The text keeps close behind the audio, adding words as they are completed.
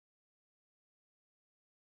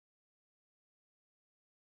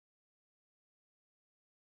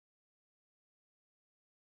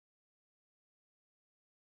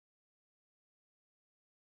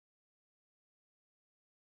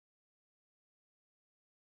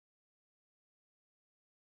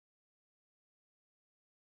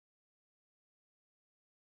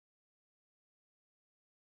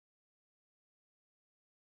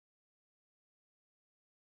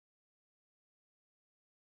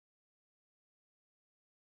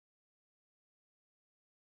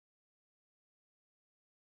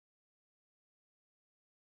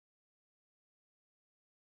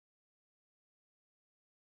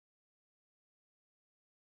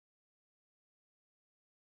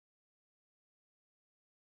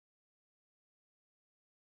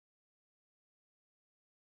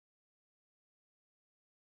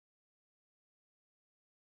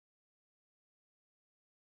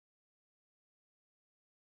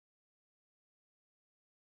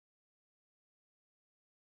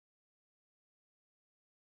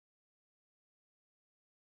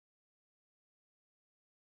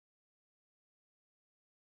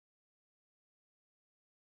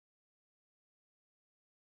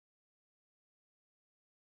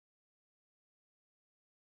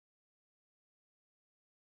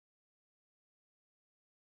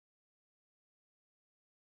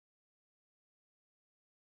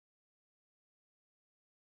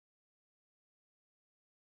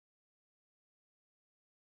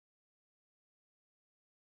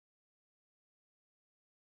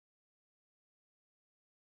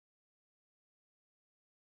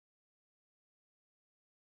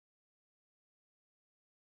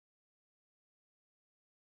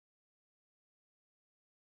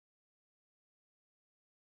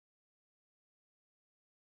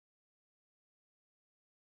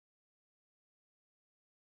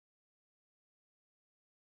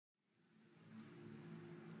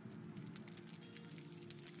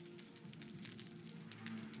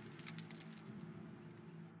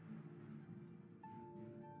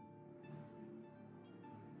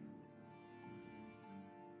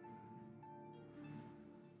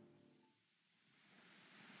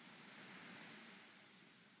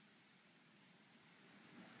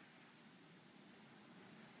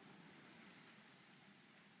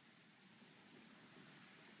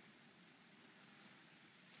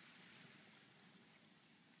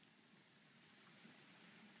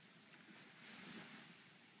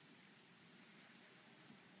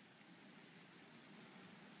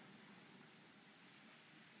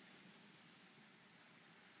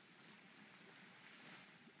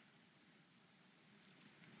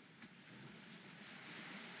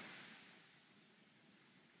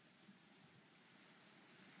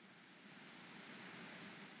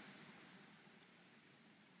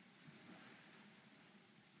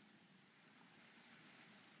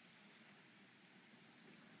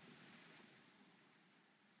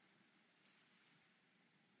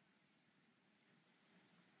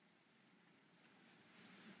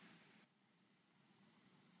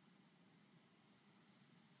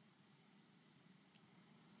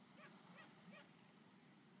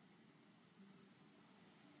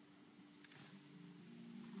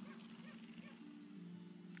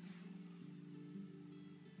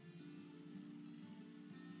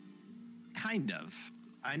Kind of.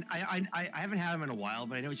 I haven't had them in a while,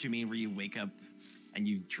 but I know what you mean. Where you wake up and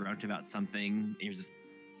you dreamt about something, and you're just.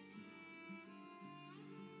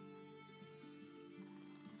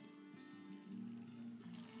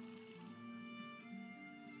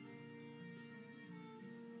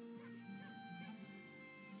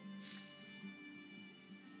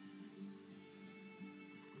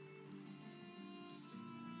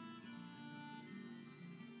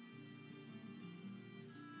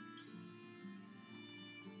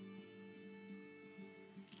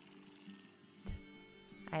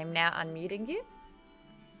 I'm now unmuting you.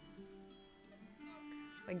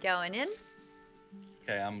 We're going in.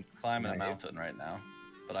 Okay, I'm climbing a mountain right now,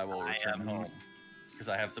 but I will return home because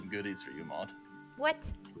I have some goodies for you, Maude.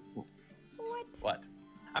 What? What? What?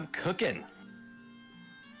 I'm cooking.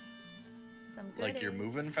 Some goodies. Like you're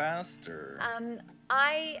moving fast, or?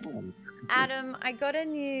 Adam, I got a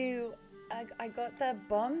new. I got the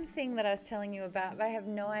bomb thing that I was telling you about, but I have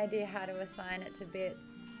no idea how to assign it to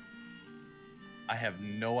bits. I have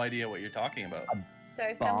no idea what you're talking about.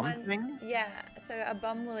 So someone, yeah. So a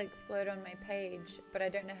bomb will explode on my page, but I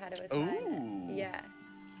don't know how to assign it. Yeah.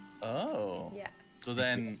 Oh. Yeah. So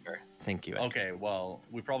then, thank you. Okay, well,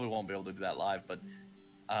 we probably won't be able to do that live, but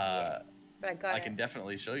But I can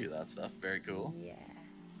definitely show you that stuff. Very cool. Yeah.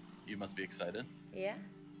 You must be excited. Yeah.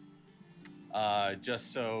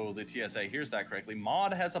 Just so the TSA hears that correctly,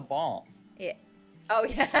 Maude has a bomb. Yeah. Oh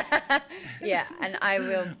yeah. Yeah, and I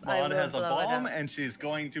will. Maude has a bomb, and she's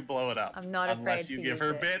going to blow it up. I'm not afraid unless you give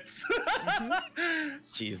her bits.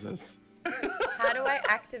 Jesus. How do I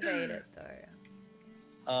activate it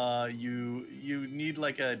though? You need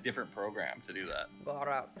like a different program to do that. Got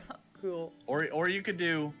up. Cool. Or you could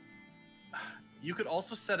do. You could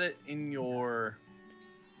also set it in your.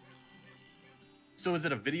 So is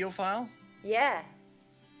it a video file? Yeah.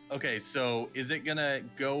 Okay, so is it gonna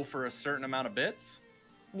go for a certain amount of bits?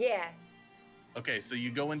 Yeah. Okay, so you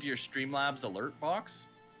go into your Streamlabs alert box.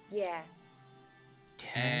 Yeah.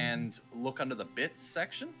 And look under the bits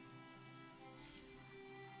section.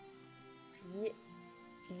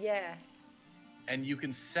 Yeah. And you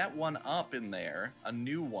can set one up in there, a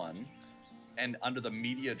new one, and under the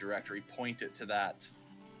media directory, point it to that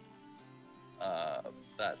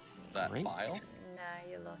that file. Nah,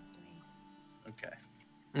 you lost me. Okay.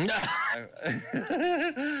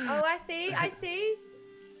 Oh, I see.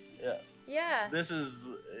 Yeah. Yeah. This is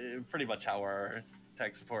pretty much how our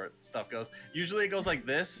tech support stuff goes. Usually it goes like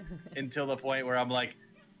this until the point where I'm like,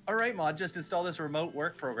 all right, Maude, just install this remote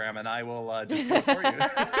work program and I will just do it for you.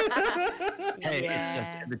 Hey, it's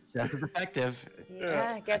just as effective.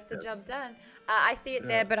 Yeah, gets the job done. I see it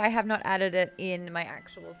there, but I have not added it in my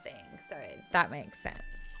actual thing, so that makes sense.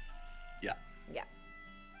 Yeah. Yeah.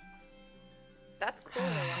 That's cool.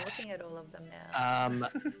 I'm looking at all of them now. Wow.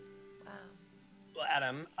 Well,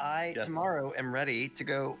 Adam, I tomorrow am ready to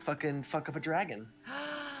go fucking fuck up a dragon.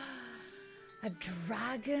 A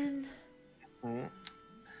dragon? Mm-hmm.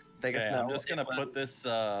 Okay, I'm just gonna put this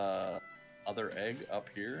other egg up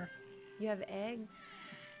here. You have eggs?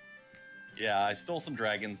 Yeah, I stole some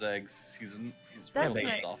dragon's eggs. He's really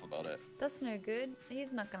pissed off about it. That's no good.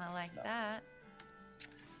 He's not gonna like that.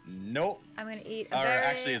 Nope. I'm gonna eat a berry. berry.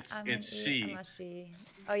 Actually, it's she.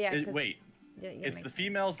 Oh yeah. Wait. It's the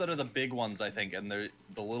females that are the big ones, I think, and the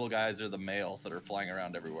little guys are the males that are flying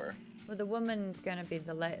around everywhere. Well, the woman's gonna be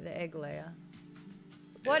the egg layer.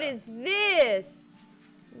 Yeah. What is this?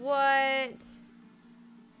 What?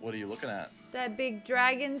 What are you looking at? That big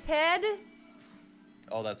dragon's head?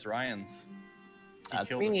 Oh, that's Ryan's. He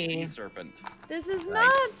killed a sea serpent. This is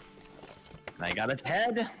nuts. I got its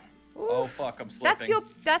head. Oof. Oh fuck, I'm slipping.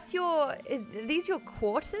 Are these your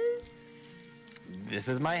quarters? This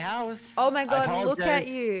is my house. Oh my god, look at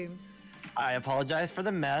you. I apologize for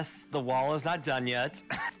the mess. The wall is not done yet.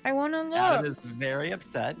 I want to look. Adam is very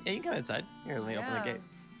upset. Yeah, you can come inside. Here, let me open the gate.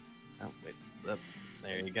 Oh, wait.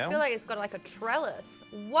 There you go. I feel like it's got like a trellis.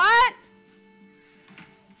 What?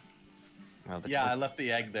 Well, yeah, I left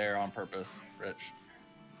the egg there on purpose, Rich.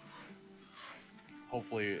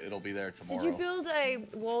 Hopefully it'll be there tomorrow. Did you build a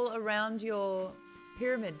wall around your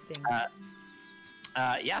pyramid thing?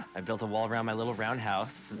 Yeah, I built a wall around my little round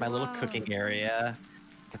house. This is my little cooking area.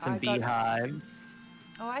 Got some beehives.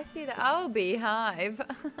 Oh, I see that. Oh, beehive.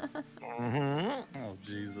 Oh,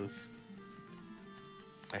 Jesus.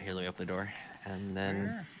 Right here, let me open the door. And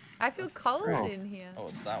then... I feel cold in here. Oh,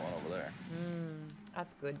 it's that one over there.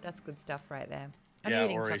 That's good. That's good stuff right there. Yeah,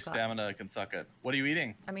 or stamina can suck it. What are you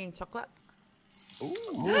eating? I mean, chocolate.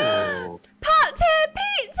 Ooh. PAHTEH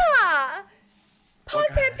PETAH!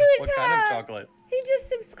 PAHTEH PETAH! What kind of chocolate? He just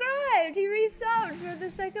subscribed. He resubbed for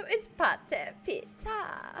the sake of it's PAHTEH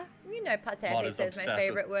PETAH. You know PAHTEH Maude is PETAH is my obsessed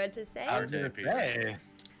favorite word to say. PAHTEH PETAH. Hey.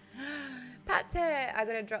 PAHTEH. I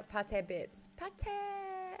gotta drop PAHTEH bits. PAHTEH.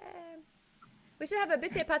 We should have a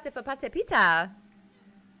bitte PAHTEH for PAHTEH PETAH.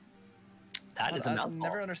 That is a I mouthful.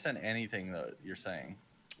 never understand anything that you're saying.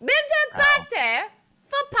 Bitte PAHTEH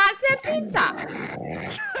for PAHTEH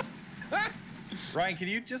PETAH. Ryan, can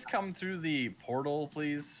you just come through the portal,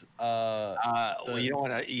 please? Well, you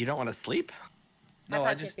don't want to sleep. No,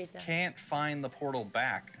 I PAHTEH just PETAH. can't find the portal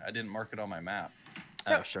back. I didn't mark it on my map.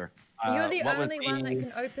 So- Oh, sure. You're the what was only one that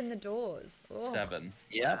can open the doors. Oh, 7.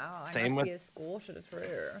 Yep. wow, I Same must with be a scorcher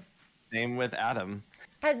through. same with Adam.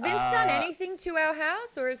 Has Vince done anything to our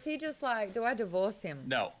house, or is he just like, do I divorce him?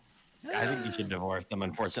 No. I think you should divorce them,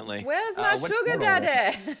 unfortunately. Where's my what sugar portal?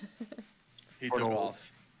 daddy? He took Portal.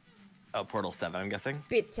 off. Oh, Portal 7, I'm guessing.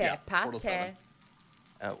 Bitte Yeah, Portal PAHTEH. 7.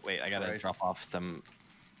 Oh, wait, I gotta Christ. drop off some.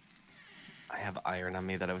 I have iron on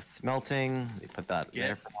me that I was smelting. Let me put that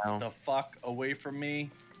there Get for now. the fuck away from me.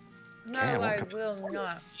 No, Okay, I welcome. will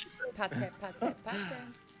not. PAHTEH, PAHTEH, PAHTEH.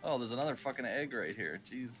 Oh, there's another fucking egg right here.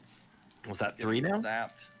 Jesus. Was that Getting 3 now?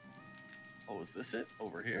 Zapped. Oh, is this it?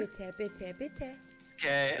 Over here. Bitte, bitte, bitte.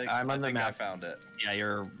 Okay, I'm on the I map. found it. Yeah,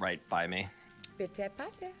 you're right by me. Bitte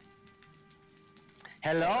PAHTEH.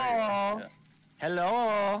 Hello. Yeah.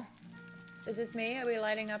 Hello. Is this me? Are we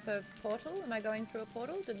lighting up a portal? Am I going through a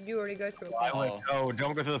portal? Did you already go through a I portal? would, oh,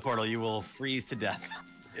 don't go through the portal. You will freeze to death.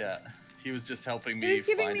 Yeah. He was just helping me Who's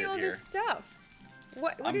giving find me it all here. this stuff?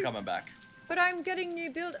 What I'm is- coming back. But I'm getting new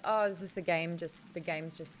build. Oh, is this the game? The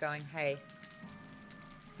game's just going, hey.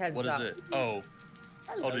 Heads What is up. it? Oh.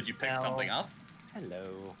 Oh, did you pick Hello. something up?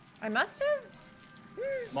 Hello. I must have.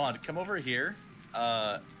 Maud, come over here.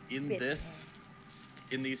 In Bitte. this,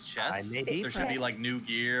 in these chests, may be there should be like new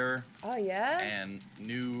gear Oh yeah. and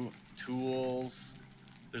new tools.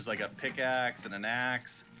 There's like a pickaxe and an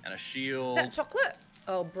axe and a shield. Is that chocolate?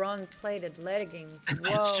 Oh, bronze plated leggings. Whoa.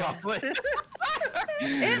 That's chocolate.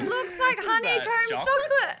 It looks like honeycomb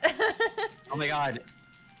chocolate. Oh my god.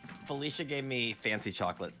 Felicia gave me fancy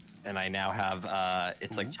chocolate, and I now have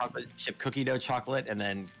it's like chocolate chip cookie dough chocolate, and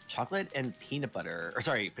then chocolate and peanut butter, or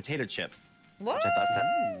sorry, potato chips. What? Which I thought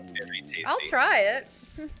sounded very tasty. I'll try it.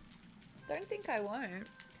 Don't think I won't.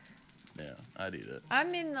 Yeah, I'd eat it.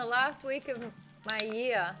 I'm in the last week of my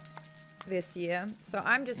year this year, so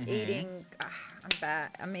I'm just eating. I'm bad.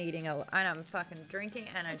 I'm eating and I'm fucking drinking,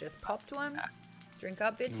 and I just popped one. Drink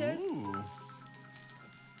up, bitches.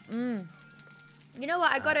 Ooh. You know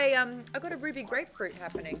what? I got a ruby grapefruit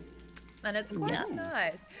happening, and it's quite Yum.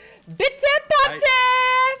 nice. Bitte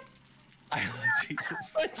PAHTEH! I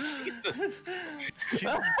Jesus.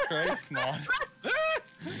 Jesus Christ, Maud.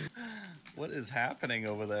 What is happening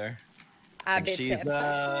over there? And Bitte she's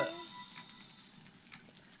PAHTEH.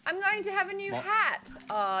 I'm going to have a new Well- hat.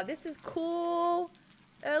 Oh, this is cool.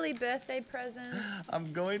 Early birthday presents.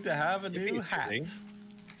 I'm going to have a It'd be new hat. interesting.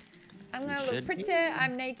 I'm you gonna look should be. pretty.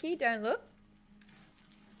 I'm naked. Don't look.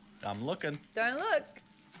 I'm looking. Don't look.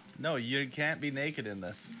 No, you can't be naked in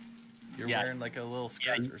this. You're Yeah. wearing like a little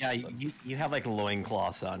Yeah, skirt or yeah, something. you have like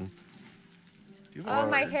loincloths on. Do you have Oh,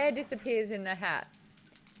 a- my hair disappears in the hat.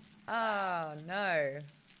 Oh no.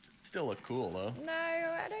 Still look cool though. No,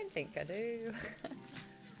 I don't think I do.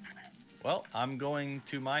 Well, I'm going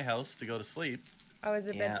to my house to go to sleep Oh, is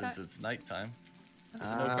it Yeah. since bedtime? it's nighttime.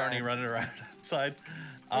 There's no Carney running around outside.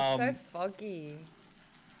 It's so foggy.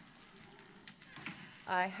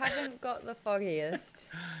 I haven't got the foggiest.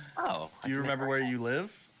 Oh. I Do you can remember make where you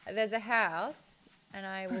live? There's a house, and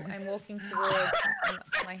I'm walking towards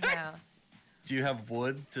my house. Do you have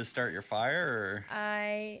wood to start your fire, or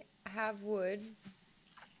I have wood.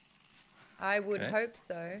 I would Okay. hope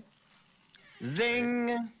so.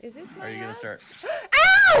 Zing. Is this my are you gonna house? start?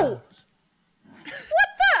 Ow!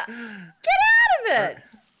 What the? Get out of it!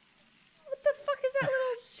 What the fuck is that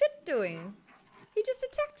little shit doing? He just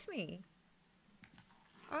attacked me.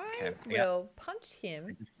 I Okay, yeah. will punch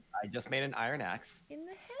him I just made an iron axe. in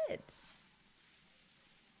the head.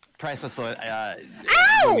 Price was slow. Ow!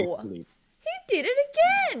 He did it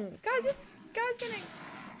again! Guys, this guy's gonna...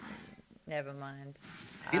 Never mind.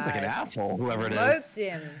 Seems like an I asshole, whoever it is. Smoked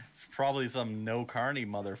him. It's probably some no Carney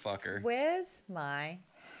motherfucker. Where's my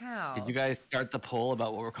house? Did you guys start the poll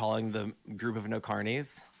about what we're calling the group of no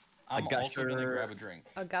carnies? I'm a also gonna gusher grab a drink.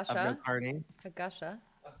 A of no gusher? carnies. A gusher?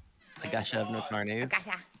 A gusher of no carnies.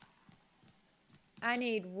 Gusher. I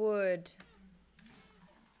need wood.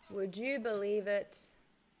 Would you believe it?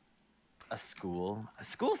 A school. A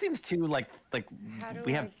school seems too like How do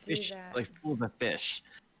we I have do fish that? like schools of fish.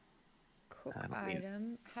 Cook I don't mean-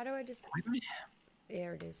 item. How do I just... Why do we-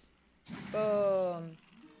 There it is. Boom.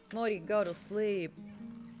 Morty, go to sleep.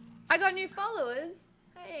 I got new followers.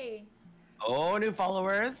 Hey. Oh, new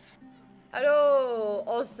followers. Hello.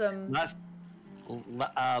 Awesome. Last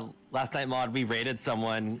night, Maude, we raided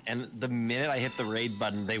someone, and the minute I hit the raid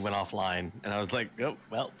button, they went offline, and I was like, oh,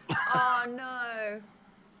 well. Oh, no.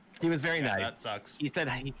 He was very nice. That sucks. He said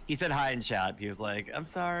hi in chat. He was like, I'm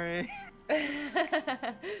sorry.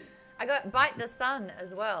 I got Bite the Sun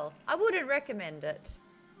as well. I wouldn't recommend it,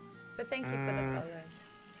 but thank you for the follow.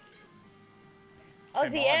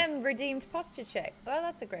 Aussie M redeemed posture check. Well,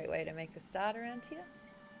 that's a great way to make a start around here.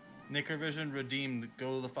 Nickervision redeemed.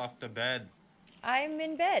 Go the fuck to bed. I'm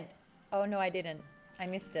in bed. Oh, no, I didn't. I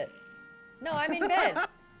missed it. No, I'm in bed.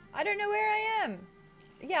 I don't know where I am.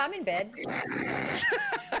 Yeah, I'm in bed.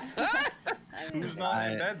 Who's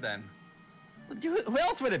not in bed then? Who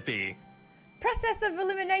else would it be? Process of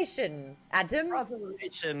elimination, Adam.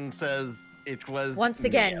 Elimination says it was. Once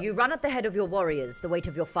again, you run at the head of your warriors, the weight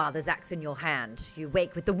of your father's axe in your hand. You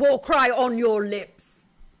wake with the war cry on your lips.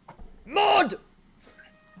 Maude!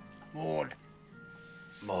 Maude.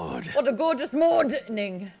 Maude. What a gorgeous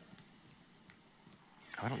morning.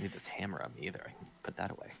 Oh, I don't need this hammer on me either. I can put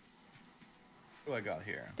that away. Who I got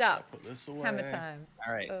here? Stop. Put this away. Hammer time.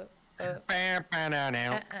 All right.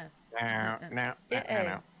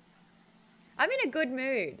 I'm in a good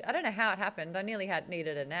mood. I don't know how it happened. I nearly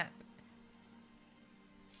needed a nap.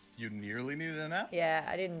 You nearly needed a nap? Yeah,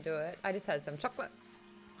 I didn't do it. I just had some chocolate.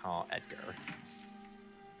 Oh, Edgar.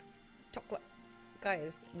 Chocolate.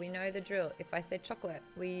 Guys, we know the drill. If I say chocolate,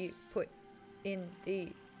 we put in the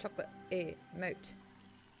chocolate emote.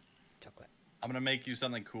 Chocolate. I'm gonna make you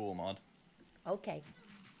something cool, Maude. Okay.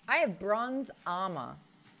 I have bronze armor.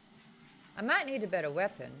 I might need a better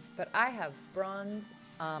weapon, but I have bronze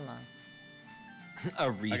armor.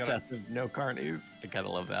 A recess of no carnies. I kind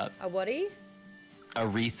of love that. A whaty? A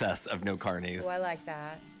recess of no carnies. Oh, I like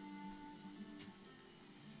that.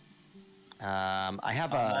 I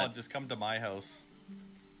have Maude, just come to my house.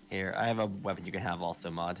 Here, I have a weapon you can have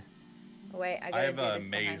also, Mod. Oh, wait, I have gotta a do this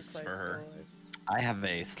behind mace closed for her. doors. I have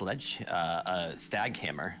a a stag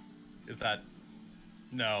hammer. Is that...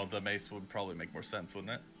 No, the mace would probably make more sense,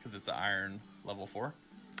 wouldn't it? Because it's an iron level 4.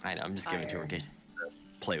 I know, I'm just giving it to her in case you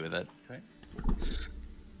play with it. Okay.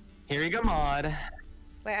 Here you go, Mod.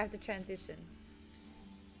 Wait, I have to transition.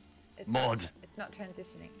 It's Mod. It's not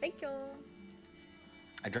transitioning. Thank you.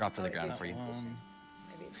 I dropped to the it ground did for you. transition.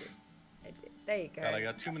 Maybe it did. It did. There you go. God, I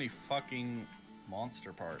got too many fucking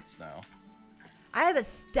monster parts now. I have a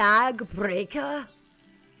stag breaker.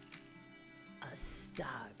 A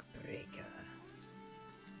stag breaker.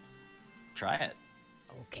 Try it.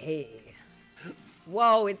 Okay.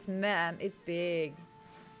 Whoa, it's big.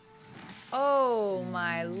 Oh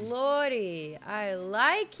my lordy, I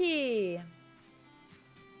like it.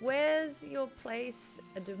 Where's your place,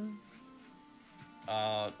 Adam?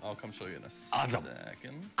 I'll come show you in a Adam.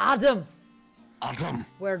 second. Adam. Adam.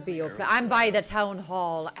 Where'd be your place? I'm by the town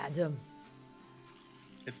hall, Adam.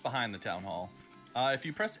 It's behind the town hall. If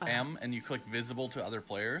you press M and you click visible to other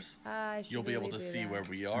players, I should you'll be able to really do see that. where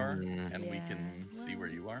we are, and we Yeah, can see where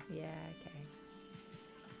you are, Yeah,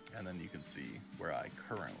 okay. and then you can see where I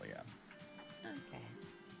currently am. Okay.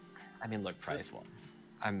 I mean, look, Price. This one.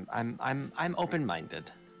 I'm open-minded.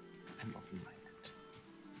 I'm open-minded.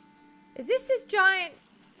 Is this giant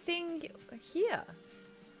thing here?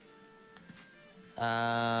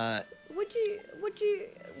 Would you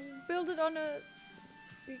build it on a?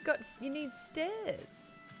 You need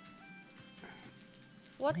stairs.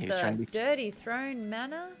 What He's the trying to- dirty throne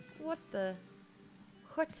manor? What?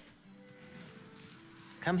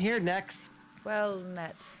 Come here, Nex. Well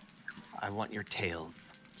met. I want your tails.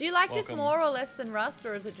 Do you like this Welcome. more or less than Rust,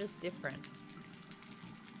 or is it just different?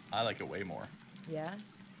 I like it way more. Yeah.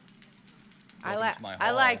 Welcome to my I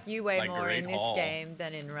hall, like you way my more great in this hall. game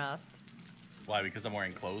than in Rust. Why? Because I'm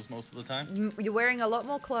wearing clothes most of the time? You're wearing a lot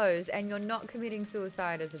more clothes, and you're not committing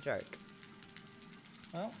suicide as a joke.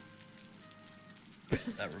 Well,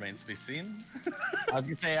 that remains to be seen. I was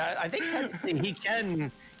gonna say, I think technically you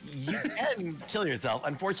can kill yourself.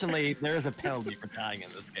 Unfortunately, there is a penalty for dying in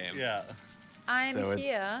this game. Yeah. I'm So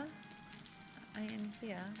here. I am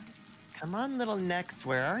here. Come on, little Nex,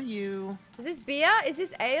 where are you? Is this beer? Is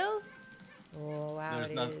this ale? Oh wow, There's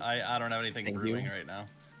it not. is. I don't have anything Thank brewing you. right now.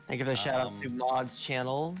 I give a shout out to Maud's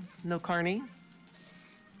channel. No Carney.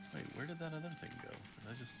 Wait, where did that other thing go? Did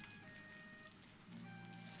I just?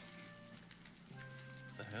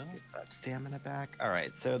 The hell? Got stamina back. All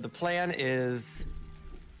right, so the plan is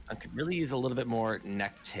I could really use a little bit more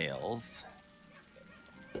necktails.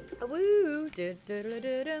 Woo!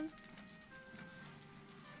 Du-du-du-du-dum.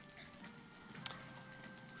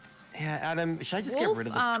 Yeah, Adam, should I just Wolf get rid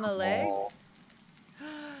of this armor wall? legs.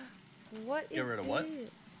 What is Get rid of what?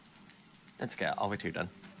 this? That's okay. I'll wait till you're done.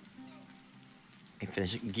 I can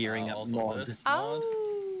finish gearing up also more. this mod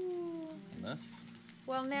Oh. and this.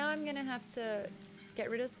 Well, now I'm gonna have to get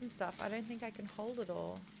rid of some stuff. I don't think I can hold it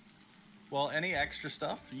all. Well, any extra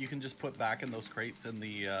stuff you can just put back in those crates in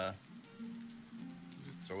the.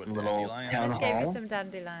 Throw it in Little dandelion. I town just gave you hall. some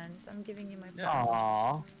dandelions. I'm giving you my. Yeah.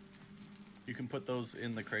 Aww. You can put those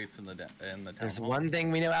in the crates in the in the town There's hall. one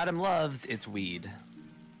thing we know Adam loves. It's weed.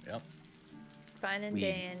 Yep. Fine and Weed.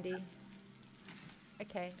 dandy.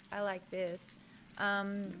 Okay, I like this.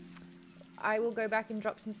 I will go back and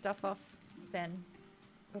drop some stuff off then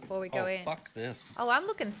before we go Oh, in. fuck this. Oh, I'm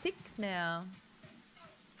looking thick now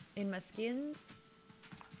in my skins.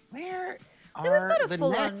 Where So we've are got a the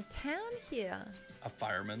full-on next- town here. A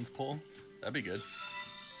fireman's pole. That'd be good.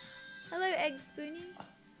 Hello, Egg Spoonie.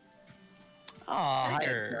 Aw, hi,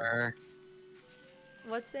 Edgar. Edgar.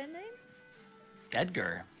 What's their name?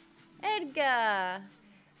 Edgar. Edgar.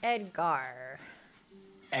 Edgar.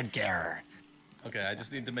 Edgar. Okay, I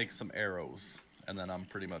just need to make some arrows, and then I'm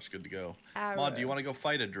pretty much good to go. Arrow. Maud, do you want to go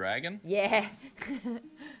fight a dragon? Yeah.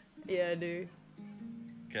 Yeah, I do.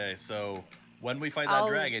 Okay, so when we fight that I'll-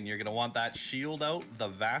 dragon, you're gonna want that shield out the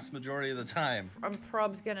vast majority of the time. I'm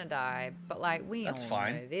prob's gonna die, but like we That's all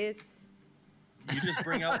fine. know this. You just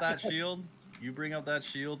bring out that shield. You bring out that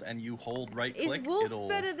shield, and you hold right Is click. wolf it'll...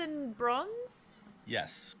 better than bronze?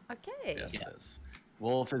 Yes. Okay. Yes, Yes. it is.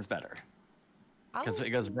 Wolf is better. I'll- Because it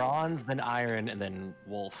goes bronze, then iron, and then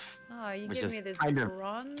wolf. Oh, you which give is me this kind of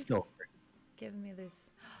bronze. silver. Give me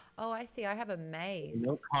this. Oh, I see. I have a mace.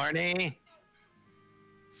 No carny.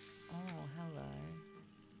 Oh, hello.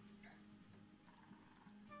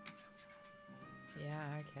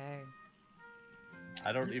 Yeah, okay.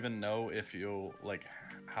 I don't even know if you'll like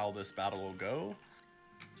how this battle will go.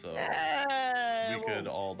 So we could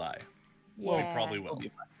all die. Yeah. Well, we probably will.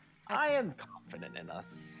 I am confident in us.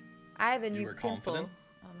 I have a You new were pimple confident?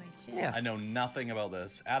 on my chin. Yeah. I know nothing about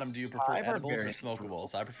this. Adam, do you prefer I've heard edibles or very-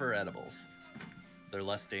 smokables? I prefer edibles. They're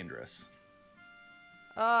less dangerous.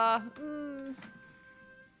 Mm,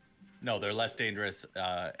 No, they're less dangerous,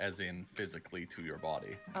 as in physically to your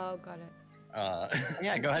body. oh, got it.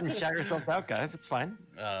 Yeah, go ahead and shout yourself out, guys. It's fine.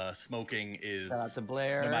 Smoking is Shout out to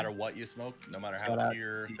Blair. no matter what you smoke, no matter Shout how out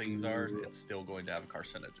pure to- things are, it's still going to have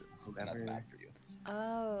carcinogens, and that's Whatever. bad for you.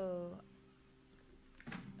 Oh.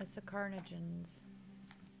 It's the carnogens.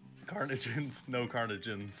 Carnogens, no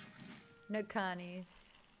carnogens. No carnies.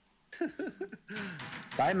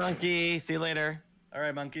 Bye, monkey. See you later. All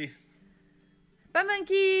right, monkey. Bye,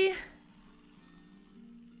 monkey!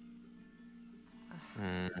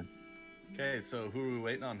 Hmm. Okay, so who are we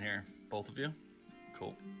waiting on here? Both of you?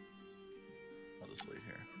 Cool. I'll just wait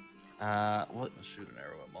here. What? I'll shoot an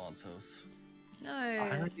arrow at Maud's house.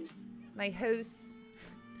 No. My house.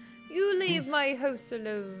 You leave my house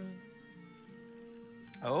alone.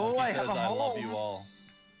 Oh, Monkey I says, have a I love home. you all.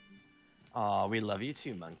 Aw, we love you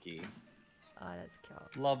too, monkey. Oh, that's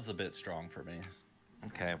cute. Love's a bit strong for me.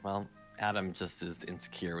 Okay, well, Adam just is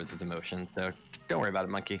insecure with his emotions, so don't worry about it,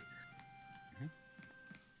 monkey.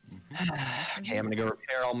 Okay, I'm gonna go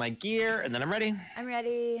repair all my gear, and then I'm ready. I'm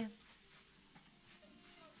ready.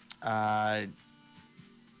 Yeah,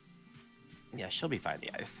 she'll be fine,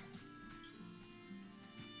 the ice.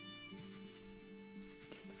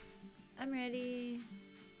 I'm ready.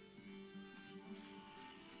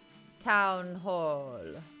 Town hall.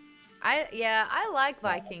 I like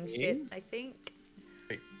Viking shit, I think.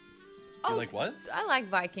 Wait, Oh, you like what? I like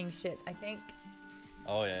Viking shit, I think.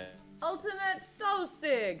 Oh, yeah. Ultimate Soul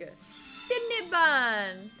Sig. Sydney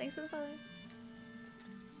Bun. Thanks for the follow.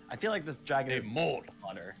 I feel like this dragon Hey, is Maude.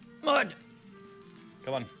 water. Mud!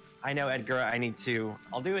 Come on. I know, Edgar, I need to.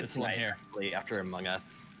 I'll do it This one tonight, here. actually, after Among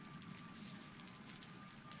Us.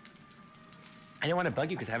 I didn't want to bug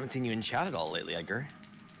you because I haven't seen you in chat at all lately, Edgar.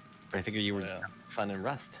 But I figured you were Yeah. fun in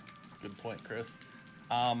Rust. Good point, Chris.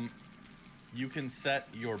 You can set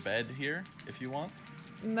your bed here if you want.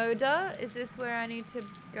 Moda, is this where I need to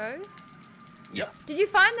go? Yep. Did you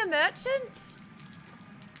find the merchant?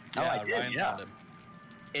 Oh, I did, Ryan yeah. found him.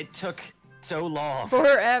 It took so long.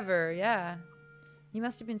 Forever, yeah. You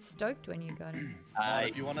must have been stoked when you got it. Well,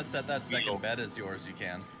 if you want to set that second bed as yours, you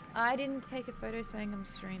can. I didn't take a photo saying I'm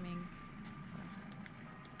streaming.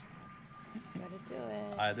 Ugh. Gotta do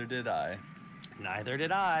it. Either did I. Neither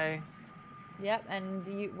did I. Yep, and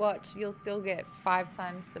you watch, you'll still get 5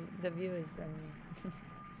 times the viewers than me.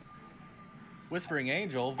 Whispering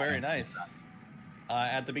Angel, very nice.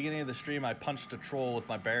 At the beginning of the stream, I punched a troll with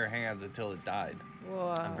my bare hands until it died.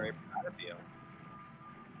 Whoa. I'm very proud of you.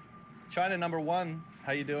 China #1,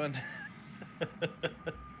 how you doing?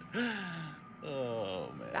 Oh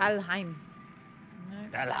man. Valheim. No.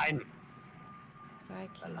 Valheim.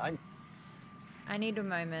 Viking. Valheim. I need a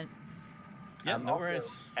moment. Yeah, no Also,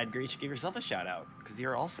 worries. Edgar, you should give yourself a shout out because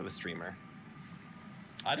you're also a streamer.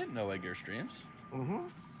 I didn't know Edgar streams. Mm-hmm.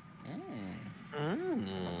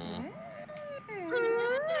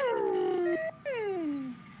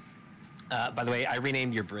 By the way, I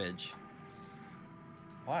renamed your bridge.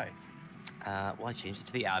 Why? Well, I changed it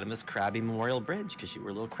to the Adamus Krabby Memorial Bridge because you were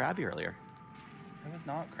a little crabby earlier. It was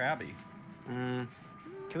not crabby. Can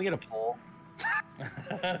we get a poll?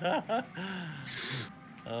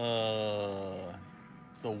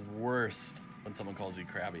 It's the worst when someone calls you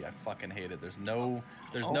crabby. I fucking hate it. There's no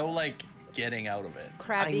like getting out of it.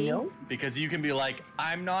 Crabby. I know. Because you can be like,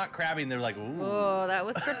 I'm not crabby, and they're like, ooh. Oh, that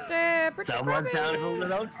was pretty Someone crabby. sounds a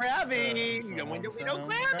little crabby. Someone We don't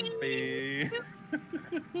sounds crabby.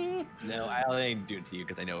 crabby. No, I only do it to you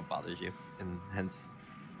because I know it bothers you, and hence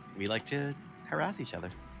we like to harass each other.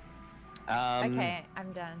 Okay,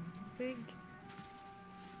 I'm done. Big.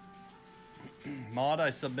 Maude, I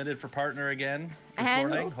submitted for partner again this And-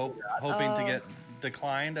 morning, hoping to Oh. get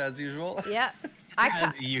declined as usual. Yep. I As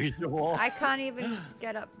can't. usual. I can't even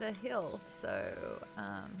get up the hill. So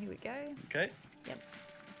here we go. Okay.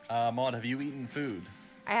 Yep. Maude, have you eaten food?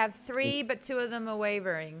 I have 3, but 2 of them are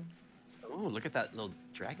wavering. Oh, look at that little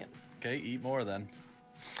dragon. Okay, eat more then.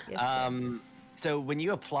 Yes. Sir. So when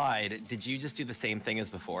you applied, did you just do the same thing as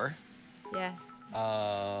before? Yeah.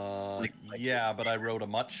 Yeah, but I wrote a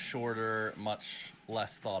much shorter, much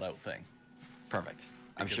less thought out thing. Perfect.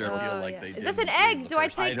 I'm Because sure. I feel Oh, like yeah. they Is this didn't an do egg? the Do I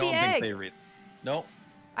first- take I don't the think egg? they read. Nope.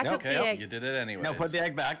 I took Okay, the egg. you did it anyway. No, put the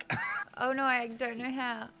egg back. Oh no, I don't know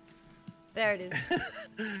how. There it is.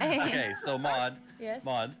 Okay, so Maude, Yes.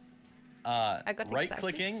 Maude, got excited.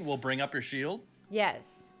 right-clicking will bring up your shield.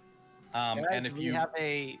 Yes. And if we you have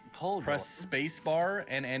a poll press spacebar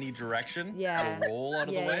in any direction, Yeah. it'll roll out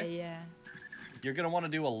of Yeah, the way. yeah. You're gonna want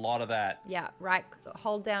to do a lot of that. Yeah. Right.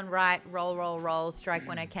 Hold down right. Roll, roll, roll. Strike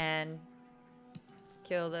when I can.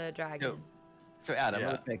 Kill the dragon. So Adam, Yeah.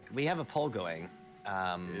 real quick, we have a poll going.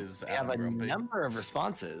 Is we have Adam a grumpy? number of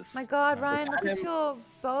responses. My God, Ryan, look at Adam- your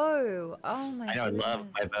bow. Oh my I know, I love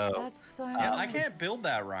my goodness. bow. That's so Yeah, nice. I can't build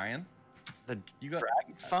that, Ryan. The You got.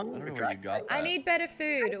 dragon I fung. don't know or where you dragon- got that. I need better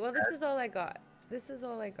food. Well, this is all I got. This is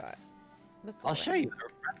all I got. That's all I'll I show have. you the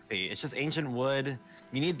recipe. It's just ancient wood.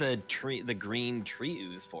 You need the green tree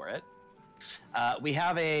ooze for it. We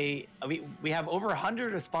have we have over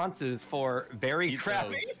 100 responses for very Eat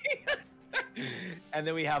crappy, and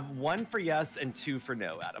then we have 1 for yes and 2 for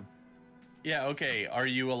no. Adam, Yeah. Okay. Are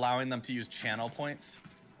you allowing them to use channel points?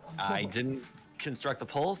 I didn't construct the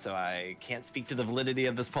poll, so I can't speak to the validity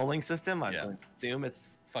of this polling system. I'm Yeah. going to assume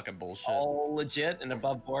it's Fucking bullshit. all legit and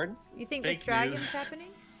above board. You think Fake this dragon's news.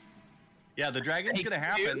 happening? Yeah, the dragon's Thank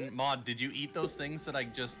gonna you. happen. Maude, did you eat those things that I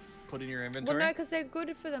just put in your Well, inventory? no, because they're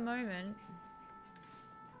good for the moment.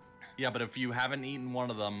 Yeah, but if you haven't eaten one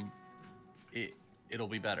of them, it'll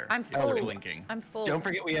be better. I'm It'll full. be blinking. I'm full. Don't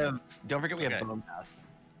forget we have Okay. bone mass.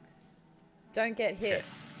 Don't get hit.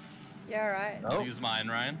 Yeah, all right. I'll Oh. use mine,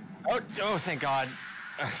 Ryan. Oh, thank God.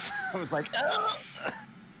 I was like, oh.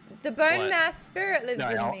 The bone What? mass spirit lives No,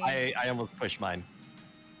 in me. I almost pushed mine.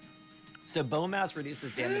 So bone mass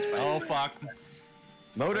reduces damage by Oh fuck!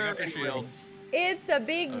 motor Bring up your and shield. It's a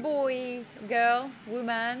big Okay. boy, girl,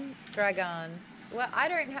 woman, dragon. Well, I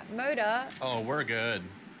don't have motor, Oh, we're good.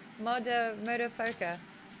 motor foca.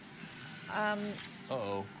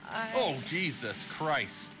 Uh-oh. I- Oh, Jesus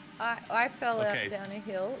Christ. I fell Okay. out down a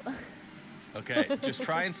hill. Okay, just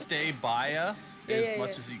try and stay by us Yeah, as yeah, much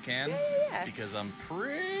yeah. as you can. Yeah. Because I'm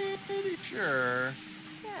pretty sure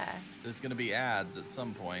Yeah. there's gonna be ads at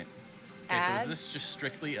some point. Okay, so Ads? is this just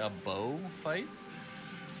strictly a bow fight?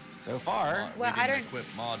 so far. Well, we I didn't don't-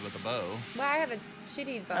 equip Maude with a bow. Well, I have a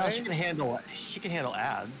shitty bow. Oh, she can handle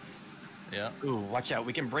ads. Yeah. Ooh, watch out.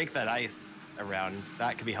 We can break that ice around.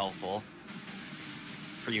 That could be helpful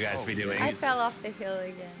for you guys to be Oh, doing. I Jesus. fell off the hill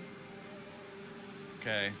again.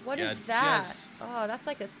 Okay. What yeah, is that? Just... Oh, that's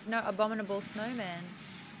like a abominable snowman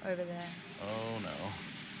over there. Oh no.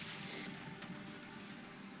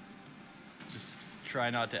 Just try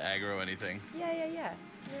not to aggro anything. Yeah.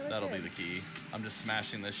 We're That'll be good. the key. I'm just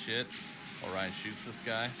smashing this shit while Ryan shoots this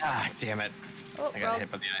guy. Ah, damn it. Oh, I got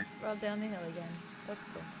hit by the ice. roll down the hill again. That's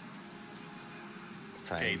cool.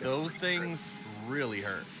 Okay, those things really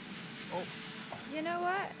hurt. Oh, You know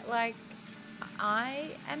what? Like,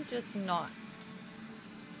 I am just not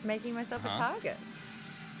making myself a Uh-huh. target.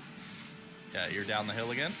 yeah, you're down the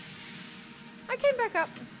hill again? I came back up.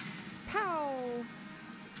 Pow!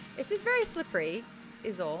 It's just very slippery.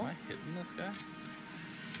 is all. Am I hitting this guy?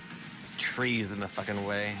 Trees in the fucking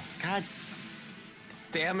way. God,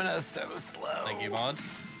 stamina is so slow. Thank you, Maude.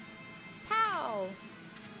 Pow!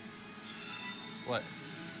 What?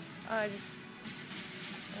 I just.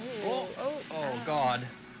 Oh, Ow. God.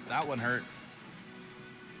 That one hurt.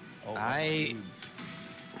 Oh, I- dudes.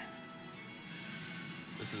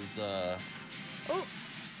 This is Oh. Well,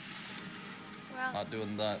 not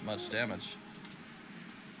doing that much damage.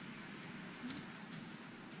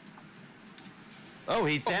 Oh,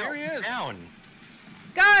 he's Oh, down. here he is. Down.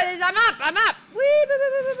 guys, I'm up! I'm up! Wee, boop,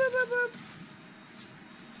 boop, boop, boop, boop, boop.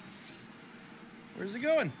 Where's he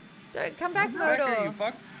going? Don't come back, Back here, you Maude.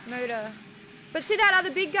 fuck. Maude. But see that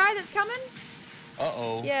other big guy that's coming?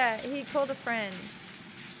 Uh-oh. Yeah, he called a friend.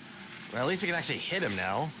 Well, at least we can actually hit him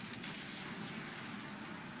now.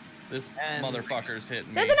 This And- motherfucker's hitting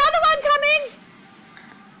me. There's another one coming!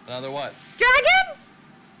 Another what? Dragon!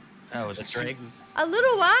 Oh, the Drake. Jesus. A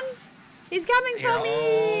little one. He's coming for me.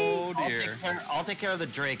 Oh, I'll dear. I'll take care of the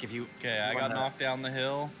Drake if you. Okay, I you got wanna- knocked down the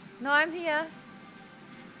hill. No, I'm here.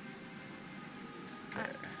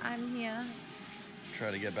 I'm here.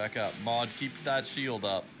 Try to get back up. Maude, keep that shield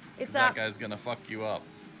up. 'Cause It's that up. guy's gonna fuck you up.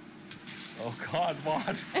 Oh God,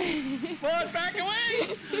 Maude. Maude, back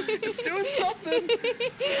away! It's doing something!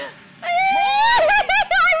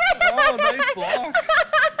 Oh, nice block.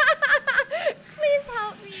 Please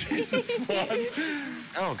help me. Jesus, Maude.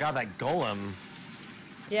 Oh God, that golem.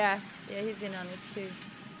 Yeah, he's in on this too.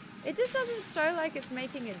 It just doesn't show like it's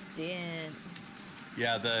making a dent.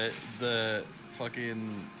 Yeah, the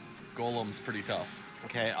fucking golem's pretty tough.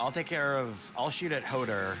 Okay, I'll take care of. I'll shoot at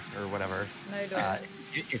Hodor or whatever. Maude.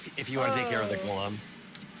 If you want to take care of the Oh. golem.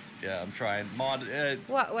 Yeah, I'm trying. Maude,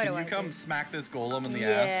 What can do I you come do? smack this golem in the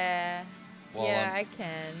ass? Yeah. Well, Yeah, I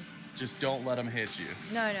can. Just don't let him hit you.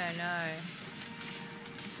 No.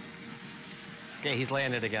 Okay, he's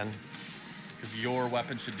landed again. Because your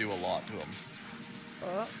weapon should do a lot to him.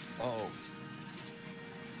 Oh. Oh.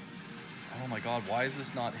 Oh my God, why is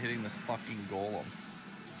this not hitting this fucking golem?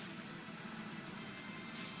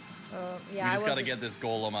 Oh, We yeah, just gotta get this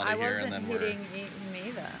golem out I of here wasn't and then hitting him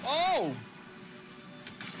either. Oh!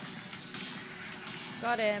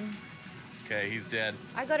 Got him. Okay, he's dead.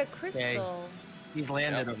 I got a crystal. He's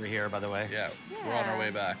landed Yep. over here, by the way. Yeah, we're on our Yeah. way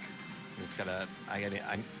back. Just gotta.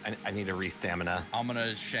 I need to re-stamina. I'm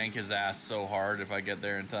gonna shank his ass so hard if I get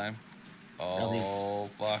there in time. Oh,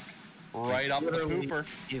 fuck. Right up the Literally- pooper.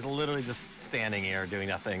 He's literally just standing here doing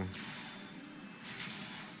nothing.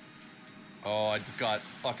 Oh, I just got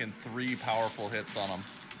fucking 3 powerful hits on him.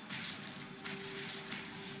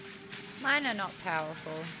 Mine are not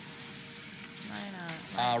powerful.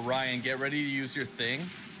 Mine are. Ryan, get ready to use your thing.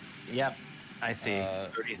 Yep, I see.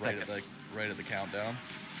 30 right seconds. right at the countdown.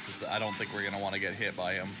 Because I don't think we're gonna want to get hit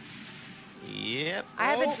by him. Yep. I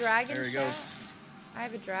have Oh, a dragon there he shout. goes. I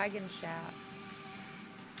have a dragon shout.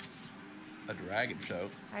 A dragon shout.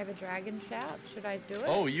 I have a dragon shout. Should I do it?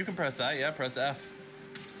 Oh, you can press that. Yeah, press F.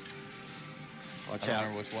 Watch I don't out.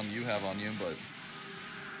 remember which one you have on you, but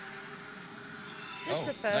Just oh,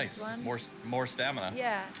 the first nice. one. More stamina.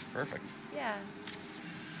 Yeah. Perfect. Yeah.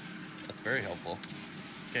 That's very helpful.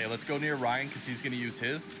 Okay, let's go near Ryan because he's gonna use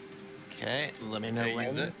his. Okay, let me know Okay, when.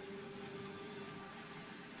 use it.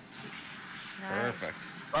 Nice. Perfect.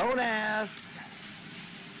 Bonus.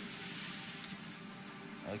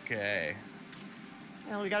 Okay.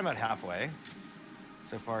 Well, we got about halfway.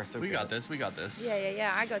 So far, so We good. got this. We got this.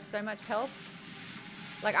 Yeah. I got so much health.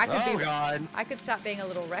 Like I could Oh be. God. I could start being a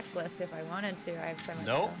little reckless if I wanted to. I have so much.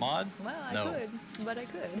 Nope, health. Mod. Well, I No. could, but I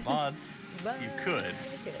could. Mod. But you could.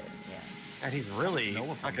 I could. Yeah. And he's really No, if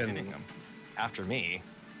I'm fucking hitting him. after me.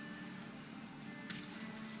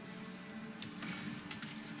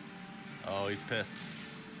 Oh, he's pissed.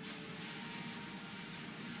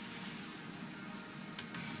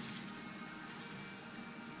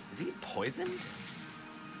 Is he poisoned?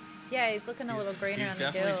 Yeah, he's looking a little greener He's on the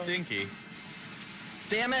definitely gills. stinky.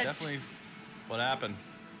 Damn it! Definitely. What happened?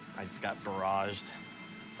 I just got barraged.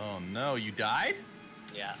 Oh no, you died?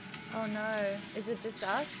 Yeah. Oh no, is it just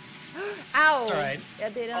us? Ow! All right. I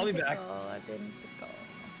didn't I'll be tickle. back. I didn't tickle.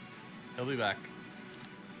 He'll be back.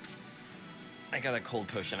 I got a cold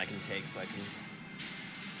potion I can take so I can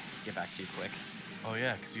get back to you quick. Oh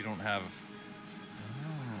yeah, because you don't have.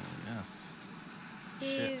 Oh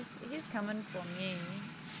yes. He's coming for me.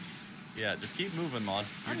 Yeah, just keep moving, Mod.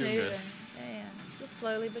 You're I'm doing moving. good. Yeah. Just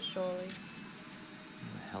slowly but surely. Where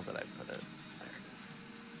the hell did I put it? There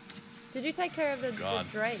it is. Did you take care of the God.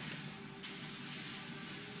 Drake?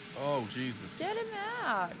 Oh Jesus. Get him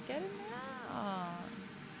out! Get him out!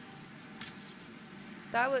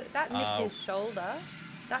 That nicked his shoulder.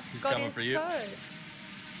 That's he's got coming his for you. toe.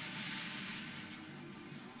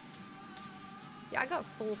 Yeah, I got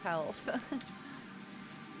full health.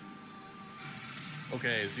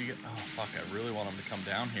 Okay, is he? Oh fuck! I really want him to come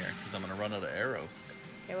down here because I'm gonna run out of arrows.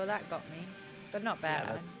 Okay, well that got me, but not Yeah,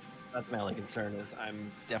 bad. that's my only concern is I'm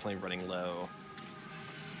definitely running low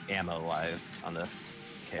ammo-wise on this.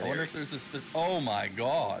 Okay, I wonder if there's a oh my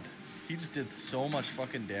god! He just did so much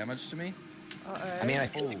fucking damage to me. Uh-oh. I mean,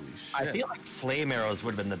 Holy I shit. feel like flame arrows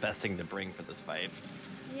would have been the best thing to bring for this fight.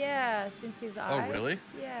 Yeah, since he's ice. really?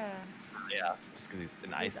 Yeah. Yeah, just because he's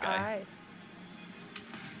an ice He's guy. ice.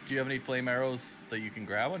 Do you have any flame arrows that you can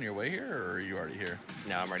grab on your way here, or are you already here?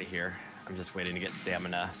 No, I'm already here. I'm just waiting to get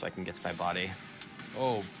stamina so I can get to my body.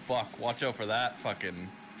 Oh fuck! Watch out for that fucking.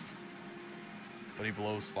 When he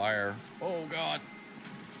blows fire. Oh god.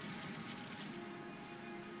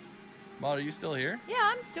 Maude, are you still here? Yeah,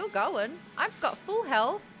 I'm still going. I've got full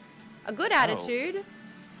health, a good Oh. attitude,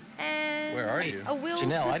 and Where are you? a will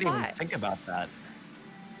Janelle, to I didn't even fight. think about that.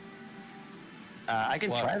 I can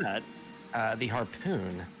What? try that. The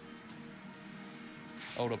harpoon.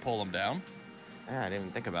 Oh, to pull him down? Yeah, I didn't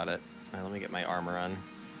even think about it. Let me get my armor on.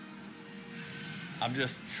 I'm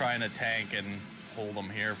just trying to tank and hold him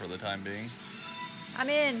here for the time being. I'm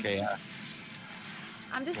in. Okay,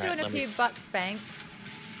 I'm just Right, doing a let me- few butt spanks.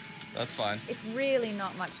 That's fine. It's really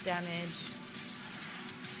not much damage.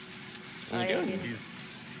 What are you yeah, doing? you didn't- He's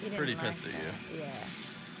you didn't pretty like pissed at that. Yeah.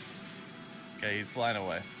 okay. He's flying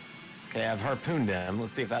away. Okay, I've harpooned him.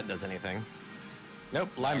 Let's see if that does anything.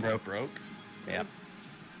 Nope, line broke. Broke. Yep.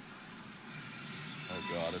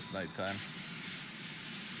 Oh god, it's nighttime.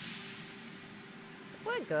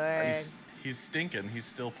 We're good. He's stinking. He's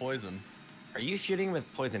still poisoned. Are you shooting with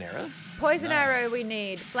poison arrows? Poison No. arrow we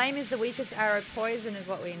need. Flame is the weakest arrow. Poison is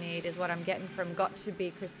what we need, is what I'm getting from Got to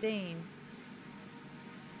Be Christine.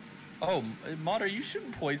 Oh, Maude, are you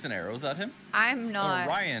shooting poison arrows at him? I'm Oh, not.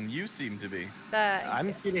 Ryan, you seem to be.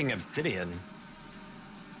 I'm shooting obsidian.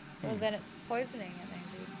 Well, then it's poisoning, I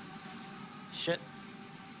think. Dude. Shit.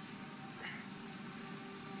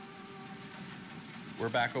 We're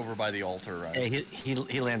back over by the altar, right? Hey,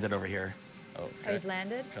 he landed over here. Oh, Oh, he's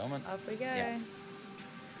landed? Coming. Off we go. Yeah.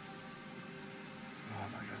 Oh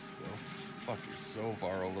my god, slow. Fuck, you're so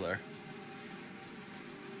far over there.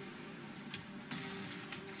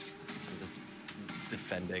 I'm just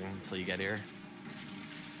defending until you get here.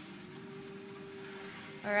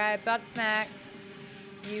 All right, butt smacks.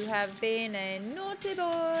 You have been a naughty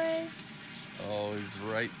boy. Oh, he's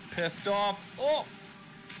right pissed off. Oh!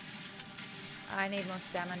 I need more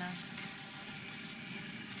stamina.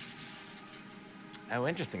 Oh,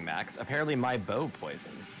 interesting, Max. Apparently my bow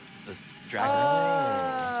poisons this dragon.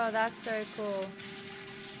 Oh, that's so cool.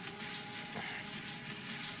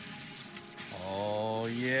 Oh,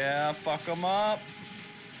 yeah, fuck him up.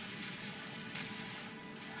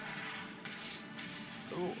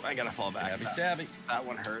 Ooh, I gotta fall back. Stabby, stabby. That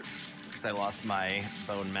one hurt because I lost my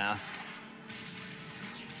bone mass.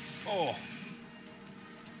 Oh.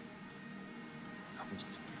 I'm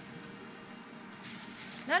just...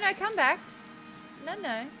 No, come back.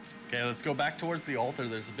 No. Okay, let's go back towards the altar.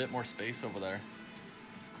 There's a bit more space over there.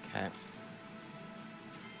 Okay.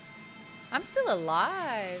 I'm still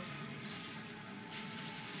alive.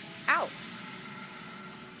 Ow.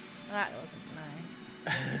 That wasn't nice.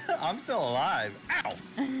 I'm still alive. Ow!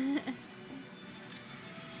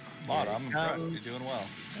 Maude, I'm impressed. You're doing well.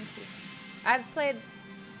 Thank you.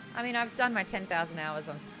 I've done my 10,000 hours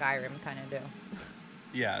on Skyrim kind of deal.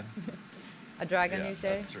 Yeah. A dragon, Yeah, you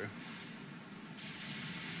say? that's true.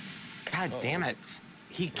 God damn it.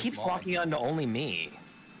 He keeps Maude? locking onto only me.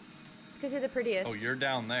 It's because you're the prettiest. Oh, you're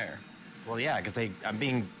down there. Well, yeah, because I'm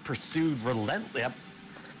being pursued relentlessly.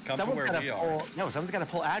 Come to where we are. No, someone's got to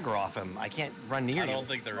pull aggro off him. I can't run near I you. don't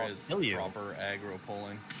think there I'll is kill you. proper aggro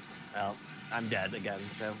pulling. Well, I'm dead again,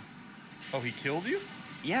 so... Oh, he killed you?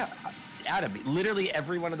 Yeah, Adam, literally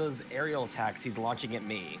every one of those aerial attacks he's launching at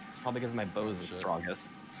me. It's probably because my bow is the shit. strongest.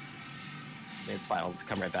 It's fine, I'll just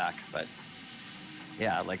come right back, but...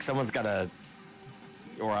 Yeah, like someone's got to...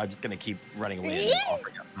 Or I'm just going to keep running away and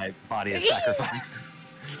offering up my body as sacrifice.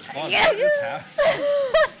 Maude, what just happened?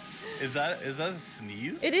 Is that a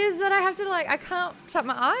sneeze? It is that I have to I can't shut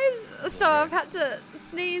my eyes, so I've had to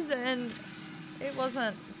sneeze and it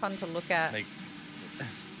wasn't fun to look at. Like,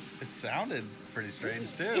 it sounded pretty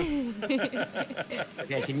strange too.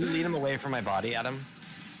 Okay, can you lead him away from my body, Adam?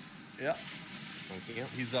 Yeah, Thank you.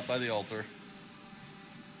 he's up by the altar.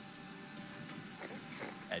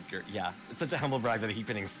 Edgar, yeah. It's such a humble brag that I keep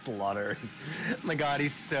getting slaughtered. My god,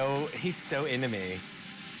 he's so into me.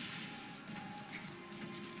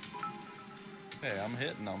 Hey, I'm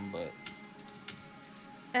hitting him, but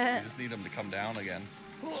we just need him to come down again.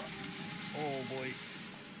 Oh boy.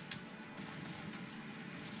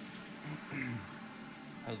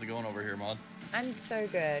 How's it going over here, Maude? I'm so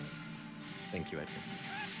good. Thank you, Edgar.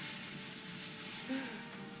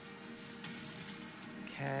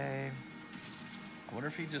 Okay. I wonder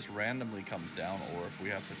if he just randomly comes down or if we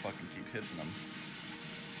have to fucking keep hitting him.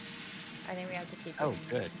 I think we have to keep. Oh, hitting.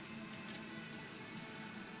 good.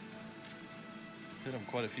 Hit him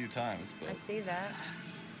quite a few times, I but see that.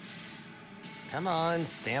 Come on,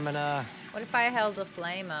 stamina. What if I held a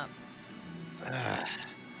flame up?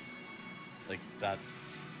 like that's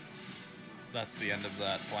the end of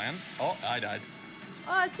that plan. Oh, I died.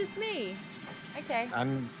 Oh, it's just me. Okay.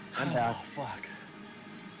 I'm Oh, down. fuck.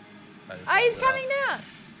 Oh, he's coming down.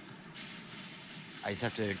 I just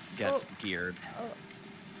have to get Oh. geared. Oh.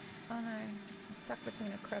 Oh no. I'm stuck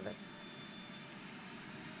between a crevice.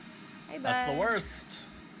 Hey, bud. That's the worst.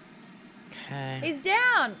 Okay. He's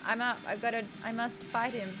down. I'm up. I must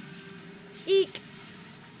fight him. Eek.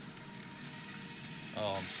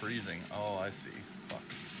 Oh, I'm freezing. Oh, I see. Fuck.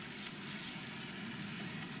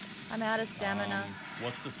 I'm out of stamina.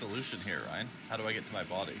 What's the solution here, Ryan? How do I get to my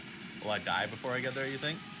body? Will I die before I get there, you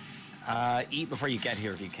think? Eat before you get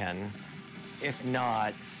here if you can. If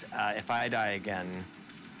not, if I die again,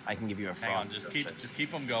 I can give you a frog. Hang on, just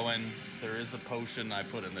keep them going. There is a potion I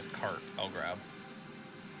put in this cart. I'll grab.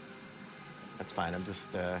 That's fine. I'm just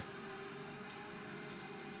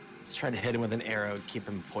trying to hit him with an arrow, keep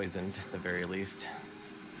him poisoned at the very least.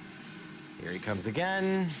 Here he comes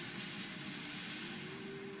again.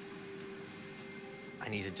 I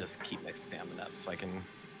need to just keep my stamina up so I can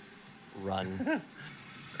run.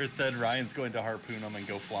 Chris said Ryan's going to harpoon him and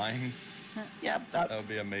go flying. Yep, That would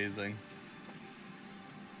be amazing.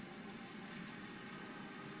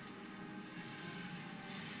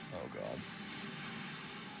 Oh god.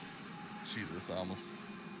 Jesus, I almost.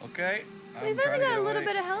 Okay. We've only got a little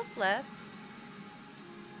bit of health left.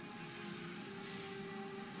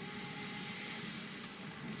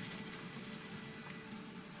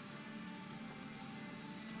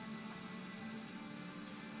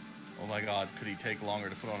 Oh my god, could he take longer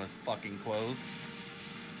to put on his fucking clothes?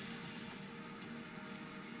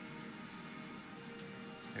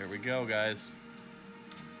 Here we go, guys.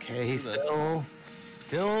 Okay, he's Do this.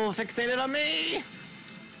 still fixated on me.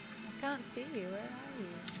 I can't see you. Where are you?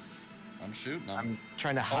 I'm shooting him. I'm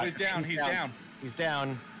trying to Oh, hide. he's down, he's down. He's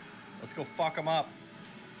down. Let's go fuck him up.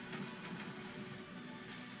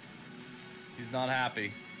 He's not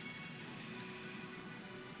happy.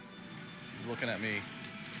 He's looking at me.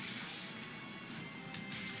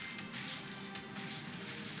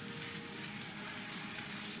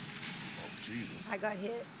 Oh, Jesus. I got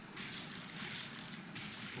hit.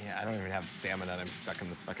 Yeah, I don't even have stamina and I'm stuck in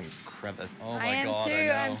this fucking crevice. Oh I my am god, too. I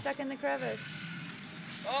know. I'm stuck in the crevice.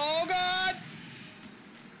 Oh god!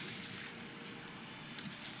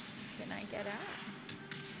 Can I get out?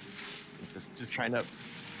 I'm just trying to.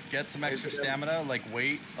 Get some extra stamina, like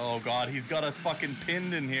wait. Oh god, he's got us fucking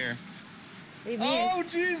pinned in here. We missed. Oh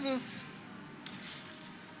Jesus!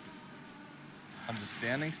 I'm just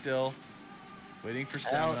standing still, waiting for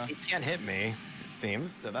Well, stamina. he can't hit me, it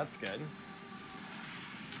seems, so that's good.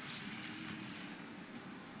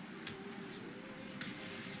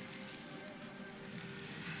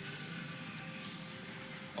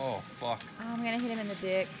 Oh fuck. Oh, I'm gonna hit him in the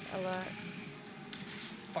dick a lot.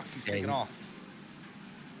 Fuck, he's Yeah, taking you- off.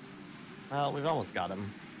 Well, we've almost got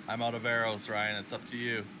him. I'm out of arrows, Ryan. It's up to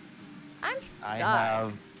you. I'm stuck. I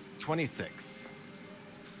have 26.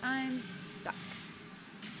 I'm stuck.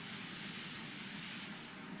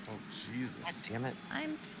 Oh Jesus. God damn it.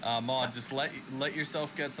 I'm stuck. Maude, just let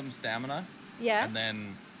yourself get some stamina, Yeah. and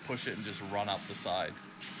then push it and just run up the side.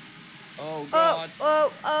 Oh Oh, god.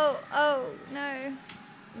 oh, no.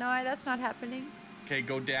 No, that's not happening. Okay,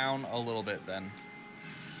 go down a little bit then,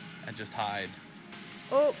 and just hide.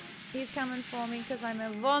 Oh, he's coming for me because I'm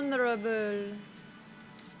vulnerable.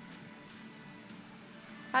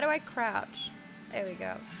 How do I crouch? There we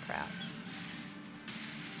go. It's crouch.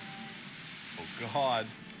 Oh god.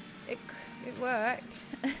 It worked.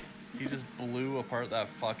 He just blew apart that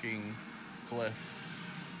fucking cliff.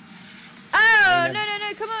 Oh,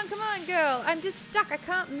 no. Come on, girl. I'm just stuck. I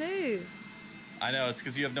can't move. I know, it's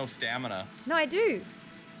because you have no stamina. No, I do.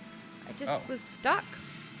 I just Oh. was stuck.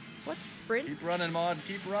 What's sprint? Keep running, Maude.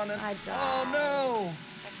 Keep running. I Oh died. no!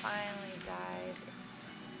 I finally died.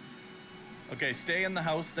 Okay, stay in the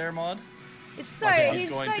house there, Maude. It's so, Okay, he's he's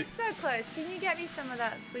going like to- so close. Can you get me some of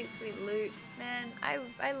that sweet, sweet loot? Man,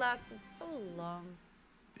 I lasted so long.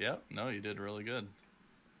 Yep, no, you did really good.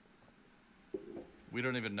 We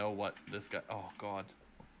don't even know what this guy. Oh god.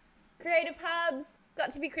 Creative Hubs,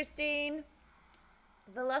 got to be Christine.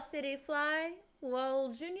 Velocity Fly,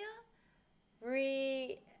 Wall Jr.,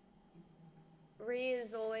 Ree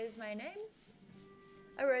is always my name.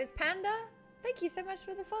 A Rose Panda, thank you so much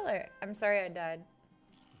for the follow. I'm sorry I died.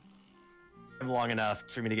 Long enough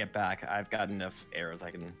for me to get back. I've got enough arrows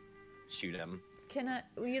I can shoot him.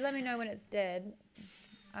 Will you let me know when it's dead?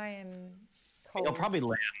 I am cold. He'll probably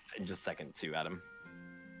land in just a second too, Adam.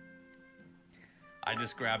 I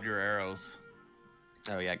just grabbed your arrows.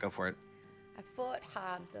 Oh yeah, go for it. I fought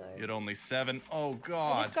hard though. You had only 7. Oh I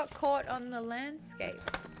god. just got caught on the landscape.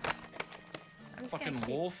 I'm just Fucking gonna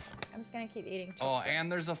keep, wolf. I'm just gonna keep eating Oh, chocolate.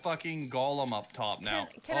 and there's a fucking golem up top now.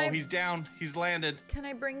 Can Oh, I- he's down. He's landed. Can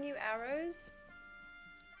I bring you arrows?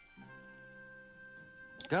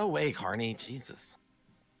 Go away, Carney. Jesus.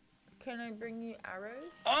 Can I bring you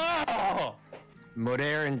arrows? Oh! Maude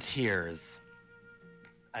in tears.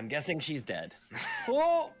 I'm guessing she's dead.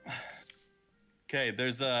 Oh! Okay,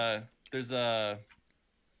 there's a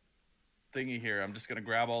thingy here. I'm just gonna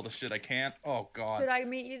grab all the shit I can. Oh god. Should I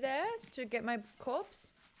meet you there to get my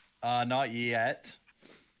corpse? Not yet.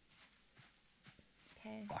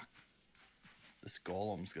 Okay. Fuck. This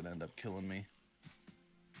golem's gonna end up killing me.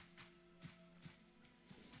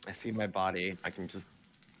 I see my body. I can just.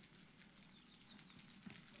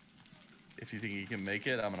 If you think you can make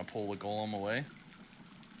it, I'm gonna pull the golem away.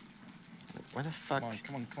 Where the fuck? Come on,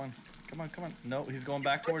 come on, come on. Come on, come on. No, he's going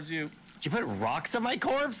back towards you. Did you put rocks on my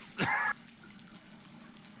corpse?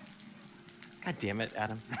 God damn it,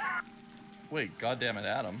 Adam. Wait, goddamn it,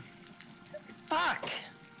 Adam. Fuck!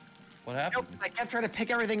 What happened? Nope, I kept trying to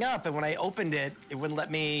pick everything up, and when I opened it, it wouldn't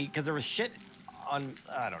let me, because there was shit on,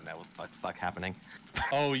 I don't know what the fuck happening.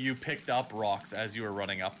 Oh, you picked up rocks as you were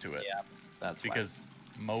running up to it. Yeah, that's because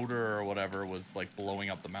motor or whatever was like blowing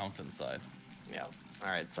up the mountainside. why. Yeah,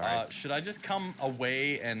 alright, sorry. Should I just come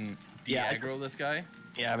away and Yeah, de-aggro this guy?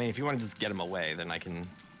 Yeah, I mean, if you want to just get him away, then I can...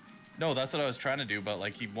 No, that's what I was trying to do, but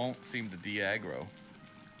like he won't seem to de-aggro.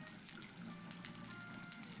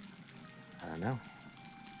 I don't know.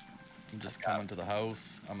 I'm just coming to the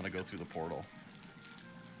house. I'm gonna go through the portal.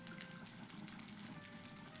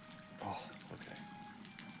 Oh, okay.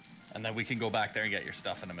 And then we can go back there and get your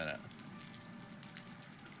stuff in a minute.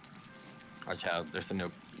 Watch out, there's some no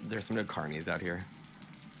carnies out here.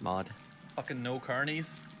 Maude. Fucking no carnies.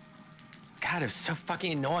 God, it was so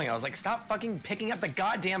fucking annoying. I was like, stop fucking picking up the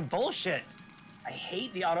goddamn bullshit. I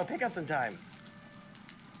hate the auto pickup sometimes.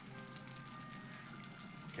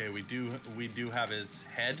 Okay, we do have his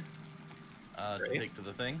head to Great. take to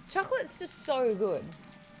the thing. Chocolate's just so good.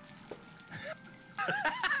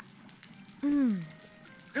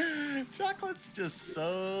 Chocolate's just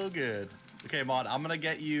so good. Okay, Maude, I'm gonna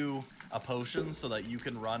get you a potion so that you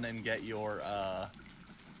can run and get your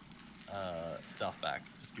stuff back.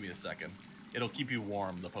 Just give me a second. It'll keep you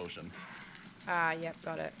warm, the potion. Ah, yep,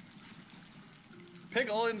 got it.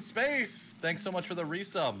 Pickle in space! Thanks so much for the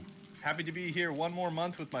resub. Happy to be here one more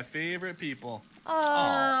month with my favorite people.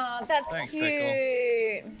 Oh, that's Thanks, cute.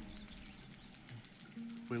 Pickle.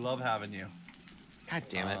 We love having you. God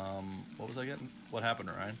damn it. What was I getting? What happened,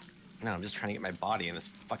 Ryan? No, I'm just trying to get my body, and this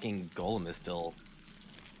fucking golem is still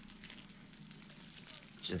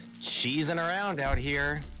just cheesing around out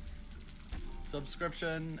here.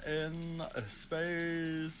 Subscription in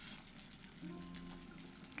space.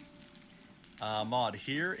 Maude,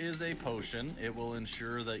 here is a potion. It will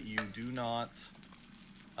ensure that you do not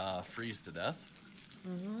freeze to death.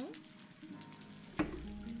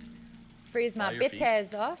 Freeze my By your feet.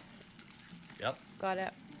 bitters off. Yep. Got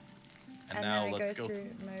it. And, And now then I let's go go. through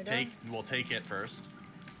motor. We'll take it first.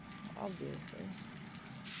 Obviously.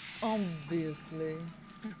 Obviously.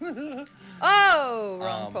 Oh,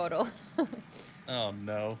 wrong portal. Oh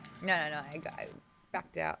no. No, I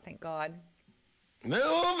backed out, thank God.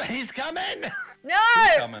 Move! He's coming! No!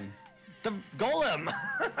 Coming. The golem!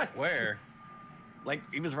 Where? Like,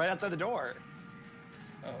 he was right outside the door.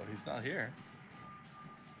 Oh, he's not here.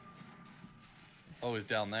 Oh, he's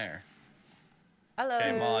down there. Hello.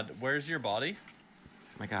 Okay, Maude, where's your body?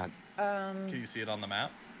 Oh my god. Can you see it on the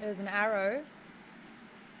map? There's an arrow.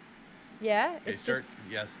 Yeah, Okay, it's start. just,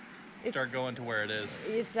 Yes. it's- Start going to where it is.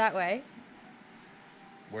 it's that way.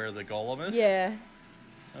 Where the golem is? Yeah.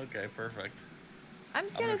 Okay, perfect. I'm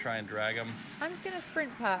just I'm gonna, gonna try and drag him. I'm just gonna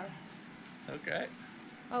sprint past. Okay.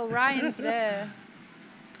 Oh, Ryan's there.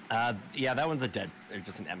 Yeah, that one's a dead, or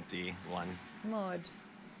just an empty one. Mod.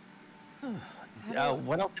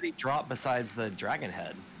 What else did he drop besides the dragon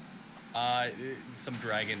head? Some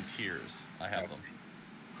dragon tears. I have them.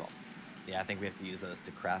 Cool. Yeah, I think we have to use those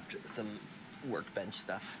to craft some workbench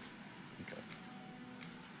stuff. Okay.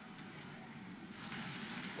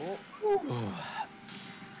 Oh.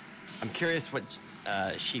 I'm curious what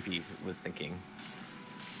Sheepy was thinking.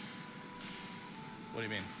 What do you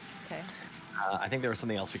mean? Okay. I think there was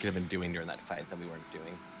something else we could have been doing during that fight that we weren't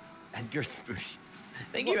doing. Edgar Spooky.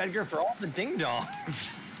 Thank you, Edgar, for all the ding dongs.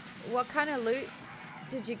 What kind of loot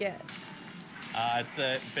did you get? It's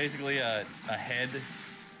basically a head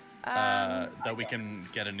that we can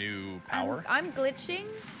get a new power. I'm glitching.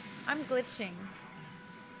 I'm glitching.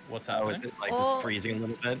 What's Oh, happening? is it like All- just freezing a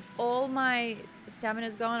little bit? All my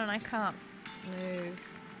stamina's gone and I can't move.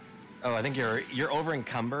 Oh, I think you're over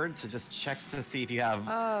encumbered, so just check to see if you have.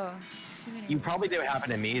 Oh, too many. You probably did what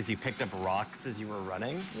happened to me is you picked up rocks as you were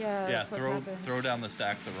running. Yeah, Yeah, that's what's happened. throw down the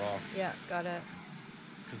stacks of rocks. Yeah, got it.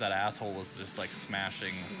 Because that asshole was just like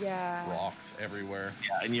smashing Yeah. rocks everywhere.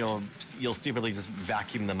 Yeah, and you'll stupidly just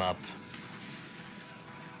vacuum them up.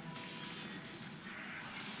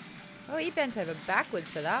 Oh, he bent over backwards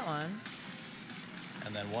for that one.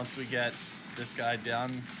 And then once we get this guy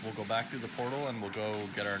down, we'll go back through the portal and we'll go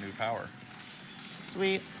get our new power.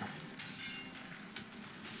 Sweet.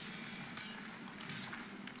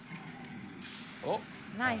 Oh,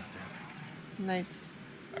 Nice. Nice.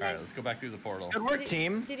 all right, let's go back through the portal. Good work, Did he-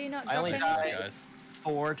 team. Did he not I drop only any? died Hey, guys.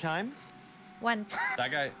 4 times. Once.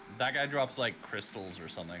 That guy drops like crystals or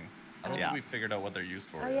something. I don't Yeah. think we figured out what they're used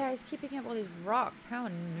for. Oh yet. yeah, he's keeping up all these rocks. How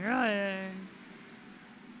annoying.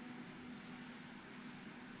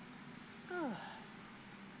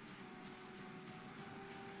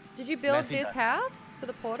 Did you build Messy this duck. house for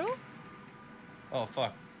the portal? Oh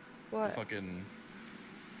fuck. What? The fucking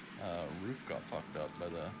roof got fucked up by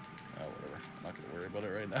the. Oh whatever. I'm not gonna worry about it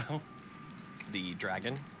right now. The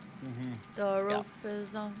dragon. The roof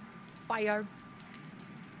is on fire.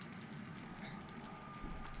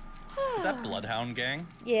 Is that Bloodhound Gang?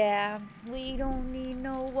 Yeah, we don't need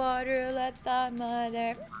no water. Let the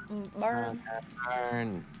mother burn.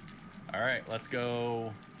 Burn. All right, let's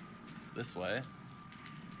go this way.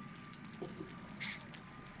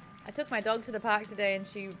 I took my dog to the park today and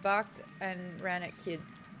she barked and ran at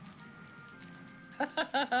kids.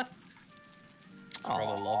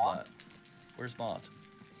 Probably love that. Where's Maude?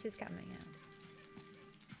 She's coming out.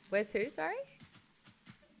 Where's who, sorry?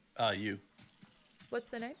 You. What's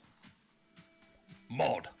the name?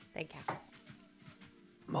 Maude. Thank you.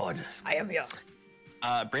 Mod. I am here.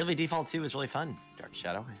 Bravely Default 2 was really fun. Dark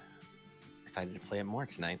Shadow. Excited to play it more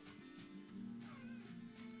tonight.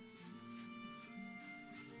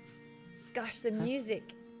 Gosh, the music.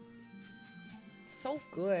 So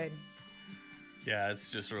good. Yeah, it's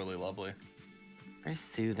just really lovely. Very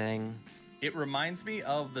soothing. It reminds me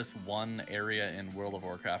of this one area in World of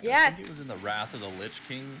Warcraft. I Yes. think it was in the Wrath of the Lich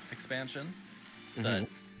King expansion. That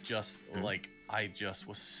just like I just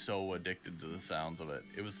was so addicted to the sounds of it.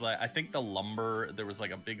 It was like I think the lumber. There was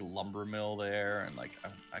like a big lumber mill there, and like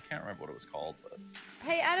I can't remember what it was called, but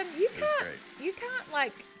Hey Adam, you it was can't great. you can't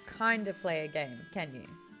like kind of play a game, can you?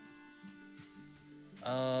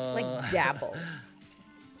 Like dabble.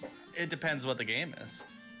 It depends what the game is.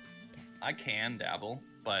 I can dabble,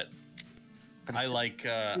 but I like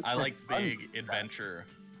fun big adventure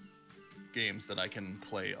games that I can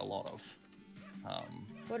play a lot of.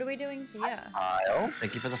 What are we doing here? Kyle,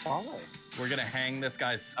 thank you for the follow. We're gonna hang this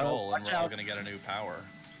guy's skull, and watch we're all out. gonna get a new power.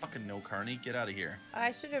 Fucking no carny, get out of here.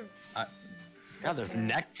 I should have. God, there's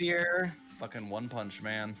necks here. Fucking One Punch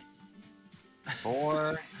Man.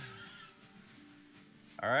 4.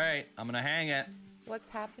 All right, I'm gonna hang it. What's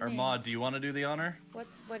Or happening? Maude, do you want to do the honor?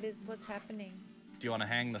 What's happening? Do you want to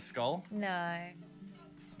hang the skull? No,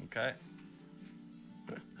 Okay.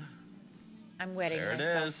 I'm wetting There it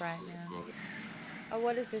myself is. right now. Oh,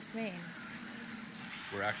 what does this mean?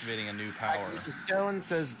 We're activating a new power. Stone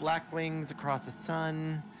says black wings across the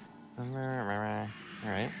sun. All right.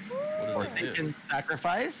 What Or does it do? Thinking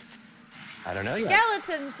sacrificed? I don't know yet.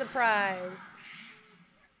 Skeleton surprise.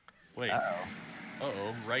 Wait. Uh-oh.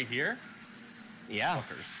 Uh-oh, right here? Yeah.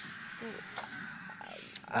 Fuckers.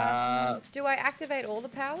 Do I activate all the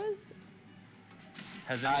powers?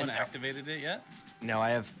 Has anyone no. activated it yet? No, I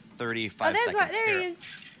have 35 Oh, there's seconds. what. There he Here. is.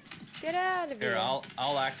 Get out of here. Here,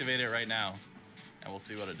 I'll activate it right now, and we'll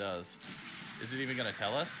see what it does. Is it even gonna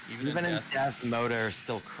tell us? Even in death, motor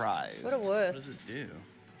still cries. What a What wuss. does it do?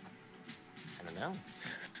 I don't know.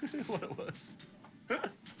 What it was?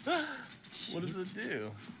 What does it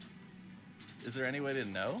do? Is there any way to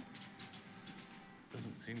know?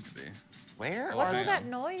 Doesn't seem to be. Where? Oh, What's hang all that on.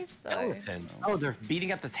 noise, though? Skeleton. Oh, they're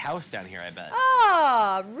beating up this house down here, I bet.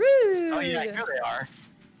 Ah, rude. Oh, yeah, here they are.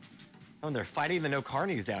 Oh, and they're fighting the no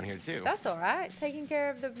carnies down here, too. That's all right. Taking care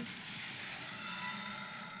of the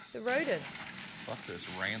rodents. Fuck this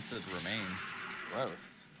rancid remains. Gross.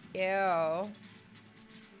 Ew. I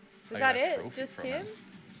Was got that a it? trophy Just from him? it.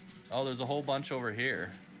 Oh, there's a whole bunch over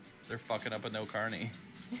here. They're fucking up a no carny.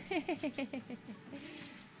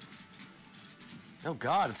 Oh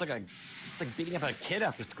God, it's like beating up a kid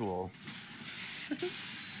after school.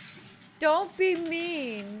 Don't be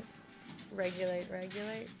mean. Regulate,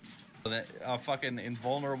 regulate. A fucking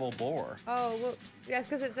invulnerable boar. Oh, whoops. Yeah,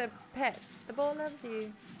 because it's a pet. The boar loves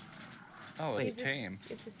you. Oh, it's He's tame.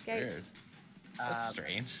 It's escaped. Weird. That's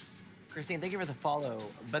strange. Christine, thank you for the follow.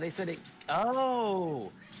 But they said it.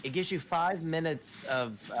 Oh, it gives you 5 minutes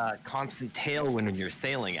of constant tailwind when you're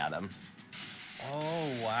sailing at them. Oh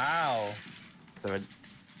wow.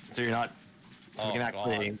 So you're not. So you Oh, can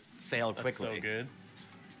actually God. sail That's quickly. so good.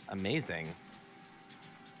 Amazing.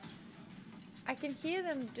 I can hear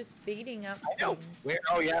them just beating up I know. things. Where?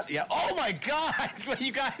 Oh yeah, yeah. Oh my God! Will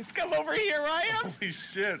you guys come over here, Ryan? Holy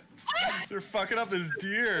shit. They're fucking up this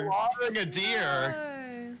deer. Slaughtering a deer.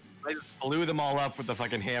 No. I just blew them all up with the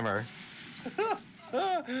fucking hammer.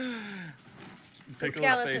 Pickle's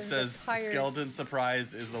skeletons face are says tired. skeleton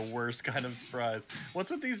surprise is the worst kind of surprise.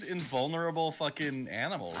 What's with these invulnerable fucking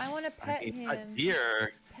animals? I want to pet A him.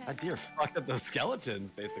 deer. Pet. A deer fucked up those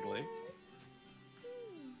skeletons, basically.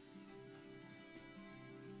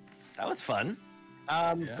 That was fun.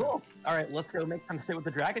 Yeah. Cool. All right, let's go make some shit with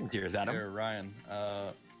the dragon tears, Adam. Here, Ryan.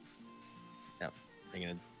 Yep.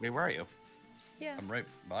 Wait, where are you? Yeah. I'm right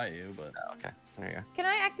by you, but Oh, okay. There you Can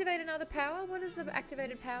I activate another power? What does the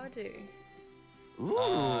activated power do?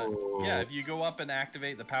 go. Ooh. yeah, if you go up and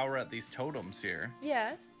activate the power at these totems here,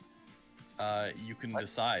 Yeah. you can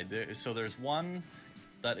decide. So there's one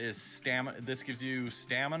that is stamina. This gives you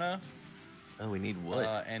stamina Oh, we need wood.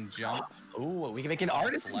 and jump. Ooh, we can make an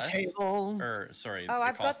artisan less. table. Or sorry. Oh, it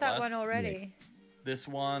I've got costs that less. one already. This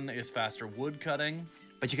one is faster wood cutting.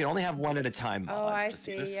 But you can only have one at a time. Oh, Maude. I Just-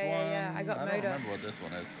 see. This Yeah, one, yeah, yeah. I got I don't Maude. remember what this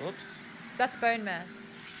one is. Oops. That's bone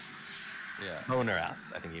mass. Yeah. Boner ass,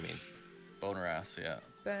 I think you mean. Boner ass. Yeah.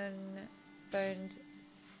 Boned.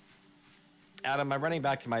 Adam, I'm running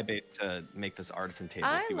back to my base to make this artisan table.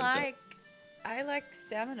 see what it I like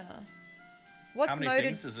stamina. What's How many Maude?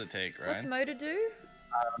 things does it take, right? What's Maude do?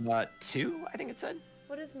 does. 2, I think it said.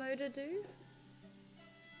 What does Maude do?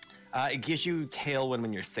 It gives you tailwind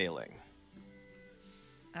when you're sailing.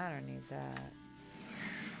 I don't need that.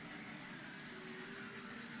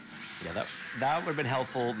 Yeah, that would have been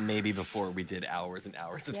helpful maybe before we did hours and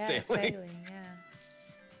hours of Yeah, sailing. sailing. Yeah.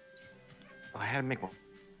 Oh, I had to make one.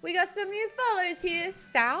 We got some new follows here.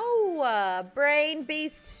 Sour, Brain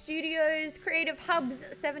Beast Studios, Creative Hubs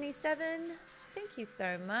 77. Thank you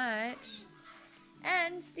so much.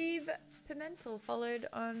 And Steve Pimentel followed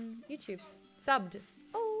on YouTube. Subbed.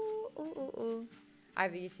 Oh. I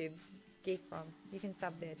have a YouTube geek from. You can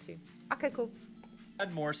sub there too. Okay, cool. I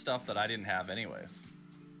had more stuff that I didn't have anyways.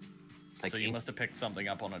 Like So you me? must have picked something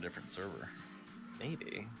up on a different server.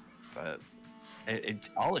 Maybe, but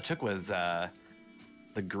all it took was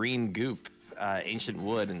the green goop, ancient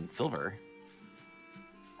wood, and silver.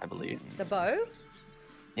 I believe. The bow?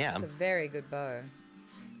 Yeah, It's a very good bow.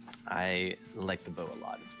 I like the bow a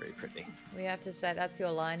lot. It's very pretty. We have to say that's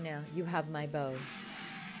your line now. You have my bow.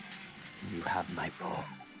 You have my bow.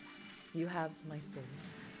 You have my sword.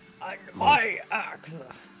 And my axe.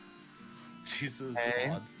 Jesus. Hey.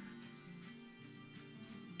 God.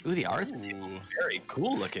 Ooh, the artisan table Ooh. is very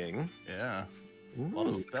cool looking. Yeah. A lot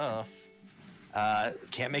of Ooh. stuff.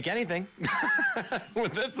 Can't make anything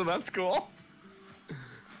with this, so that's cool.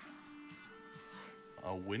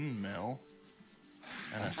 A windmill.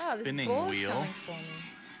 And a Oh, this spinning boar's wheel. coming for me.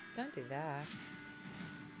 Don't do that.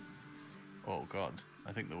 Oh god.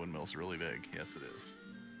 I think the windmill's really big. Yes, it is.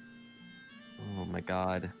 Oh my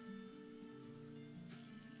god.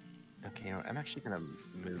 Okay, you know, I'm actually gonna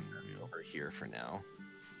move this over here for now.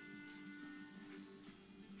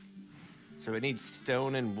 So it needs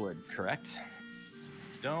stone and wood, correct?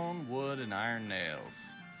 Stone, wood, and iron nails.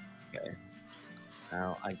 Okay.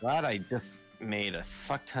 Now, I'm glad I just made a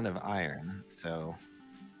fuck ton of iron, so...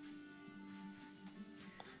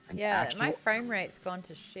 an Yeah, my actual- frame rate's gone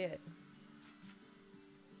to shit.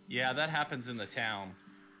 Yeah, that happens in the town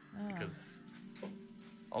Oh, because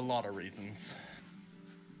a lot of reasons.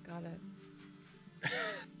 got it.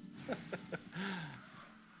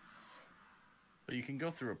 But you can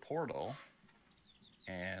go through a portal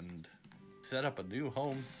and set up a new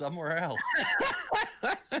home somewhere else.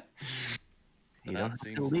 You That don't have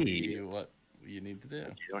seems to be leave. what you need to do.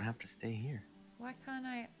 You don't have to stay here. Why can't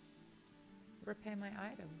I repair my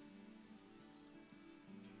item?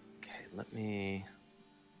 Okay, let me...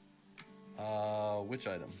 Which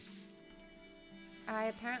item? I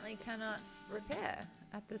apparently cannot repair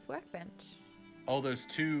at this workbench. Oh, there's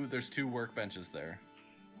two workbenches there.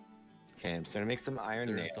 Okay, I'm starting to make some iron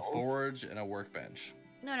There's nails. the forge and a workbench.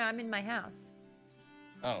 No, I'm in my house.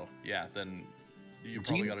 Oh, yeah, then You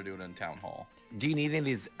probably got to do it in town hall. Do you need any of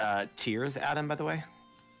these tiers, Adam? By the way.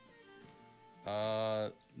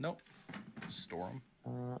 Nope. Just store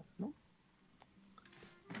them. Nope.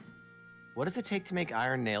 What does it take to make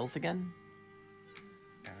iron nails again?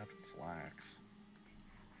 Add flax.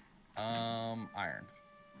 Iron.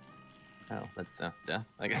 Oh, that's yeah.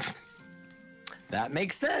 I guess that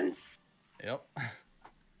makes sense. Yep.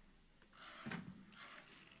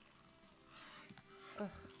 Ugh.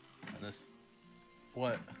 And this.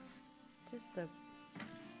 What? Just the.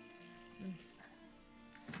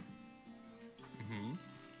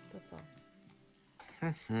 That's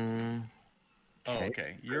all. Oh,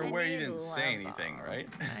 okay. You're I aware you need didn't say anything, leather. right?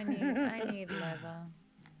 I need leather.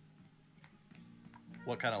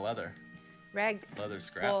 What kind of leather? Rag. Leather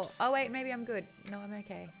scraps. Well, oh wait, maybe I'm good. No, I'm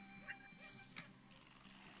okay.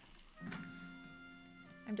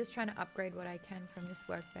 I'm just trying to upgrade what I can from this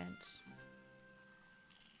workbench.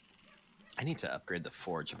 I need to upgrade the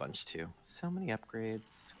forge a bunch too. So many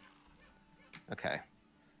upgrades. Okay.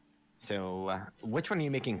 So, which one are you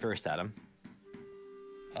making first, Adam?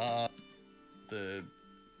 The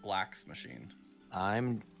blacks machine.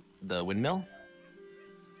 I'm the windmill.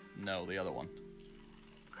 No, the other one.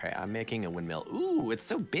 Okay, I'm making a windmill. Ooh, it's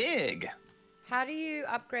so big. How do you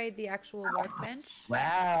upgrade the actual workbench?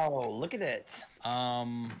 Wow, look at it.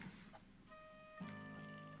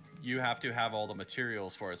 You have to have all the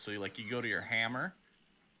materials for it. So, you go to your hammer.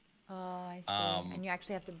 Oh, I see. And you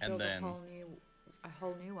actually have to build then- a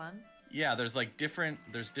whole new one. Yeah, there's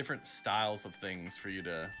different styles of things for you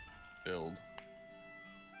to build.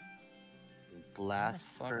 Blast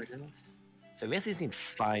What the fuck? furnace. So I basically just need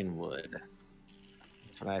fine wood.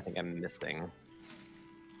 That's what I think I'm missing.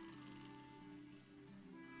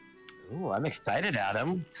 Ooh, I'm excited,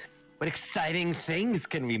 Adam. What exciting things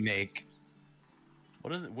can we make?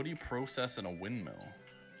 What is it? What do you process in a windmill?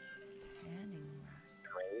 Tanning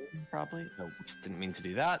rack. Grain, probably. No, just didn't mean to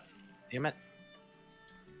do that. Damn it.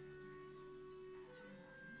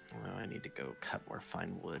 Oh, I need to go cut more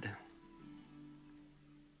fine wood.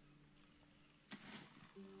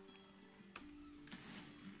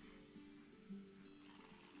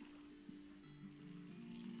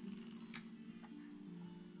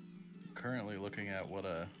 Currently looking at what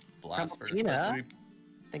a blast furnace. Tina, We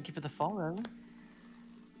thank you for the follow.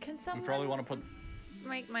 Can someone probably want to put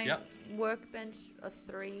make my Yep. workbench a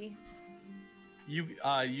 3?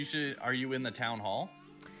 you should. Are you in the town hall?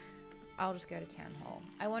 I'll just go to town hall.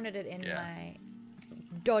 I wanted it in Yeah. my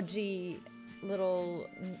dodgy little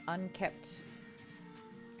unkept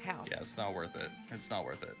house. Yeah, it's not worth it. It's not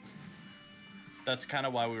worth it. That's kind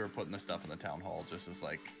of why we were putting the stuff in the town hall, just as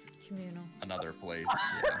Communal. another place.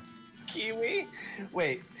 Yeah. Kiwi?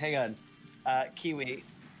 Wait, hang on. Kiwi,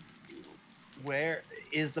 where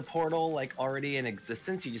is the portal already in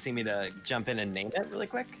existence? You just need me to jump in and name it really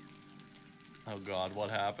quick? Oh God, what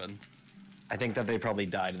happened? I think that they probably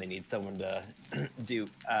died and they need someone to do.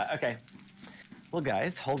 Okay. Well,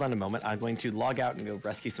 guys, hold on a moment. I'm going to log out and go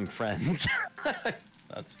rescue some friends.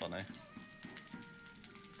 That's funny.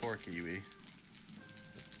 Poor Kiwi.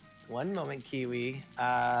 One moment, Kiwi.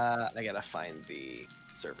 I gotta find the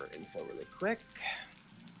server info really quick.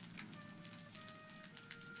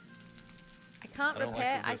 I can't I don't like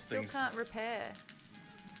repair. that I this still thing's- can't repair.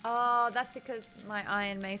 Oh, that's because my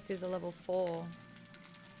iron mace is a level 4.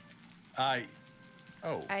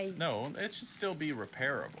 No, it should still be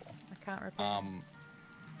repairable. I can't repair.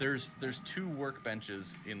 There's 2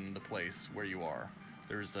 workbenches in the place where you are.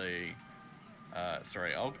 There's a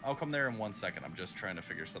sorry, I'll come there in 1 second. I'm just trying to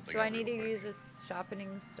figure something Do out. I need to real quick. use a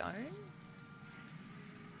sharpening stone?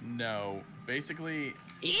 No, basically.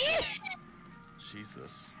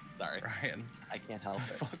 Jesus. Sorry, Ryan, I can't help what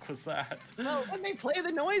the it. fuck was that? Well, when they play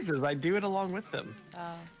the noises, I do it along with them.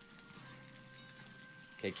 Oh.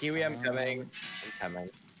 Okay, Kiwi, I'm coming. I'm coming.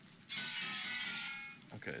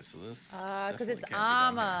 Okay, so this. Because it's definitely can't be done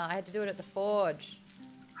armor. here. I had to do it at the forge.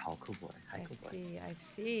 Oh, cool boy. Hi, I cool boy. see. I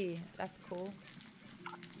see. That's cool.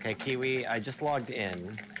 Okay, Kiwi, I just logged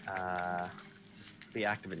in. Just be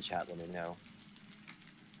active in chat, let me know.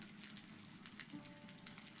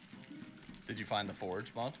 Did you find the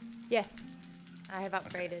forge mod? Yes. I have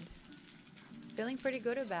upgraded. Feeling pretty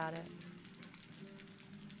good about it.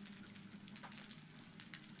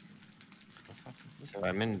 What the fuck is this? So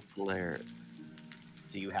I'm in Blair.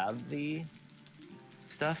 Do you have the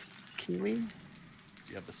stuff, Kiwi? Do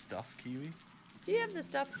you have the stuff, Kiwi? Do you have the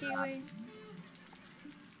stuff, Kiwi?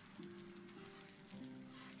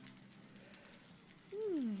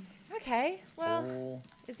 Okay. Well,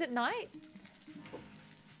 is it night?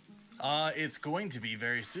 It's going to be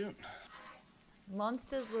very soon.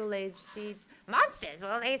 Monsters will lay siege. Monsters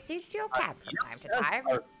will lay siege to your camp from time to time.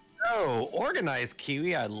 Oh, organized,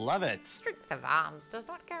 Kiwi. I love it. Strength of arms does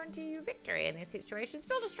not guarantee you victory in these situations.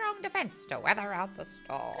 Build a strong defense to weather out the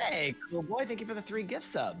storm. Hey, cool boy. Thank you for the 3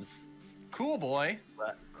 gift subs. Cool boy.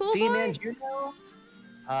 Cool boy. Man Juno.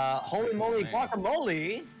 Holy moly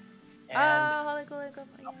guacamole. And Holy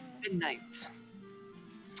guacamole. midnight.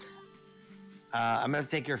 I'm gonna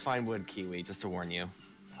take your fine wood, Kiwi, just to warn you.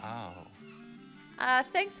 Wow.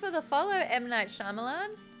 Thanks for the follow, M. Night Shyamalan.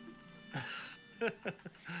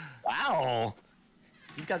 Wow.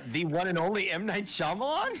 You got the one and only M. Night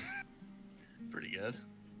Shyamalan? Pretty good.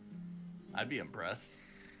 I'd be impressed.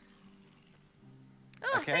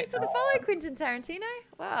 Oh, Okay, thanks for the follow, Quentin Tarantino.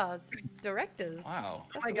 Wow, it's just directors. Wow.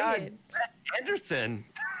 That's Oh my weird. God, Brett Anderson.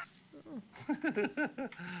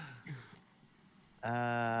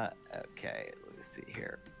 Okay, let me see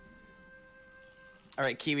here. All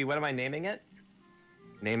right, Kiwi, what am I naming it?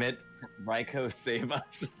 Name it Ryko Save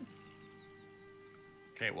Us.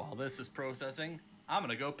 Okay, while this is processing, I'm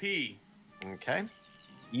gonna go pee. Okay.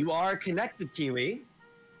 You are connected, Kiwi.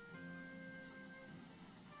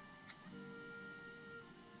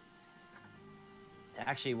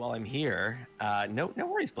 Actually, while I'm here, no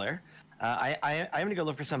worries, Blair. I'm gonna go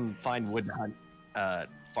look for some fine wood to hunt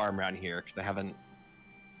farm around here because I haven't.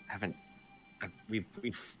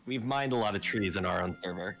 We've mined a lot of trees in our own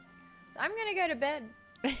server. I'm gonna go to bed.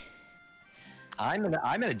 I'm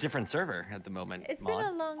in a different server at the moment. It's Maud. been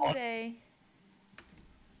a long day.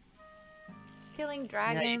 Killing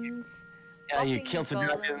dragons. Yeah, you walking killed some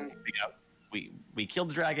golems. dragons. We killed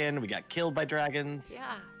the dragon. We got killed by dragons.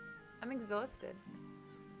 Yeah, I'm exhausted.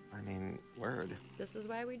 I mean, word. This is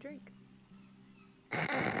why we drink.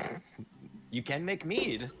 You can make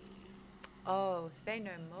mead. Oh, say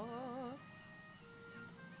no more.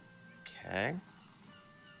 Okay.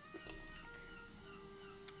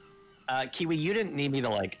 Kiwi, you didn't need me to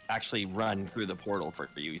like actually run through the portal for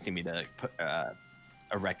you. You see me to put,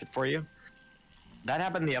 erect it for you. That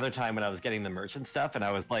happened the other time when I was getting the merchant stuff, and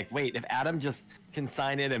I was like, wait, if Adam just can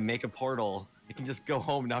sign in and make a portal, he can just go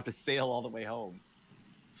home and not have to sail all the way home.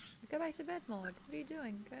 Go back to bed, Maude. What are you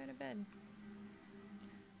doing? Go to bed.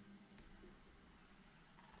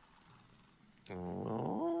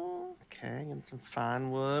 Oh, okay, getting some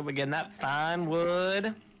fine wood. We're getting that fine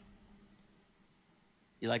wood.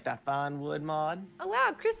 You like that fine wood, Maud? Oh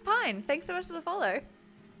wow, Chris Pine. Thanks so much for the follow.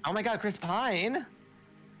 Oh my God, Chris Pine.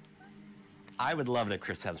 I would love to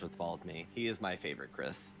Chris Hemsworth follow with me. He is my favorite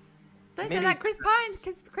Chris. Don't say Maybe- that, Chris Pine,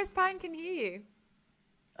 because Chris Pine can hear you.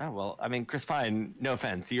 Oh well, I mean, Chris Pine. No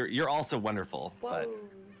offense, you're also wonderful, Whoa. but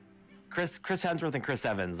Chris Hemsworth and Chris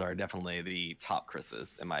Evans are definitely the top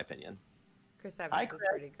Chris's in my opinion. Chris Evans Hi, is Chris.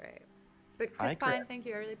 pretty great. But Chris Hi, Pine, Chris. thank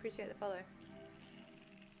you. I really appreciate the follow.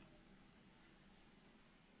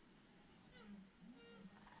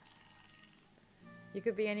 You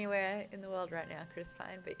could be anywhere in the world right now, Chris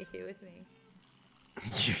Pine, but you're here with me.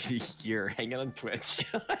 You're hanging on Twitch.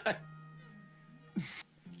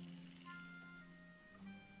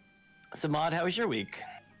 So, Maud, how was your week?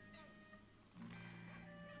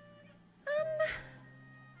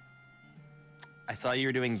 I saw you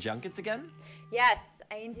were doing junkets again. Yes,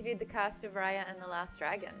 I interviewed the cast of Raya and the Last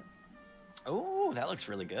Dragon. Oh, that looks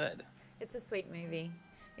really good. It's a sweet movie.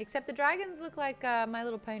 Except the dragons look like My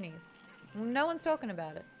Little Ponies. No one's talking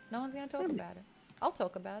about it. No one's going to talk about it. I'll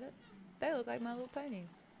talk about it. They look like My Little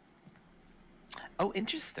Ponies. Oh,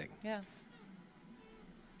 interesting. Yeah.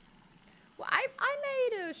 Well, I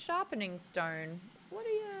made a sharpening stone. What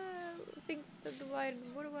do you think?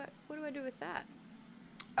 What do I do with that?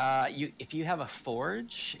 If you have a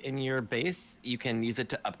forge in your base, you can use it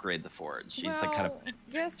to upgrade the forge. You just, like, kind of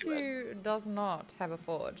guess do it. who does not have a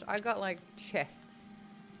forge? I got like chests.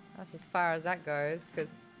 That's as far as that goes,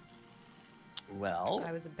 because Well,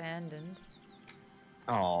 I was abandoned.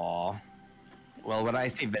 aw. Well, when I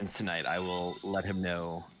see Vince tonight, I will let him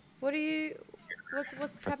know. What are you?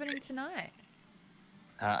 What's happening tonight?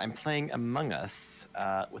 I'm playing Among Us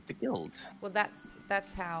with the guild. Well, that's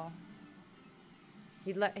how.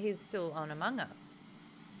 He's still on Among Us.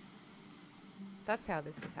 That's how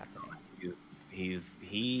this is happening.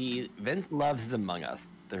 Vince loves his Among Us.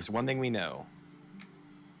 There's one thing we know.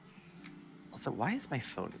 Also, why is my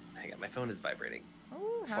phone? Hang on, my phone is vibrating.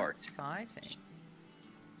 Oh, how Fart. exciting!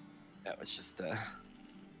 That was just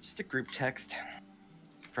a group text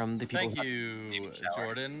from the people. Thank you, taking a shower.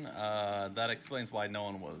 Jordan. That explains why no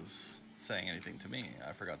one was saying anything to me.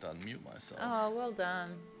 I forgot to unmute myself. Oh, well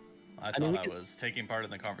done. I mean, thought we I was taking part in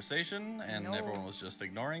the conversation, and No. everyone was just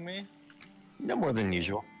ignoring me. No more than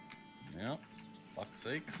usual. Yeah, fuck's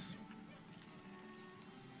sakes.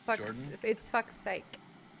 Jordan? It's fuck's sake.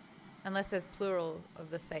 Unless there's plural of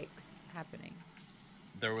the sakes happening.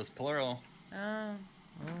 There was plural. Oh.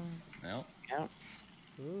 No. Counts.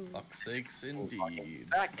 Ooh. Fuck's sakes indeed.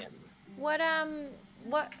 Back in. What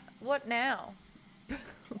now?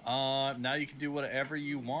 Now you can do whatever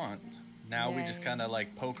you want. Now we just Yay. kind of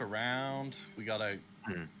like poke around. We gotta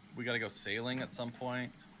go sailing at some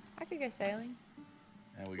point, I could go sailing.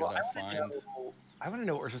 and we Well, gotta I want to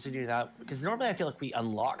know what we're supposed to do now, because normally I feel like we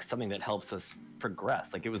unlock something that helps us progress.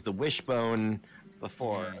 Like it was the wishbone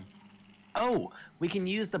before. Mm. Oh, we can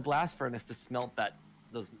use the blast furnace to smelt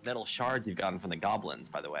those metal shards you've gotten from the goblins,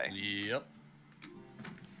 by the way. Yep.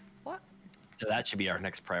 What? So that should be our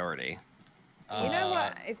next priority. You know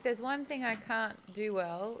what? If there's one thing I can't do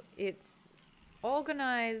well, it's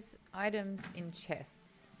organize items in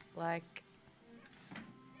chests. Like,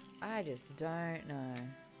 I just don't know.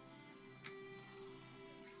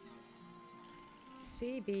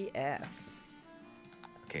 CBF.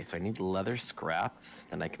 Okay, so I need leather scraps,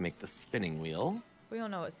 then I can make the spinning wheel. We all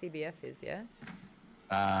know what CBF is, yeah?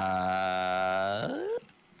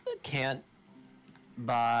 Can't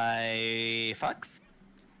buy fucks.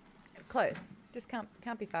 Close. Just can't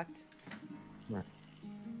be fucked.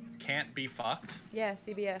 Can't be fucked. Yeah,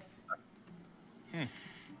 CBF.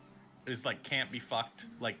 It's like can't be fucked.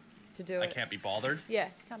 Like To do I it. can't be bothered. Yeah,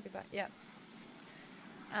 can't be fucked. Yeah.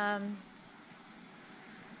 And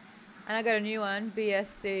I got a new one,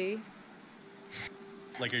 BSC.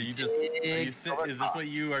 Like, is this what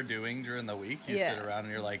you are doing during the week? You Yeah. sit around and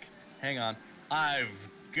you're like, hang on, I've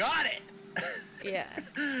got it. Yeah.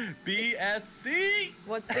 BSC.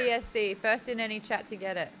 What's BSC? First in any chat to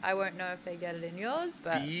get it. I won't know if they get it in yours,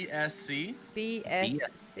 but BSC.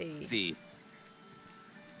 BSC. See.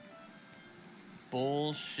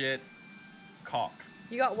 Bullshit. Cock.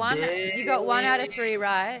 You got one. You got 1 out of 3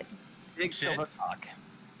 right. Big Shit. silver cock.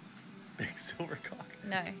 Big silver cock.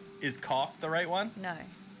 No. Is cock the right one? No. Is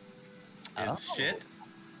Oh. shit?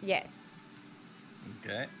 Yes.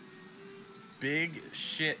 Okay. Big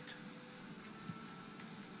shit.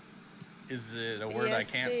 Is it a word I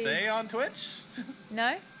can't BSC. say on Twitch?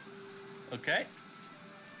 No. Okay.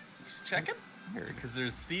 Just checking. Because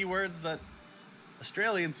there's C words that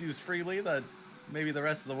Australians use freely that maybe the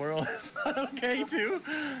rest of the world is not okay too.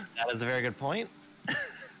 That is a very good point.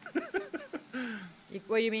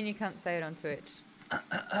 What do you mean you can't say it on Twitch?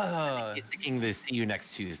 He's thinking the see you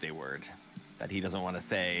next Tuesday word that he doesn't want to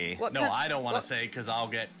say. What No, can't- I don't want what- to say because I'll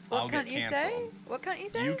get What can't canceled. you say? What can't you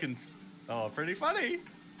say? You can. Oh, pretty funny.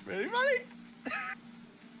 Pretty funny.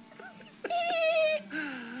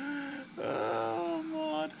 Oh,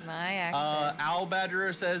 Maud. My accent. Owl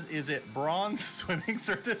Badgerer says, "Is it bronze swimming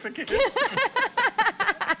certificate?"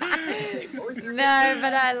 No,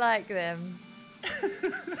 but I like them.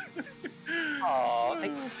 Oh,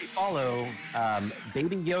 we follow.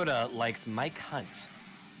 Baby Yoda likes Mike Hunt.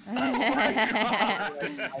 Mike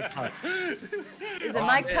Hunt. Is it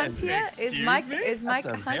Mike Hunt here? Is Mike That's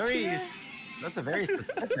a Hunt very, here? that's a very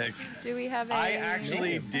specific. Do we have a? I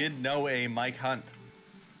actually did know a Mike Hunt.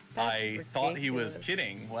 That's I thought he was ridiculous.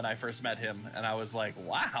 kidding when I first met him, and I was like,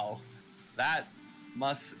 "Wow,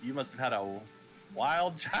 you must have had a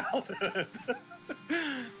wild childhood."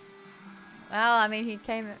 Well, I mean, he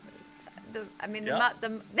came. Yeah.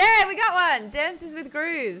 There we got one. Dances with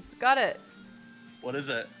Grooves. Got it. What is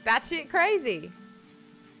it? Batshit crazy.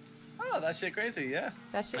 Oh, that shit crazy, yeah.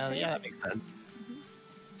 Batshit Oh, crazy. yeah, that makes sense.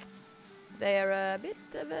 They are a bit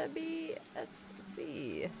of a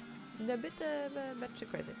BSC. A bit of a batshit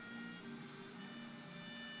crazy.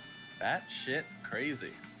 That shit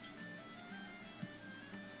crazy.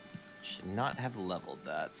 Should not have leveled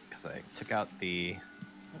that because I took out the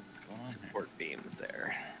What's going on there? support beams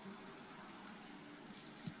there.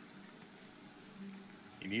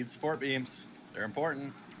 You need support beams. They're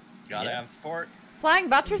important. Gotta Yeah. have support. Flying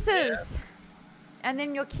buttresses. And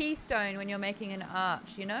then your keystone when you're making an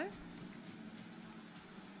arch, you know?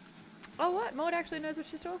 Oh, what? Maude actually knows what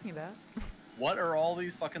she's talking about. What are all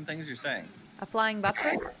these fucking things you're saying? A flying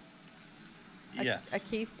buttress? Yes. A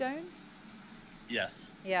keystone?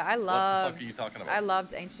 Yes. Yeah, I What the loved. fuck are you talking about? I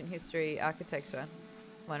loved ancient history architecture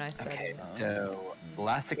when I studied. Okay, so the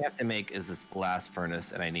last thing I have to make is this blast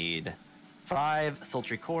furnace, and I need 5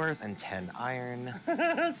 sultry cores and 10 iron,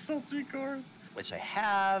 Sultry cores. which I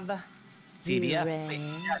have. CBF. Wait,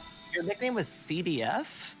 yeah, your nickname was CBF?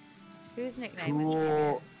 Whose nickname is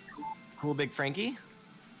Cool, cool Big Frankie?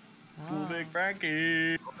 Cool Oh. Big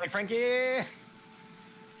Frankie. Cool Big Frankie!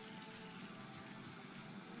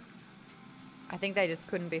 I think they just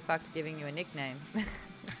couldn't be fucked giving you a nickname.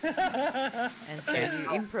 And so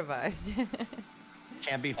you improvised.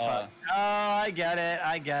 Can't be fun. Oh, I get it.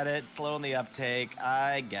 I get it. Slow in the uptake.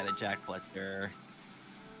 I get it, Jack Fletcher.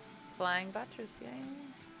 Flying buttress, yeah.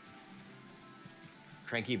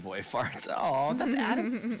 Cranky boy farts. Oh, that's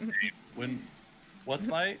Adam. What's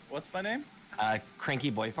my name? Cranky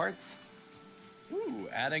boy farts. Ooh,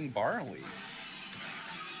 adding barley.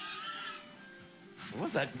 What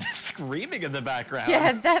was that screaming in the background?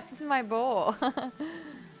 Yeah, that's my boar.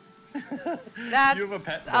 That's You have a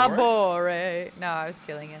pet a boar? boar, right? No, I was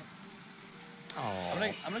killing it. Oh,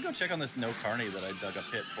 I'm gonna go check on this no carny that I dug a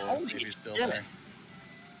pit for. Holy See if he's still shit. there.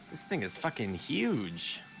 This thing is fucking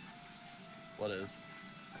huge. What is?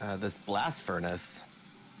 This blast furnace.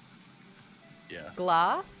 Yeah.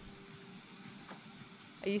 Glass?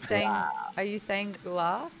 Are you saying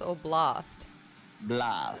glass or blast?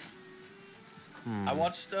 Blast. I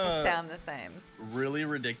watched They a sound the same. really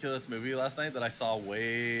ridiculous movie last night that I saw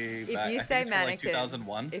way If back. you I say think it's from, like, mannequin,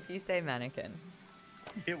 2001. if you say mannequin,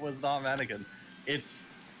 It was not mannequin. It's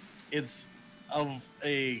of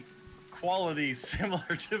a quality similar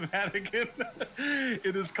to mannequin.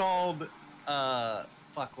 It is called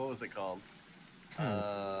fuck, what was it called?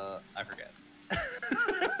 I forget.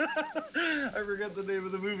 I forget the name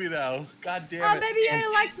of the movie now. God damn oh, it. baby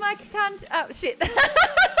Yoda likes my cunt. Oh shit.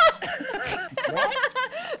 What?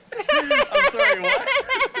 I'm sorry, what?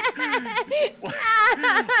 What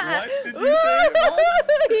did you say, Mom?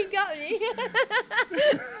 He got me.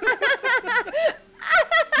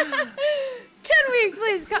 Can we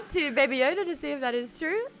please cut to Baby Yoda to see if that is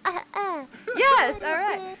true? Yes, all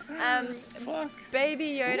right. Fuck.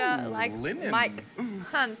 Baby Yoda Ooh, likes linen. Mike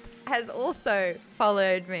Hunt has also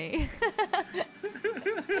followed me.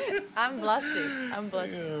 I'm blushing. I'm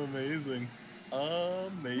blushing. Yeah, amazing.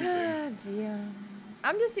 Amazing. Oh dear.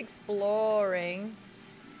 I'm just exploring.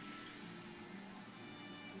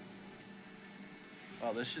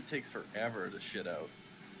 Wow, this shit takes forever to shit out.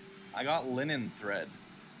 I got linen thread.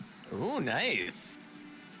 Ooh, nice.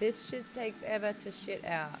 This shit takes ever to shit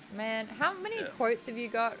out. Man, how many Yeah. quotes have you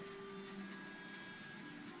got?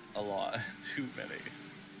 A lot. Too many.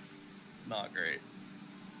 Not great.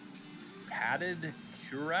 Padded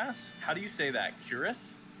cuirass? How do you say that?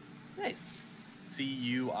 Cuirass? Nice.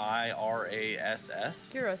 Cuirass?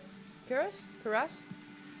 Kuros. Kuros? Kuros?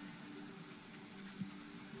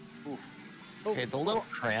 Oof. Okay, it's a little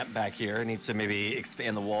cramped back here. It needs to maybe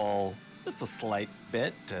expand the wall just a slight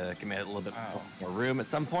bit to give me a little bit Wow. more room at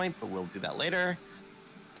some point, but we'll do that later.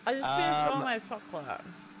 I just finished all my chocolate.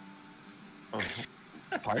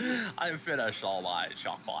 Pardon? I finished all my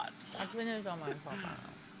chocolate. I finished all my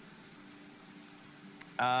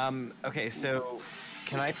chocolate. Okay, so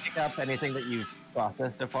can I pick up anything that you've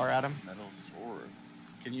processed so far, Adam? Metal sword.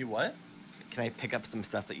 Can you what? Can I pick up some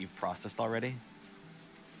stuff that you've processed already?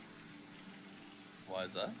 Why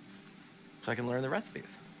is that? So I can learn the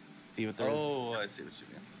recipes. See what they're... Oh, I see what you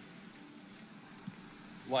mean.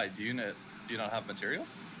 Why? Do you not have materials?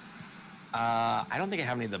 I don't think I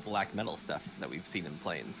have any of the black metal stuff that we've seen in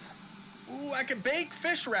planes. Ooh, I can bake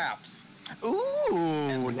fish wraps. Ooh,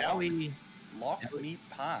 And now we Lox meat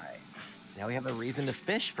pie. have a reason to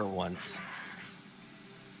fish for once.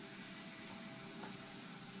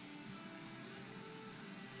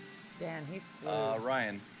 Damn, he flew.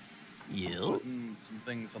 Ryan, You? putting some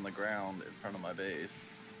things on the ground in front of my base.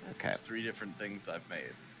 Okay, There's 3 different things I've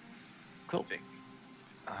made. cool. I think.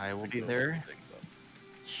 I will be Those there things up.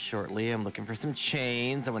 shortly. I'm looking for some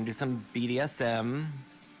chains. I want to do some BDSM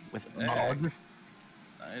with Hey. Maude.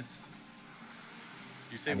 Nice.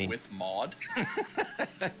 You say I mean- with mod?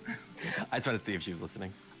 I just wanted to see if she was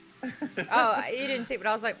listening. Oh, you didn't see it, but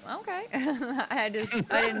I was like, okay. I didn't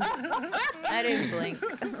blink.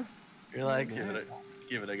 You're like,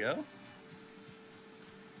 Give it a go.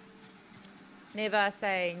 Never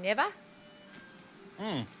say never.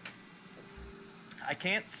 I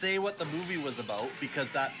can't say what the movie was about because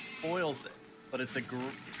that spoils it. But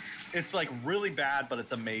it's like really bad, but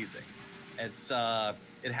it's amazing.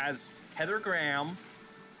 It has Heather Graham.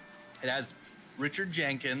 It has Richard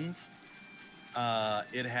Jenkins.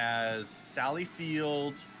 It has Sally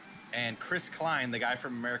Field and Chris Klein, the guy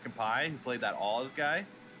from American Pie who played that Oz guy.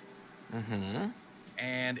 mm-hmm.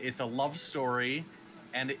 And it's a love story,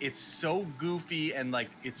 and it's so goofy and like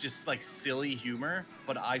it's just like silly humor,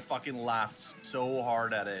 but I fucking laughed so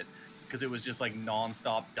hard at it because it was just like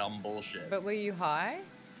nonstop dumb bullshit. But were you high?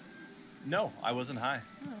 No, I wasn't high.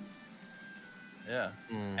 Oh. Yeah,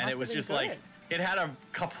 Mm. and Must it was have been just like good. it had a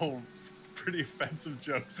couple pretty offensive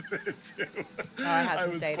jokes in it too. Oh, it I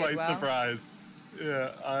hasn't was dated quite well. surprised.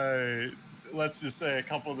 Yeah, let's just say a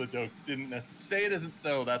couple of the jokes didn't necessarily say it isn't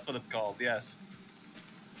so. That's what it's called. Yes.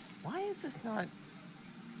 Why is this not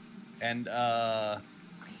And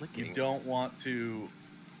you don't want to.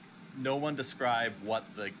 No one describe what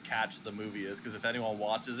the catch of the movie is, because if anyone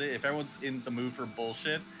watches it, if everyone's in the mood for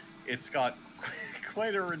bullshit, it's got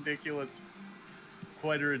quite a ridiculous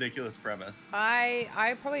premise.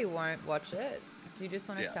 I probably won't watch it. Do you just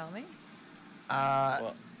want to tell me?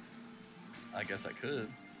 Well, I guess I could.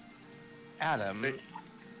 Adam.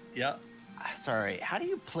 Yeah. Sorry. How do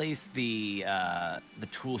you place the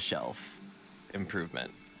tool shelf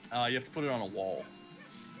improvement? You have to put it on a wall.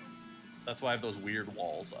 That's why I have those weird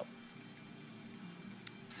walls up.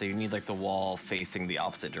 So you need like the wall facing the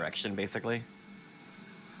opposite direction, basically.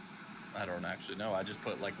 I don't actually know. I just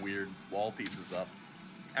put like weird wall pieces up.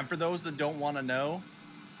 And for those that don't want to know,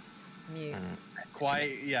 Mute.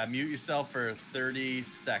 mute yourself for 30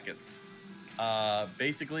 seconds.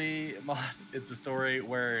 Basically, it's a story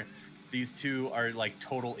where these two are like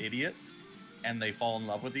total idiots and they fall in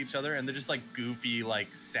love with each other, and they're just like goofy,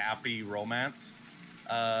 like sappy romance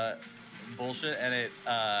bullshit, and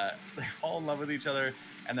they fall in love with each other,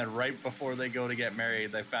 and then right before they go to get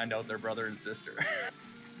married, they find out they're brother and sister.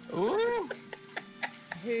 Ooh.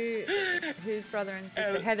 Who's brother and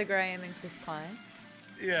sister? Heather Graham and Chris Klein.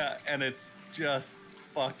 Yeah, and it's just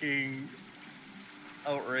fucking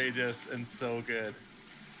outrageous and so good.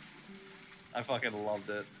 I fucking loved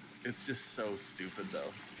it. It's just so stupid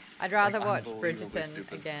though. I'd rather watch unbelievably Bridgerton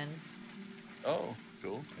stupid. again. Oh,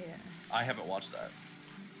 cool. Yeah, I haven't watched that,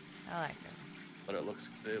 I like it. but it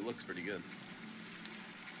looks pretty good.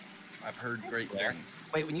 I've heard great things.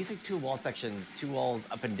 Wait, when you say two wall sections, two walls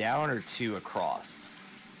up and down or two across?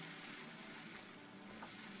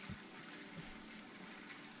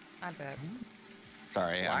 I burped.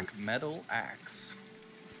 Sorry. Black metal axe.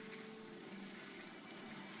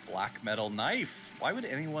 Black metal knife. Why would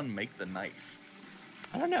anyone make the knife?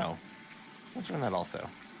 I don't know. Let's run that also.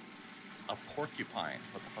 A porcupine.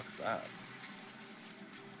 What the fuck's that?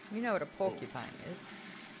 You know what a porcupine is.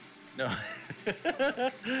 No.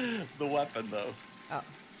 The weapon though.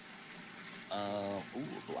 Oh.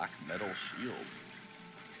 Ooh, black metal shield.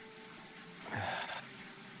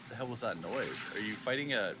 The hell was that noise? Are you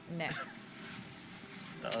fighting a? No.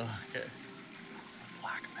 Okay.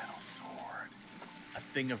 Black metal sword. A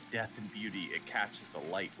thing of death and beauty. It catches the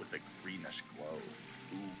light with a greenish glow.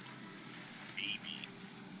 Ooh, baby.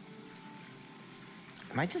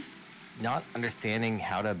 Am I just not understanding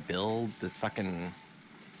how to build this fucking...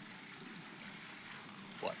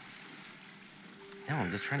 What? No,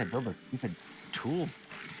 I'm just trying to build a stupid tool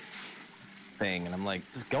thing, and I'm like,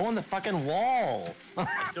 just go on the fucking wall.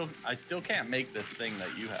 I still can't make this thing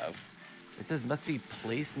that you have. It says must be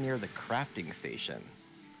placed near the crafting station.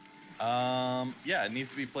 Yeah, it needs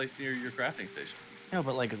to be placed near your crafting station. No,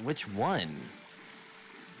 but like, which one?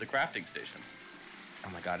 The crafting station. Oh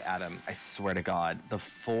my god, Adam, I swear to god. The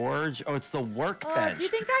forge? Oh, it's the workbench. Do you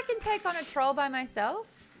think I can take on a troll by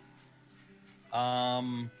myself?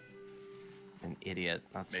 An idiot,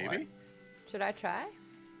 that's Maybe. why. Should I try?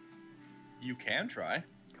 You can try.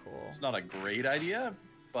 Cool. It's not a great idea,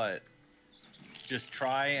 but just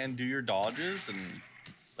try and do your dodges, and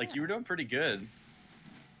like you were doing pretty good.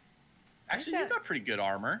 Actually, you got pretty good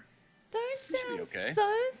armor. Don't You should be sound okay.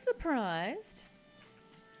 so surprised.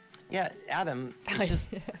 Yeah, Adam, it's just,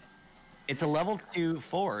 it's a level 2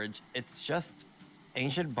 forge. It's just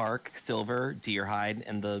ancient bark, silver, deer hide,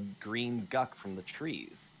 and the green guck from the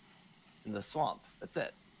trees in the swamp. That's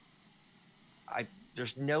it.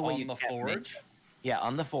 There's no way you On the can't make forge? it. Yeah,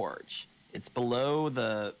 on the forge. It's below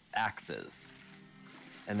the axes.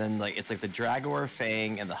 And then like it's like the Dragor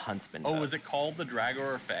Fang and the Huntsman. Oh, bow. is it called the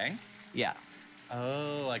Dragor Fang? Yeah.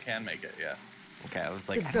 Oh, I can make it, yeah. Okay, I was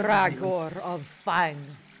like, The Dragor of Fang.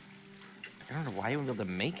 I don't know why you wouldn't be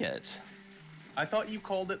able to make it. I thought you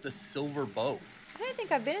called it the Silver Bow. I don't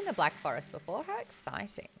think I've been in the Black Forest before. How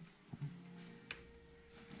exciting.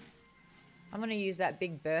 I'm going to use that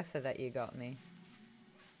big Bertha that you got me.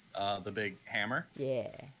 The big hammer. Yeah.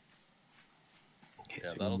 Okay, Yeah,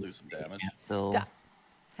 so that'll do some damage. still, Stop.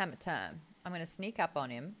 Hammer time. I'm going to sneak up on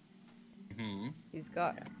him. Hmm. He's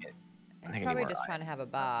got... I He's think I need probably more just iron. trying to have a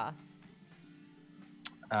bath.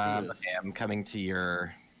 Yes. Okay, I'm coming to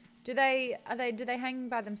your... Do they hang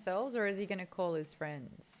by themselves, or is he going to call his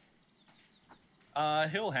friends?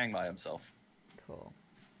 He'll hang by himself. Cool.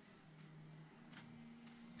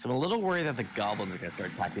 So I'm a little worried that the goblins are going to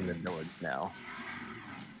start attacking the village now.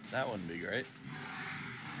 That wouldn't be great.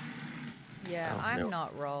 Yeah, Oh, I'm no.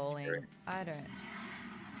 not rolling. I don't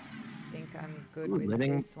think I'm good Ooh, with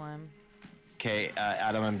living- this one. Okay,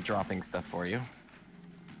 Adam, I'm dropping stuff for you.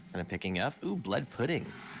 And I'm picking up. Ooh, blood pudding.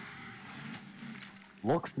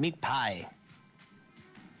 Looks meat pie.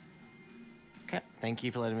 Okay, Thank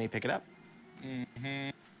you for letting me pick it up.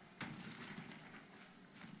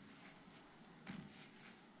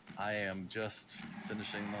 I am just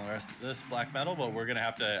finishing the rest of this black metal, but we're gonna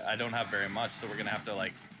have to. I don't have very much, so we're gonna have to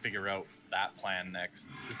like figure out that plan next,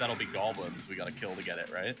 because that'll be goblins we gotta kill to get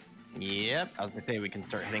it, right? Yep. I was gonna say we can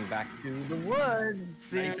start heading back to the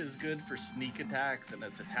woods. Knife is good for sneak attacks, and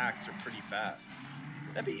its attacks are pretty fast.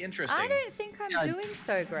 That'd be interesting. I don't think I'm doing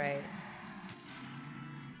so great.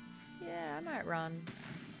 Yeah, I might run.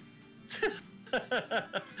 Do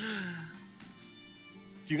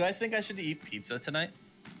you guys think I should eat pizza tonight?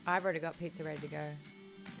 I've already got pizza ready to go.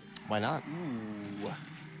 Why not? Ooh.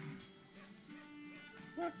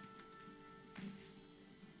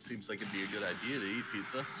 Seems like it'd be a good idea to eat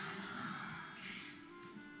pizza.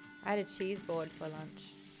 I had a cheese board for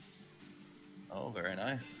lunch. Oh, very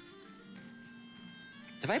nice.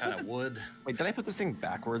 Did I Kind put of wood. Wait, did I put this thing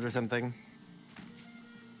backwards or something?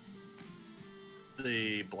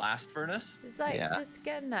 The blast furnace? It's like Yeah. just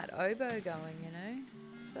getting that oboe going, you know?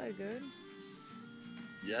 So good.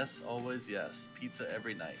 Yes, always yes. Pizza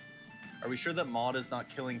every night. Are we sure that Maude is not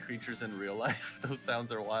killing creatures in real life? Those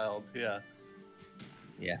sounds are wild. Yeah.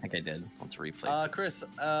 Yeah, I think I did. Let's replace it. Chris,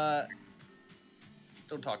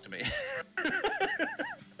 don't talk to me.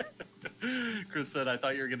 Chris said, I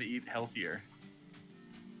thought you were going to eat healthier.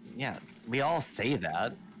 Yeah, we all say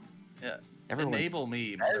that. Yeah. Everyone Enable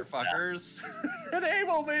me, says motherfuckers.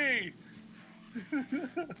 Enable me!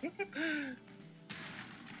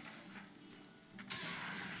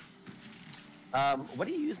 What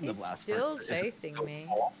do you use in the He's blast still furnace? Is it chasing still me.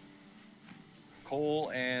 coal?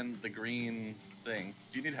 Coal and the green thing.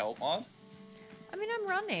 Do you need help, Maude? I mean, I'm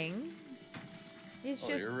running. He's Oh,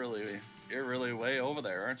 just... you're really way over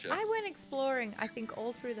there, aren't you? I went exploring, I think,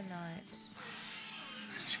 all through the night.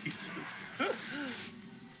 Jesus.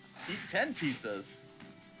 Eat 10 pizzas.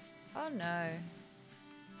 Oh, no.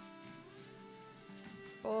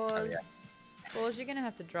 Boars. Boars, you're going to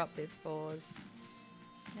have to drop this, Boars.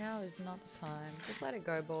 Now is not the time. Just let it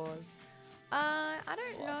go, Boars. I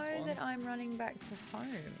don't know that I'm running back to home,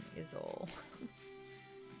 is all.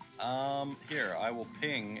 Here, I will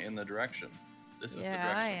ping in the direction. This is the Yeah,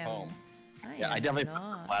 I direction am. of home. Yeah, I definitely put the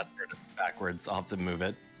not. blast furnace backwards. I'll have to move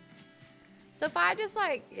it. So if I just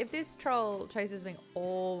like, if this troll chases me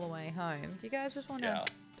all the way home, do you guys just want to Yeah.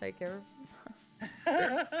 take care of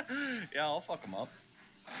Yeah, I'll fuck them up.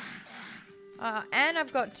 and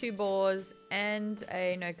I've got 2 boars and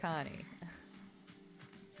a no carny.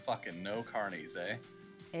 Fucking no carnies, eh?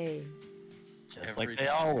 Hey. Just Every like they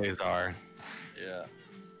time. always are. Yeah.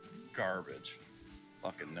 Garbage.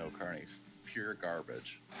 Fucking no carnies. Pure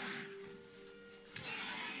garbage.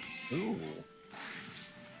 Ooh.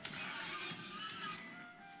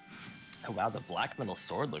 Oh wow, the black metal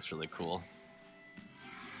sword looks really cool.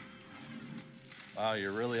 Wow,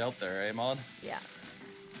 you're really out there, eh, Maude? Yeah.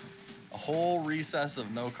 A whole recess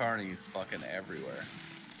of no carnies fucking everywhere.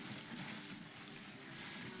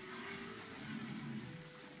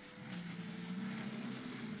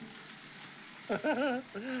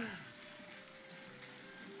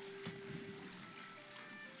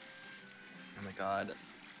 Oh my god.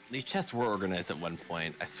 These chests were organized at one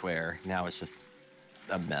point, I swear. Now it's just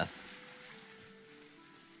a mess.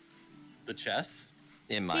 The chess?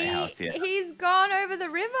 In my house, yeah. He's gone over the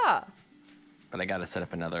river. But I gotta set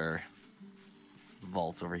up another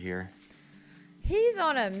vault over here. He's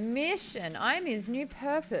on a mission. I'm his new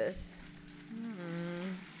purpose.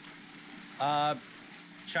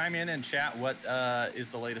 Chime in and chat what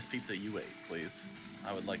is the latest pizza you ate, please.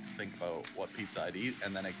 I would like to think about what pizza I'd eat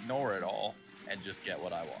and then ignore it all and just get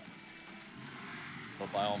what I want.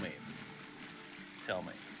 But by all means, tell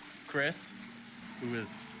me. Chris, who is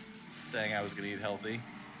saying I was going to eat healthy,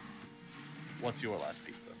 what's your last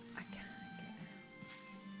pizza? I can't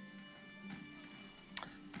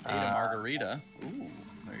Ate a margarita. Ooh,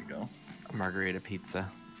 there you go. A margarita pizza.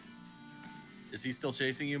 Is he still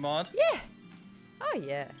chasing you, Maude? Yeah. Oh,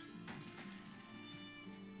 yeah.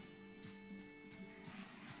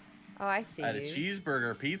 Oh, I see I had a you.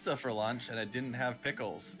 cheeseburger pizza for lunch and I didn't have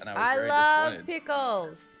pickles and I was I very love disappointed.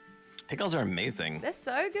 pickles. Pickles are amazing. They're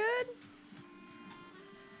so good.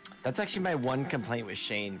 That's actually my one complaint with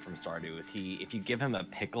Shane from Stardew is if you give him a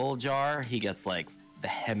pickle jar, he gets like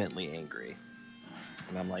vehemently angry.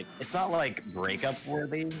 And I'm like, it's not like breakup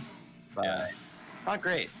worthy, but Yeah. not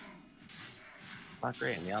great. Not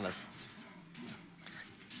great, to be honest.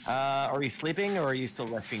 Are you sleeping or are you still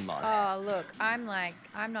resting Maude? Oh, look. I'm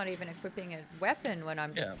not even equipping a weapon when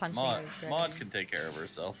I'm just Yeah, punching Maude, these Maude dragons. can take care of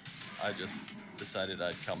herself. I just decided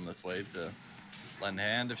I'd come this way to lend a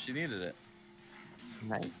hand if she needed it.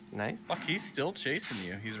 Nice, nice. Fuck, he's still chasing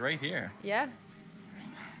you. He's right here. Yeah.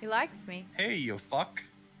 He likes me. Hey, you fuck.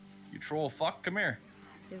 You troll fuck, come here.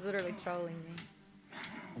 He's literally trolling me.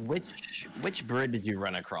 Which bridge did you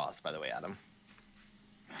run across, by the way, Adam?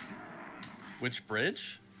 Which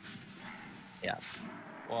bridge? Yeah.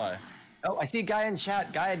 Why? Oh, I see a guy in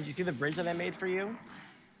chat. Guy, did you see the bridge that I made for you?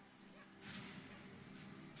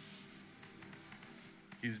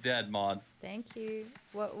 He's dead, Maude. Thank you.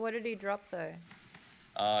 What did he drop though?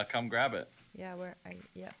 Come grab it. Yeah, where are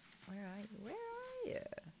you? Where are you?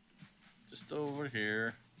 Just over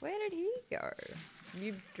here. Where did he go?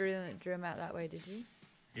 You drew him out that way, did you?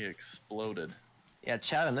 He exploded. Yeah,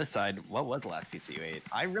 chat on this side. What was the last pizza you ate?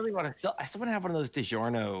 I really want to still. I still want to have one of those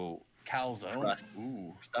DiGiorno Calzone. crust.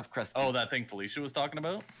 Ooh. Stuffed crust. Oh, pizza. that thing Felicia was talking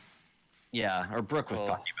about? Yeah, or Brooke was Oh.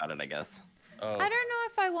 talking about it, I guess. Oh. I don't know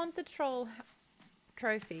if I want the troll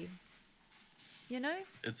trophy. You know?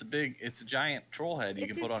 It's a giant troll head you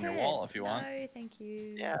It's can put his on your head. wall if you want. No, thank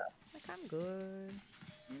you. Yeah. Like, I'm good.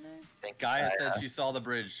 You know? Thank Gaia you, said she saw the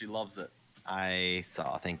bridge. She loves it. I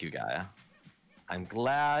saw. Thank you, Gaia. I'm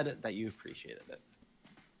glad that you appreciated it.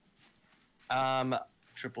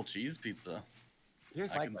 Triple cheese pizza.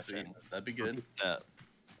 Here's I my can question. see. That'd be good.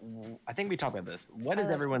 I think we talked about this. What I is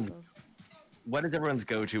love everyone's pickles.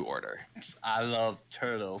 go-to order? I love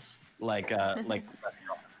turtles. Like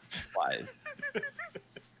wise.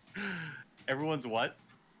 Everyone's what,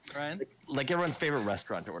 Ryan? Like everyone's favorite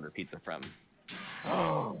restaurant to order pizza from.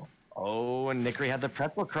 Oh, and Nickery had the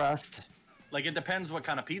pretzel crust. Like, it depends what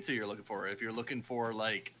kind of pizza you're looking for. If you're looking for,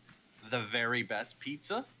 like, the very best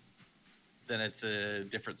pizza, then it's a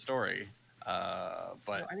different story.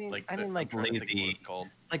 But, I mean, like, like I'm trying to think of what lazy, it's called.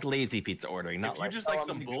 like lazy pizza ordering. Not If you like just like I'm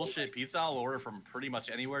some gonna go bullshit pizza, I'll order from pretty much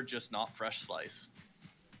anywhere, just not fresh slice.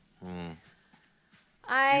 Do you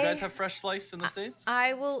guys have fresh slice in the States?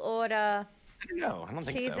 I will order I don't know. I don't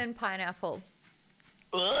think cheese so. and pineapple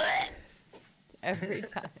every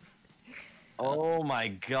time. Oh my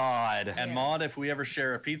god. And Yeah. Maude, if we ever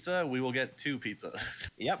share a pizza, we will get 2 pizzas.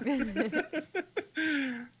 Yep.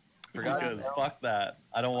 Because fuck that.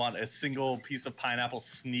 I don't want a single piece of pineapple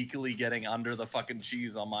sneakily getting under the fucking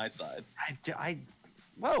cheese on my side.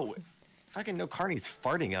 Whoa. Fucking no Carney's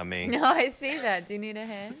farting on me. No, I see that. Do you need a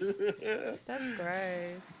hand? That's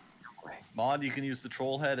gross. Maude, you can use the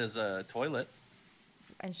troll head as a toilet.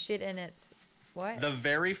 And shit in its what? The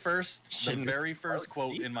very first Shouldn't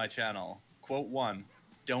quote in my channel. Quote 1,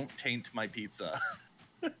 don't taint my pizza.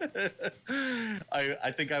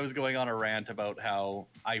 I think I was going on a rant about how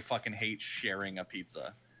I fucking hate sharing a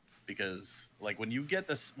pizza. Because like when you do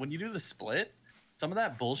the split, some of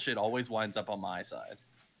that bullshit always winds up on my side.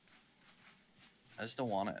 I just don't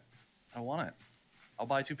want it. I don't want it. I'll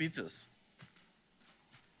buy 2 pizzas.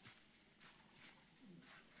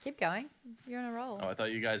 Keep going. You're on a roll. Oh, I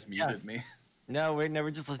thought you guys muted me. No, we're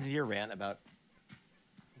never just listening to your rant about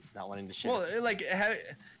not wanting to share. Well,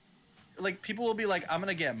 like people will be like, I'm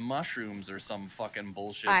gonna get mushrooms or some fucking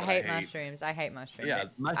bullshit. I that hate mushrooms. I hate mushrooms. Yeah,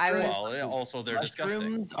 I was, well, also they're disgusting.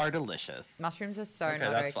 Mushrooms are delicious. mushrooms are so Okay,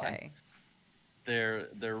 not that's okay. fine.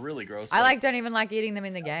 They're really gross. I don't even like eating them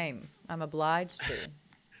in the game. I'm obliged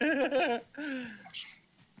to.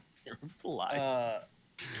 You're blind.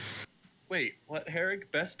 Wait, what? Herrick,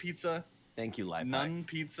 best pizza, Thank you, Live. none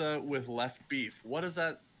pizza with left beef. What does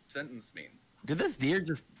that sentence mean? Did this deer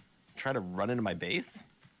just try to run into my base?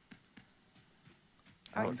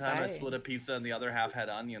 Oh, One time I exciting. split a pizza and the other half had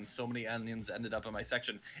onions. So many onions ended up in my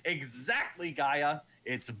section. Exactly, Gaia.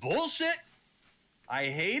 It's bullshit. I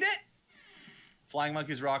hate it. Flying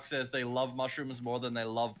Monkeys Rock says they love mushrooms more than they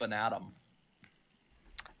love Banatum.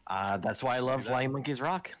 That's why I love that. Flying Monkeys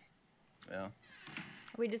Rock. Yeah.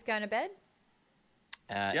 Are we just going to bed?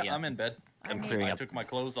 Yeah, I'm in bed. I'm I clearing I up. took my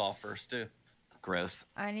clothes off first too. Gross.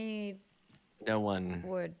 I need No one.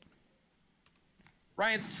 wood.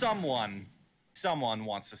 Ryan, someone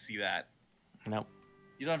wants to see that. Nope.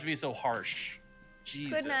 You don't have to be so harsh.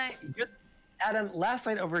 Jesus. Good night. Adam, last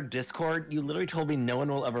night over Discord, you literally told me no one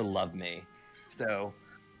will ever love me. So.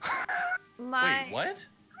 My. Wait, what?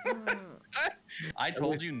 Mm, I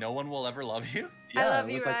told you no one will ever love you? I love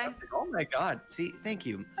it you, was like, Ryan. oh my god. See, thank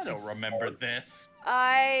you. I don't remember this.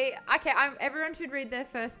 okay. Everyone should read their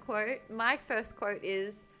first quote. My first quote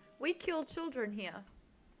is, "We kill children here."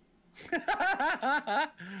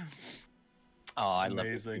 Oh, I love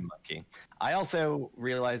this Amazing. monkey. I also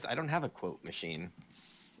realized I don't have a quote machine.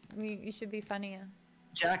 You should be funnier.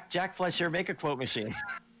 Jack Fletcher, make a quote machine.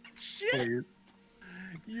 Shit. Please.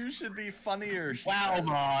 You should be funnier. Wow,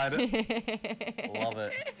 Maude. Love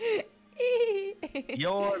it.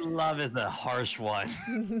 Your love is a harsh one.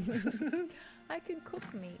 I can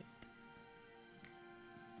cook meat.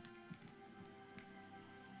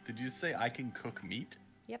 Did you say I can cook meat?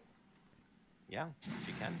 Yep. Yeah,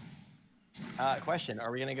 she can. Question: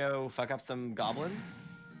 are we gonna go fuck up some goblins?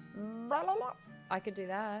 I could do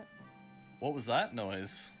that. What was that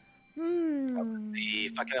noise?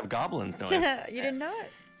 The fucking up goblins noise. You didn't know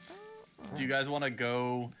it? Do you guys want to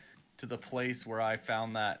go to the place where I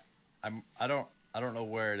found that? I don't know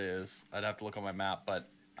where it is. I'd have to look on my map, but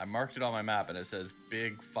I marked it on my map and it says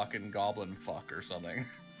big fucking goblin fuck or something.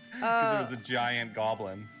 Because it was a giant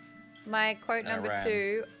goblin. My quote And I number ran.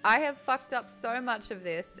 2, I have fucked up so much of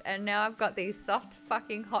this, and now I've got these soft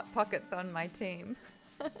fucking hot pockets on my team.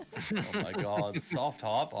 Oh my god, soft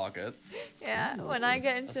hot pockets. Yeah, when I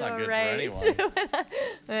get into not a good for rage. anyone.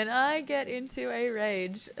 when I get into a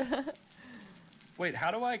rage. Wait,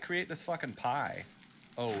 how do I create this fucking pie?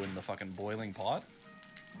 Oh, in the fucking boiling pot?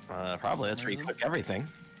 Probably. That's where you cook everything.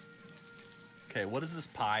 Okay, what is this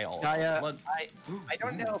pie all I about? I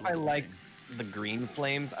don't know if I like the green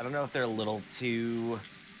flames. I don't know if they're a little too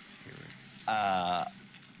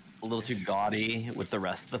gaudy with the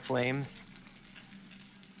rest of the flames.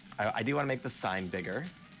 I do want to make the sign bigger.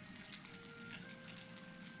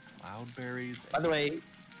 Cloudberries. By the way,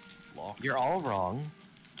 Lox. you're all wrong.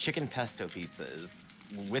 Chicken pesto pizza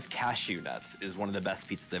with cashew nuts is one of the best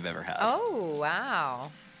pizzas I've ever had. Oh,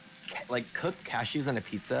 wow. Like cooked cashews on a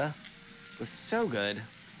pizza was so good.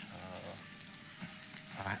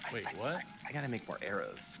 Wait, what? I gotta make more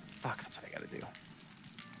arrows. Fuck, that's what I gotta do.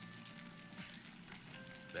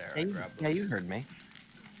 There, Hey, I grabbed yeah, those. you heard me.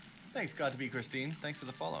 Thanks, God to be Christine. Thanks for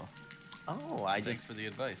the follow. Oh, Thanks for the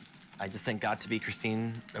advice. I just sent God to be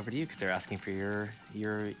Christine over to you because they're asking for your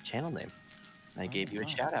channel name. I gave you a wow.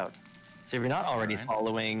 shout out. So if you're not already Alright.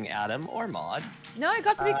 following Adam or Maude, No, I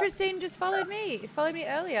got to be Christine just followed me. It followed me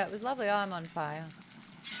earlier. It was lovely. Oh, I'm on fire.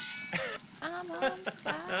 I'm on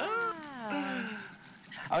fire.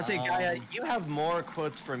 I would say, Gaia, you have more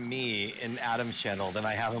quotes from me in Adam's channel than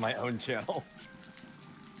I have on my own channel.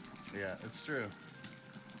 Yeah, it's true.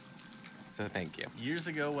 So thank you. Years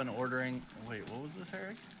ago when ordering... Wait, what was this,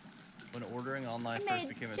 Eric? When ordering online I first made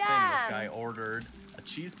became a thing, jam. this guy ordered a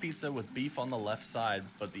cheese pizza with beef on the left side,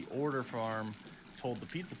 but the order form told the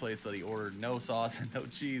pizza place that he ordered no sauce and no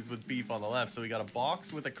cheese with beef on the left. So he got a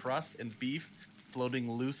box with a crust and beef floating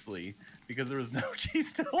loosely because there was no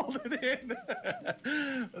cheese to hold it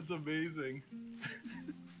in. That's amazing.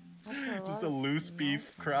 Just a loose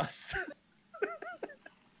beef crust.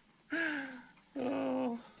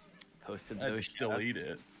 Oh, Posted I'd those still eat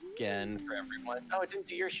it. again for everyone. Oh, I didn't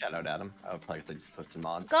do your shout out, Adam. Oh, probably 'cause I just posted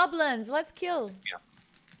Maude. Goblins, let's kill.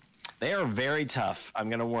 They are very tough. I'm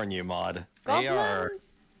gonna warn you, Maude. They are.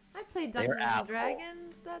 Goblins? I played they are Dungeons and assholes.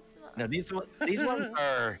 Dragons. That's not. No, these ones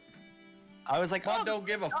are. I was like, Maude oh, don't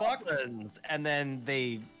give a fuck. goblins. And then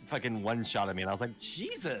they fucking one shot at me, and I was like,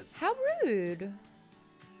 Jesus. How rude.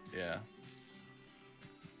 Yeah.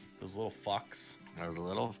 Those little fucks. Those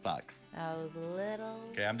little fucks. Those little.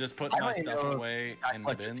 Okay, I'm just putting I my don't stuff know away in the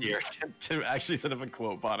Jack bin. here to actually set up a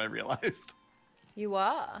quote bot. I realized. You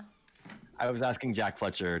are. I was asking Jack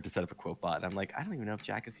Fletcher to set up a quote bot. And I'm like, I don't even know if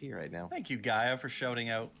Jack is here right now. Thank you, Gaia, for shouting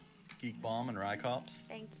out Geek Bomb and Rycops.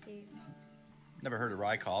 Thank you. Never heard of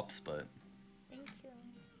Rycops, but Thank you.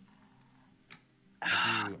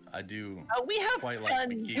 I do. Oh, we have Quite fun. like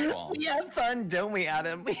the Geek Bomb. We have fun, don't we,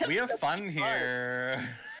 Adam? We have so fun much here.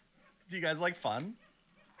 Do you guys like fun?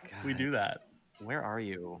 We God, do that. Where are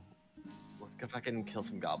you? Let's go fucking kill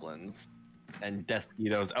some goblins. And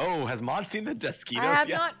Deskitos. Oh, has Maude seen the Deskitos I have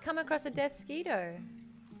yet? not come across a death skeeto.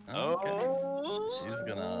 Okay. She's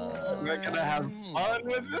gonna. We're gonna have fun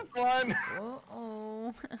with this one.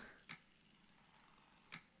 Uh-oh.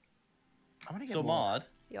 I wanna get So, more. Maude.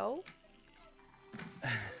 Yo.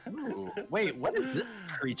 Ooh, wait, what is this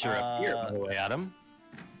creature up here, by the way, Adam?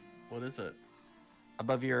 What is it?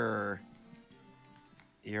 Above your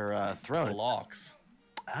The throne. Locks.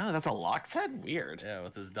 Oh, that's a Lox head? Weird. Yeah,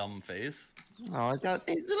 with his dumb face. Oh, I got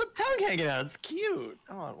his little tongue hanging out. It's cute.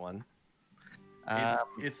 I want one.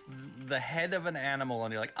 It's the head of an animal,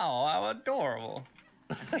 and you're like, oh, how adorable.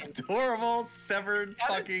 Adorable, severed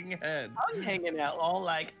fucking head. tongue hanging out, all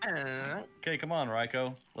like, Okay, come on,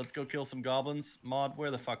 Ryko. Let's go kill some goblins. Maude,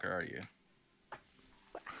 where the fuck are you?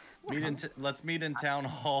 Let's meet in town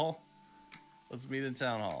hall. Let's meet in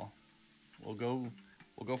town hall. We'll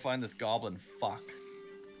go find this goblin fuck.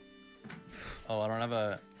 Oh, I don't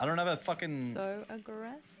have a fucking. So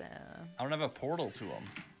aggressive. I don't have a portal to him.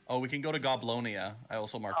 Oh, we can go to Goblonia. I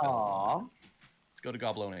also marked that. Aw. Let's go to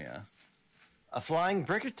Goblonia. A flying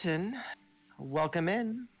Brickerton. Welcome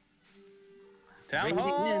in. Town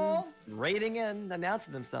hall. Raiding in,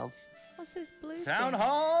 announcing themselves. What's this blue Town thing?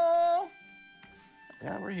 hall.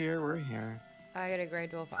 Yeah, we're here, we're here. I got a grey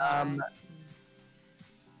dwarf Um, eye.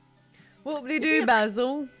 Whoop-de-doo,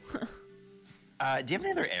 Basil. Do you have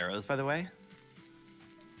any other arrows, by the way?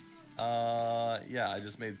 Yeah, I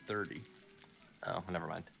just made 30. Oh, never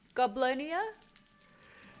mind. Goblonia?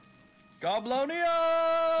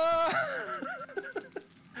 Goblonia!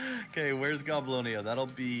 Okay, where's Goblonia? That'll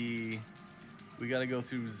be... We gotta go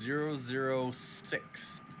through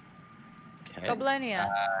 006. Okay. Goblonia.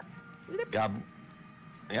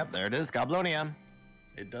 Yep, there it is. Goblonia.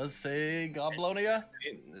 It does say Goblonia.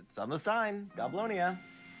 It's on the sign. Goblonia.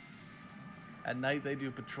 At night, they do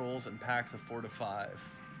patrols in packs of 4 to 5.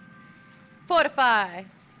 Fortify.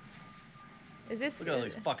 Is this... Look at all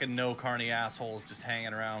these fucking no-carny assholes just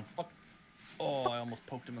hanging around. Fuck. Oh, I almost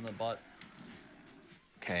poked him in the butt.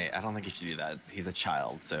 Okay, I don't think you should do that. He's a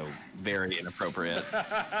child, so very inappropriate.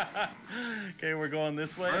 Okay, we're going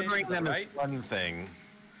this way. Murdering them right? is one thing.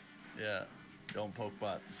 Yeah. Don't poke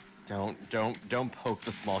butts. Don't poke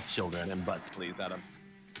the small children in butts, please, Adam.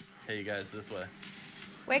 Hey, you guys, this way.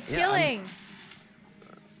 We're Yeah, killing.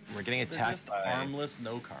 We're getting They're attacked just by... harmless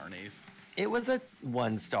no-carnies. It was a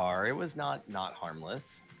 1-star. It was not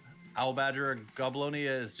harmless. Owl Badger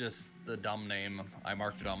Goblonia is just the dumb name. I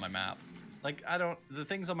marked it on my map. Like, the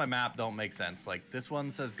things on my map don't make sense. Like, this one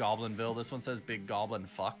says Goblinville. This one says Big Goblin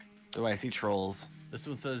Fuck. Oh, I see trolls. This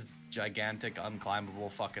one says Gigantic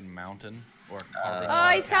Unclimbable Fucking Mountain. Or Oh,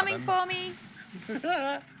 he's coming for me.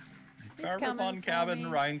 Carver coming Pond for Cabin. me.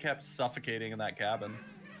 Ryan kept suffocating in that cabin.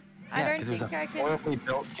 I don't 'cause it was think a I can... horribly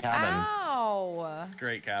built cabin. Ow.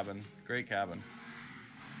 Great cabin. Great cabin.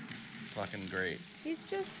 Fucking great. He's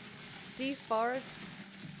just deforesting.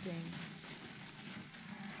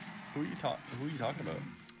 Who are you talking about?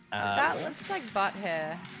 That looks like butt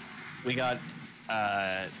hair. We got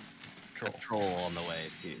a Troll. troll on the way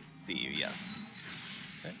to see you, yes.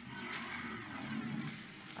 Okay.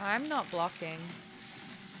 I'm not blocking.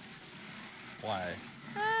 Why?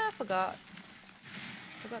 Ah, I forgot.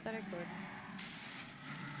 Forgot that I could.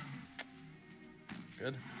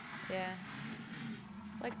 Good. Yeah.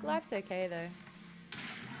 Like, life's okay, though.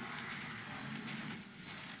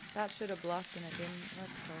 That should have blocked and it didn't.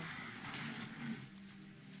 That's cool.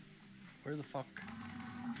 Where the fuck?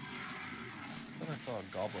 I thought I saw a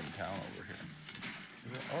goblin town over here.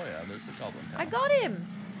 Oh yeah, there's a goblin town. I got him!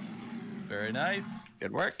 Very nice.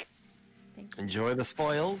 Good work. Thank you. Enjoy the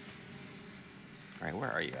spoils. All right,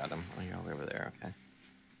 where are you, Adam? Oh, you're all over there. Okay.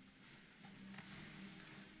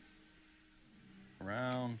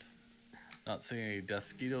 Around. Not seeing any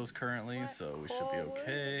Deathsquitos currently, What? so we should be Coal wood?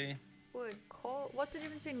 okay. Wood. Coal. What's the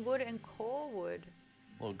difference between wood and core wood?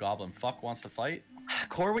 Little goblin fuck wants to fight.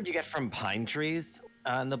 Core wood you get from pine trees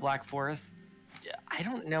in the Black Forest. I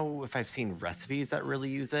don't know if I've seen recipes that really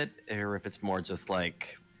use it, or if it's more just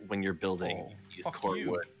like when you're building, Oh, you use fuck core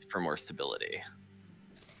you. wood for more stability.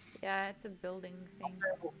 Yeah, it's a building thing.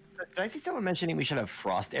 Did I see someone mentioning we should have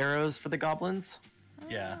frost arrows for the goblins?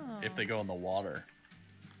 Yeah, if they Oh. go in the water,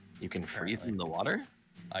 You can freeze them in the Apparently. water?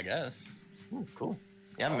 I guess. Ooh, cool.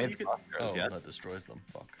 Yeah, I haven't Oh, made you could- frost arrows oh, yet. that destroys them.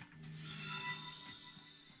 Fuck.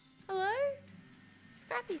 Hello?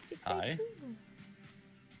 Scrappy 682. Hi.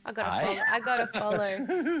 I got Hi. a follow. I got a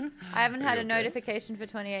follow. I haven't had Are a you okay? notification for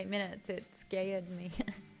 28 minutes. It scared me.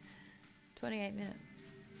 28 minutes.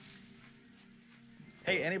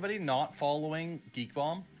 Hey, anybody not following Geek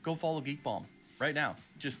Bomb? Go follow Geek Bomb right now.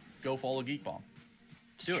 Just go follow Geek Bomb.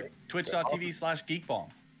 Do it. Twitch.tv/Geek Bomb.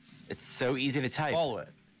 It's so easy to type. Follow it.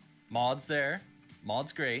 Mod's there.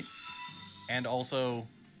 Mod's great. And also,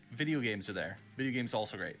 video games are there. Video games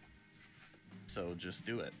also great. So just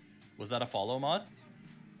do it. Was that a follow, Mod?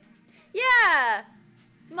 Yeah!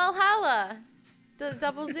 Malhalla! The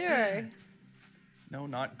 00. No,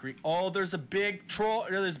 not Greek. Oh, there's a big troll.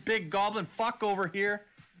 There's a big goblin fuck over here.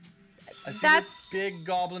 I see That's- this big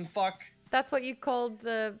goblin fuck. That's what you called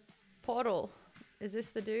the portal. Is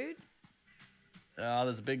this the dude?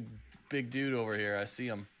 There's a big dude over here. I see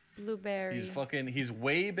him. Blueberry. He's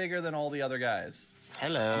way bigger than all the other guys.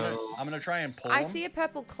 Hello. I'm gonna try and pull I him. see a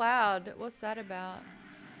purple cloud. What's that about?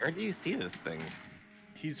 Where do you see this thing?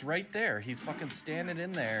 He's right there. He's fucking standing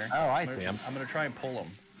in there. Oh, I I'm gonna- see him. I'm gonna try and pull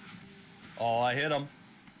him. Oh, I hit him.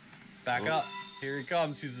 Back Ooh. up. Here he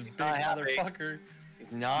comes. He's a big not happy. motherfucker.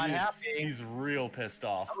 Not He is- happy. He's real pissed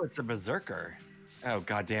off. Oh, it's a berserker. Oh,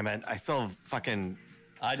 god damn it. I still have fucking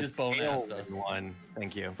I just bone assed tail us. in one.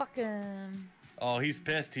 Thank you. Fucking. Oh, he's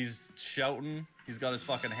pissed. He's shouting. He's got his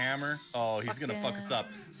fucking hammer. Oh, he's gonna fuck us up.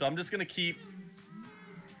 So I'm just gonna keep.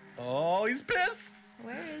 Oh, he's pissed.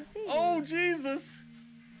 Where is he? Oh, Jesus.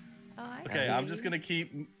 Oh, I Okay, see. I'm just gonna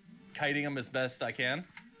keep kiting him as best I can.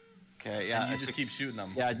 Okay, yeah. And you I just think- keep shooting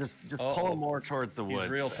him. Yeah, just Uh-oh. pull him more towards the woods.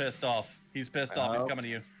 He's real pissed off. He's pissed off. Oh. He's coming to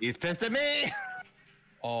you. He's pissed at me.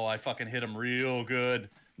 Oh, I fucking hit him real good.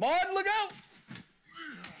 Maude, look out!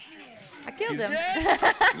 I killed He's him.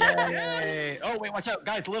 dead. Yay! Oh wait, watch out,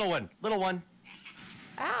 guys! Little one, little one.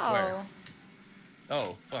 Ow. Where?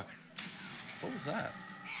 Oh, fuck. What was that?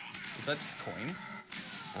 Was that just coins?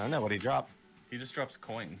 I don't know what he dropped. He just drops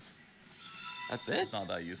coins. That's it. It's not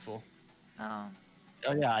that useful. Oh.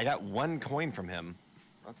 Oh yeah, I got 1 coin from him.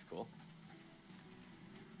 That's cool.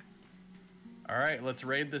 All right, let's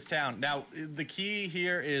raid this town. Now, the key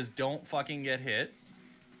here is don't fucking get hit.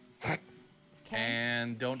 Okay.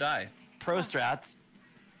 And don't die. Pro strats.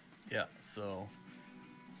 Yeah, so...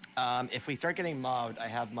 If we start getting mobbed, I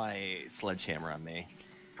have my sledgehammer on me.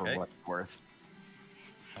 For Okay. what it's worth.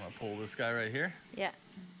 I'm gonna pull this guy right here. Yeah.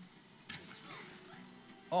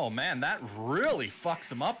 Oh man, that really fucks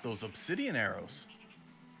him up, those obsidian arrows.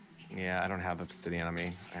 Yeah, I don't have obsidian on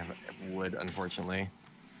me. I have wood, unfortunately.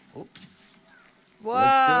 Oops.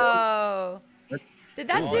 Whoa. Did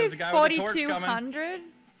that Oh, do there's a guy with a torch coming. 4,200?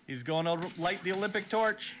 He's going to light the Olympic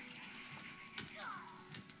torch.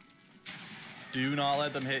 Do not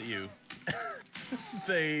let them hit you.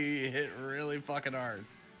 They hit really fucking hard.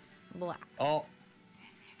 Black. Oh,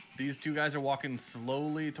 these two guys are walking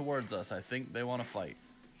slowly towards us. I think they want to fight.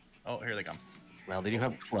 Oh, here they come. Well, they do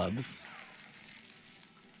have clubs.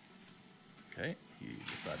 Okay, he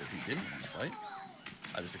decided he didn't want to fight.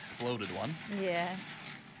 I just exploded one. Yeah.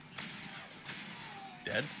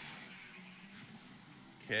 Dead.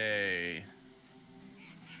 Okay.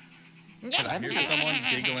 Here's someone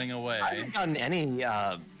giggling I away. haven't gotten any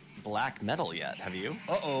black metal yet. Have you?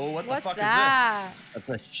 Uh-oh, what What's the fuck that?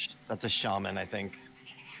 That's a shaman, I think.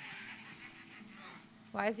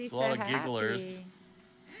 Why is he It's a so lot of happy? gigglers.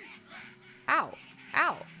 Ow.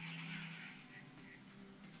 Ow. is this?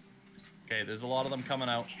 Okay, there's a lot of them coming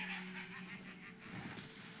out.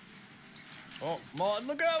 Oh, Maude,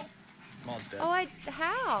 look out! Maude's dead. Oh,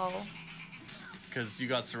 how? Because you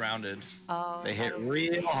got surrounded. Oh. They hit that'll-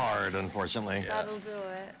 real hard, unfortunately. Yeah. That'll do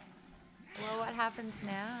it. Well, what happens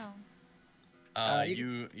now?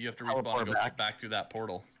 You have to respawn teleport and go back. back through that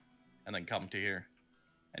portal. And then come to here.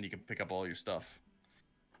 And you can pick up all your stuff.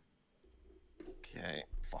 Okay.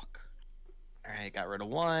 Fuck. All right, got rid of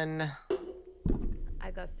 1.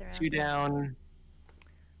 I got surrounded. 2 down.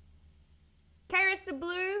 Cyrus the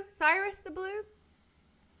Blue. Cyrus the Blue.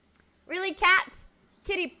 Really, Cat?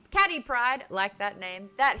 Catty Pride. Like that name.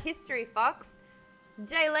 That History Fox.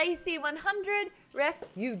 J Lacey 100.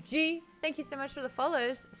 Refugee. Thank you so much for the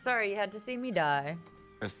follows. Sorry you had to see me die.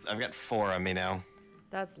 I've got 4 on me now.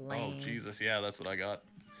 That's lame. Oh, Jesus. Yeah, that's what I got.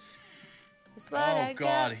 That's what Oh, I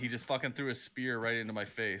God. got. He just fucking threw a spear right into my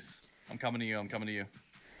face. I'm coming to you. I'm coming to you.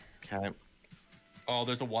 Okay. Oh,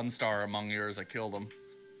 there's a 1-star among yours. I killed him.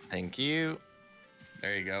 Thank you.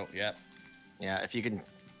 There you go. Yep. Yeah, if you can.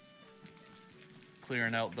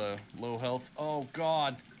 Clearing out the low health. Oh,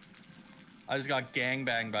 God. I just got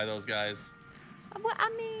gangbanged by those guys. Well, I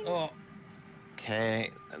mean, Oh. Okay,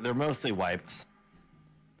 they're mostly wiped.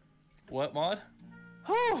 What, Maude?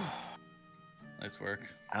 Whew. Nice work.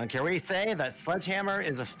 I don't care what you say, that sledgehammer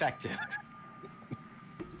is effective.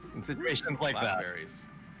 In situations like that. Cloudberries.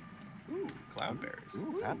 Ooh, cloudberries.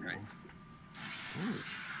 Ooh, cloudberries.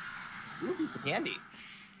 Ooh, candy.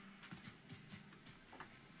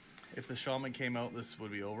 If the shaman came out, this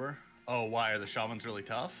would be over. Oh, why? Are the shamans really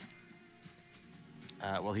tough?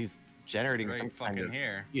 Well, he's generating Right some kind fucking of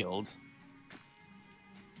here. shield.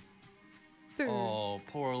 Oh,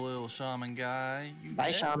 poor little shaman guy. You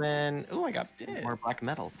Bye, dead? shaman. Ooh, I got He's dead. more black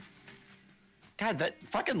metal. God, that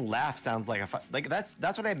fucking laugh sounds like like that's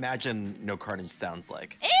what I imagine No Carnage sounds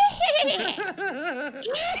like.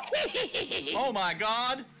 Oh my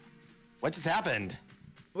God! What just happened?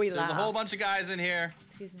 we There's a whole bunch of guys in here.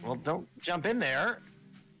 Excuse me. Well, don't jump in there.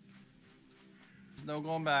 No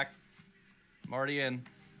going back. I'm already in.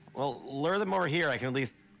 Well, lure them over here. I can at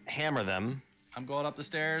least hammer them. I'm going up the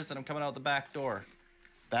stairs and I'm coming out the back door.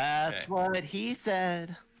 That's Okay. what he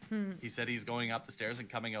said. He said he's going up the stairs and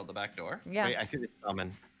coming out the back door. Yeah. Wait, I see the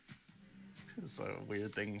shaman. It's a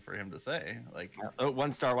weird thing for him to say. Like, Oh,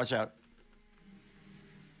 1 star. Watch out.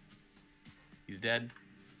 he's dead.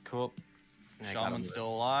 Cool. I got him. Shaman's still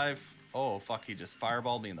alive. Oh, fuck, he just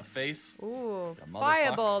fireballed me in the face. Ooh, The motherfucker.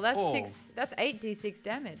 fireball. That's Oh. 6. That's 8d6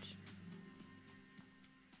 damage.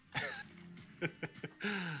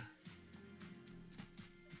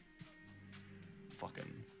 Fucking.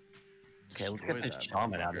 Okay, let's get destroyed this that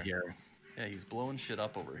shaman out of motherfucker. here. Yeah, he's blowing shit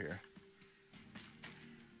up over here.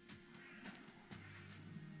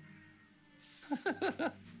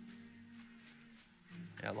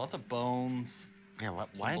 Yeah, lots of bones. Yeah,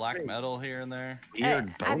 what? Some black metal here and there. Weird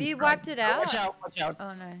have bone you crud. wiped it Oh, out? watch out! Watch out!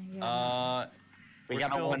 Oh no. Yeah.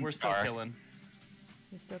 We're still killing.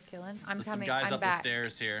 You're still killing? I'm There's coming. some guys I'm up back. the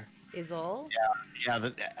stairs here. Is all? Yeah.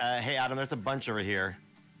 Hey, Adam, there's a bunch over here.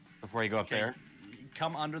 Before you go up there.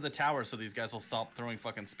 Come under the tower so these guys will stop throwing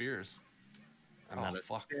fucking spears. I'm out of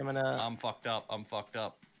fuck. stamina. I'm fucked up.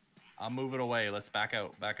 I'm moving away. Let's back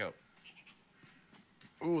out.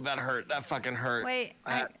 Ooh, that hurt. That fucking hurt. Wait,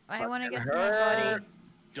 I want to fucking get to my body.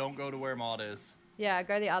 Don't go to where Maude is. Yeah,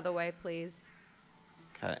 go the other way, please.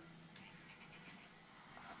 Okay.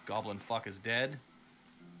 Goblin fuck is dead.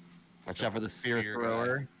 Watch out for the spear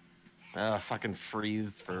thrower. Fucking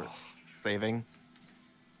freeze for saving.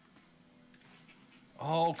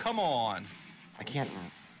 Oh, come on. I can't.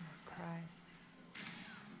 Christ.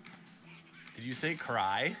 Did you say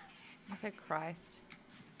cry? I said Christ.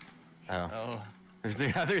 Oh. I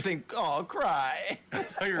thought you were saying, oh, cry. I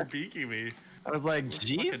thought you were beaking me. I was like, I'm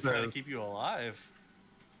Jesus. trying to keep you alive.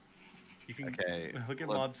 You can look at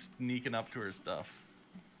Maude sneaking up to her stuff.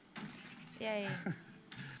 Yay.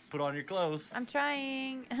 Put on your clothes. I'm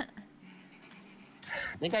trying.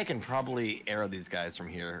 I think I can probably arrow these guys from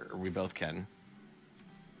here, or we both can.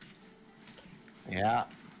 Yeah.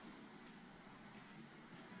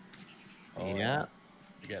 Oh, yeah.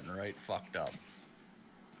 You're getting right fucked up.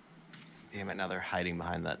 Damn it, now they're hiding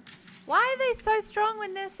behind that. Why are they so strong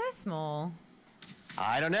when they're so small?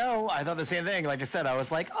 I don't know. I thought the same thing. Like I said, I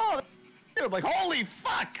was like, oh, dude, like, holy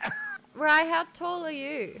fuck. Rye, how tall are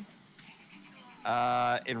you?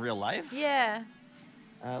 In real life? Yeah.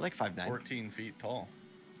 Like 5'9". 14 feet tall.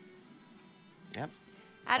 Yep.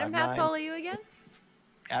 Adam, 5'9". how tall are you again?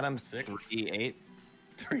 Adam's 6'. 3'8".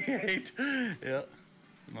 3'8". Yeah.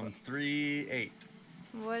 I'm 3'8".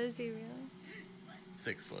 What is he really?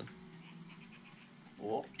 6 foot.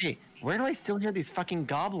 Hey, where do I still hear these fucking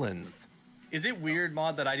goblins? Is it weird,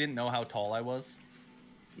 Maude, that I didn't know how tall I was?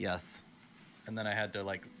 Yes. And then I had to,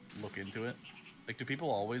 like, look into it? Like, do people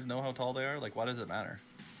always know how tall they are? Like, why does it matter?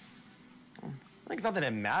 I think it's not that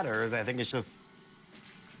it matters. I think it's just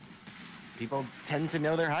people tend to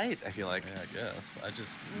know their height, I feel like. Yeah, I guess. I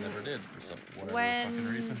just never did for some whatever fucking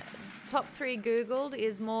reason. When top 3 Googled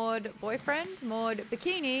is Maude boyfriend, Maude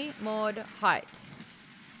bikini, Maude height.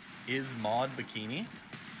 Is Maude bikini?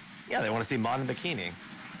 Yeah, they want to see Maude in bikini.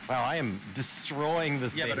 Wow, I am destroying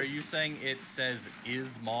this Yeah, date. but are you saying it says,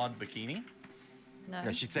 is Maude bikini? No.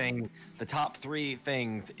 No, she's saying the top 3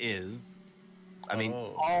 things is... I mean,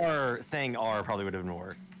 Oh. saying R probably would have been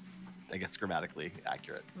more, I guess, grammatically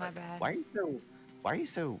accurate. My But bad. Why are you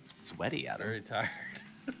so sweaty, Adam? Very tired.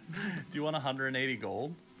 Do you want 180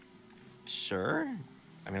 gold? Sure.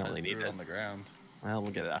 I mean, I I only just need threw it it. on the ground. Well,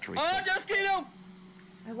 we'll get it after we... Oh, Mosquito!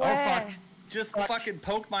 Where? fuck. Just fucking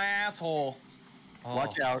poked my asshole. Oh,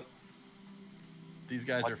 Watch out. These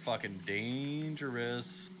guys are fucking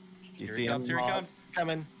dangerous. Do you Here see he comes, him? here he comes.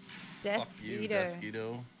 Coming. Fuck you, Desquito.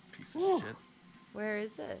 Mosquito. Piece of Woo. shit. Where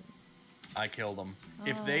is it? I killed him.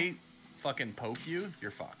 If Oh. they fucking poke you,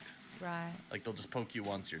 you're fucked. Right. Like, they'll just poke you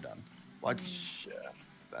once, you're done. Watch.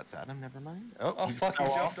 That's Adam, never mind. Oh, he's fuck, he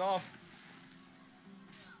fell jumped off.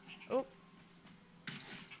 Oh,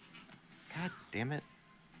 God damn it.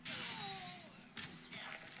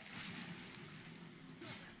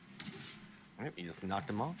 Yep, you just knocked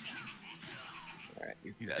him off. Alright,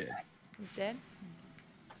 he's dead. dead. he's dead?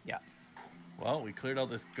 Yeah. Well, we cleared out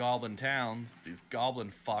this goblin town. These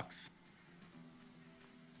goblin fucks.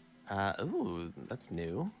 Ooh, that's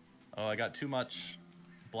new. Oh, I got too much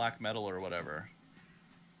black metal or whatever.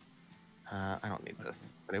 I don't need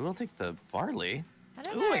this, but I will take the barley. I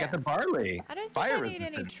don't Ooh, know. I got the barley. I don't think Fire I need any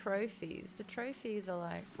resistant. trophies. The trophies are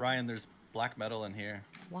like, Ryan, there's black metal in here.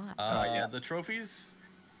 what? yeah. The trophies,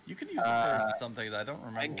 you can use them for something that I don't I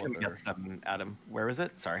remember can what they're get some, Adam. Where is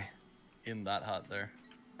it? Sorry. in that hut there.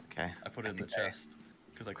 Okay. I put it in the think I- chest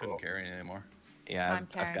because I couldn't Cool. carry it anymore. Yeah, I'm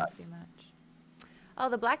carrying I've got. too much. Oh,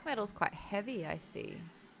 the black metal's quite heavy, I see.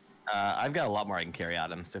 I've got a lot more I can carry,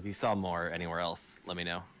 Adam. So if you saw more anywhere else, let me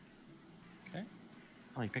know. Okay.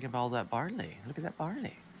 Oh, you pick up all that barley. Look at that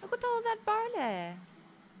barley. Look at all that barley.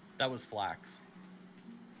 That was flax.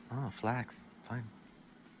 Oh, flax. Fine.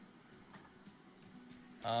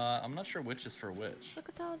 I'm not sure which is for which. Look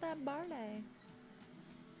at all that barley.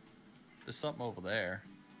 There's something over there.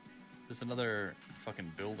 There's another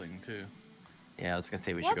fucking building too. Yeah, I was gonna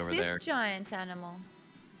say we should What's go over this there. giant animal?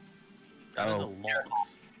 That is a Oh,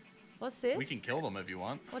 lox. What's this? We can kill them if you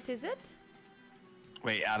want. What is it?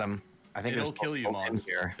 Wait, Adam. I think It'll there's kill you, folk in Maude.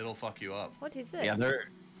 here. It'll fuck you up. What is it? Yeah,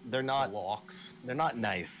 they're not Lox. they're not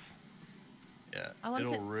nice. Yeah. I want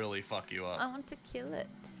It'll to- really fuck you I up. want to kill it.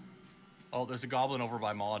 Oh, there's a goblin over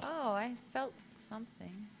by Maude. Oh, I felt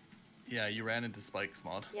something. Yeah, you ran into spikes,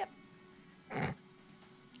 Maude. Yep.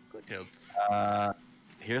 good. Totes.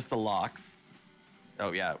 Here's the locks.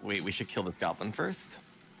 Oh yeah, wait, we should kill this goblin first.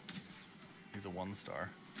 He's a 1-star.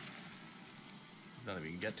 He's not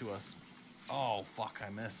even get to us. Oh fuck, I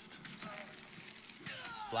missed.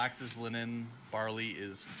 Flax is linen, barley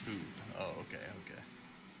is food. Oh, okay.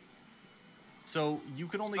 So you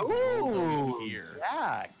can only grow those here.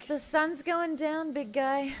 Jack. The sun's going down, big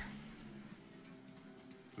guy.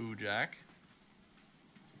 Ooh, Jack.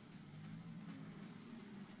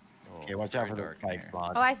 Oh, Okay, watch out for the very dark in spikes, here.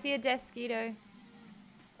 Maude. Oh, I see a death skeeto.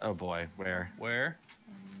 Oh boy, where? Where?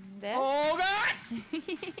 There. Oh god!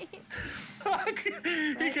 Fuck!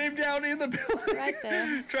 He came down in the building. Right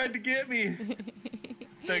there. Tried to get me.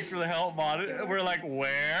 Thanks for the help, Maude. We're like,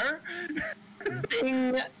 where?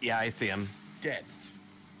 Ding! Yeah, I see him. Dead.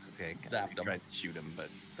 Okay, Zapped him. tried to shoot him, but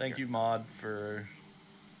Thank you, Maude, for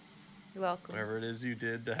You're welcome. whatever it is you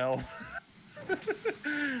did to help.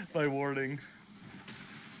 By warning.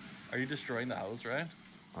 Are you destroying the house, right?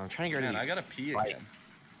 I'm trying to get Man, rid I of gotta pee Right. again.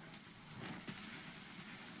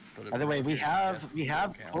 Put it By the way, we back have in.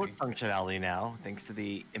 Can't quote we? functionality now, thanks to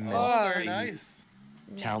the Oh, immensely very nice.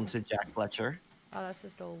 talented Jack Fletcher. Oh, that's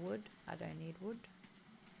just all wood. I don't need wood.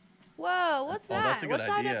 Whoa, what's Oh, that? that's a good What's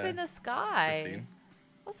that up idea, in the sky? Christine.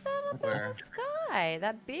 What's that up in Where? the sky?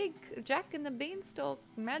 That big Jack and the Beanstalk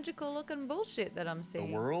magical looking bullshit that I'm The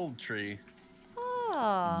seeing. world tree.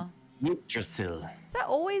 Oh, Yggdrasil. has that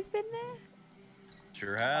always been there?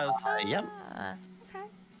 Sure has. Yep. Ah, okay,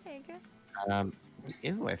 there you go.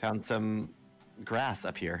 Ew, I found some grass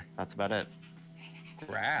up here. That's about it.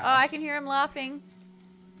 Grass. Oh, I can hear him laughing.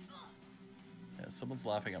 Yeah, someone's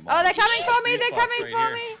laughing at Oh, Maude. they're coming for me! These They're fucks coming right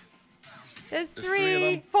for here. me! There's There's three of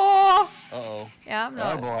 3, them. 4. Uh-oh. Yeah, I'm Oh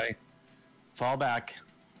not. boy. Fall back.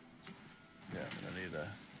 Yeah, I'm gonna need a...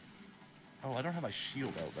 Oh, I don't have my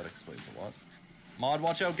shield out. That explains a lot. Maude,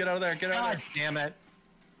 watch out. Get out of there. Get out of God there. damn it.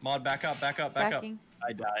 Maude, back up. Back up. Back Backing.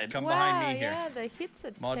 I died. Come wow, behind me here. yeah, the hits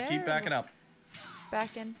are Maude, terrible. keep backing up.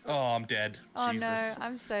 Backing. Oh, I'm dead. Oh Jesus. no,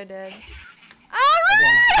 I'm so dead. Oh,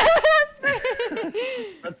 run!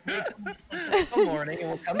 Let's go morning and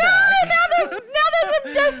we'll come No, back. now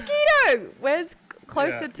there's a mosquito. Where's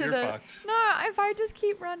closer Yeah, to you're the? fucked. No, if I just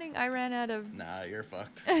keep running, I ran out of. Nah, you're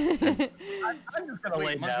fucked. I'm just gonna lay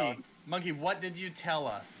Wait, Monkey. down. Monkey, what did you tell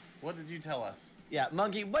us? What did you tell us? Yeah,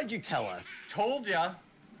 Monkey, what'd you tell us? Told ya.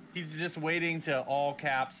 He's just waiting to all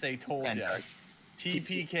caps say told ya. Ender.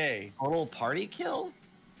 TPK. Total party kill?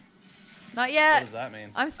 Not What yet. does that mean?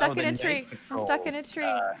 I'm stuck Oh, in a the tree. night I'm stuck patrol, in a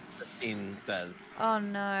tree. Christine says. Oh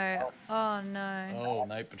no. Oh no. Oh,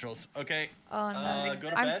 night patrols. Okay. Oh no. Go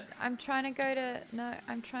to I'm, bed. I'm trying to go to. No,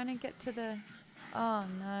 I'm trying to get to the. Oh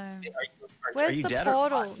no. Are Where's you the dead or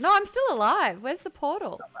portal? not? No, I'm still alive. Where's the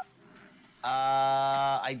portal?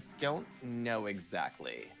 I don't know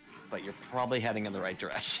exactly, but you're probably heading in the right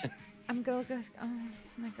direction. I'm going. Oh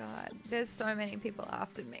my god. There's so many people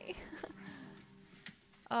after me.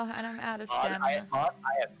 Oh, and I'm out of stamina. I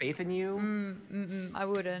have faith in you. I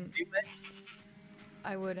wouldn't. Do it.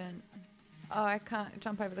 I wouldn't. Oh, I can't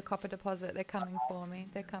jump over the copper deposit. They're coming for me.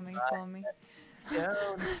 They're coming for me.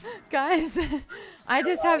 Guys, I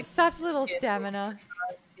just have such little stamina.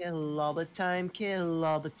 Kill all the time, kill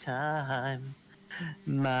all the time.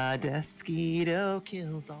 My mosquito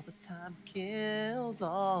kills all the time, kills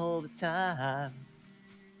all the time.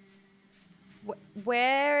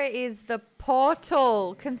 Where is the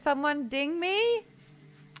portal? Can someone ding me?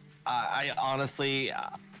 I honestly,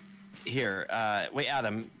 here, wait,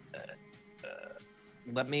 Adam,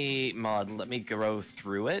 let me go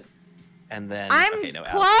through it, and then. I'm okay, no,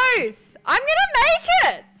 Adam. close. I'm gonna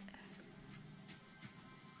make it.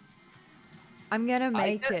 I'm gonna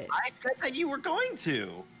make it. I said that you were going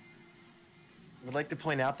to. I would like to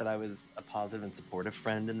point out that I was a positive and supportive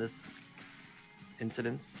friend in this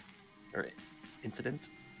incident.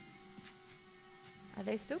 Are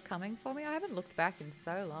they still coming for me? I haven't looked back in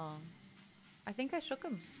so long. I think I shook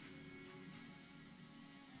them.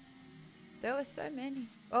 There were so many.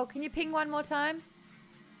 Oh, can you ping one more time?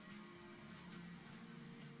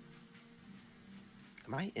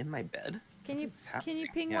 Am I in my bed? Can you What's happening?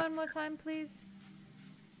 ping Yeah. one more time, please?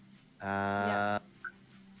 Yeah,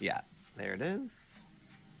 there it is.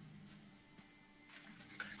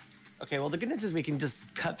 Okay, well, the good news is we can just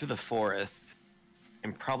cut through the forest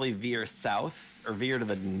and probably veer south or veer to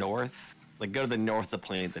the north. Like, go to the north of the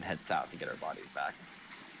plains and head south and get our bodies back.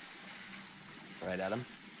 Right, Adam?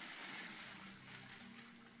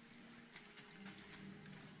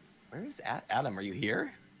 Where is Adam? Are you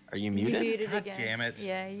here? Are you muted? You muted God again. damn it.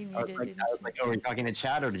 Yeah, you I was muted. like, didn't I was you? like, oh, are you talking to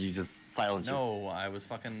chat or did you just silence you? No, I was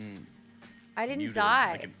fucking I didn't muted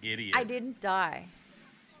die. like an idiot. I didn't die.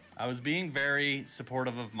 I was being very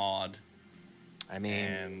supportive of Maude. I mean,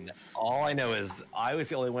 And all I know is I was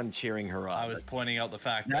the only one cheering her on. I was pointing out the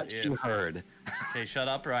fact that that you if... heard. Okay, shut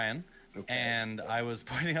up, Ryan. Okay. And I was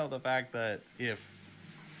pointing out the fact that if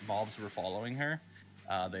mobs were following her,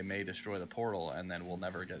 they may destroy the portal, and then we'll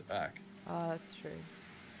never get it back. Oh, that's true.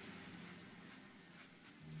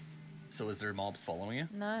 So is there mobs following you?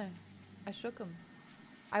 No, I shook them.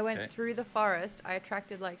 I went Okay. through the forest. I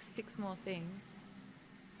attracted like 6 more things.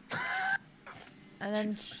 And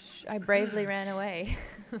then I bravely ran away.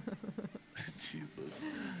 Jesus.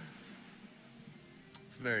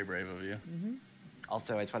 It's very brave of you.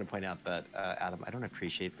 Also, I just want to point out that, Adam, I don't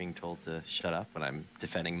appreciate being told to shut up when I'm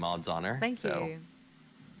defending Maud's honor. Thank you.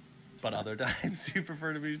 But other times you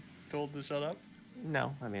prefer to be told to shut up?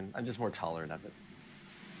 No, I mean, I'm just more tolerant of it.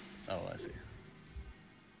 Oh, I see.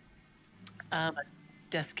 I'm a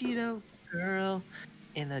Desquito girl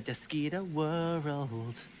in a Desquito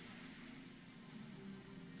world.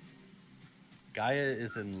 Gaia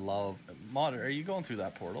is in love. Maude, are you going through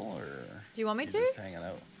that portal, or Do you want me you're to? just hanging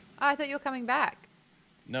out? Oh, I thought you were coming back.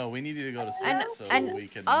 No, we need you to go to sleep so And we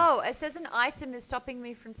can. oh, it says an item is stopping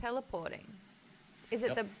me from teleporting. Is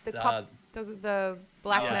it Yep. the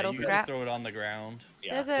black yeah, metal you scrap? guys throw it on the ground.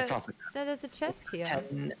 Yeah, There's just a toss it. there's a chest here.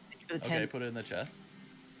 10, Okay, put it in the chest.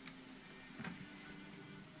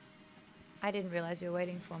 I didn't realize you were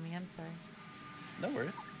waiting for me. I'm sorry. No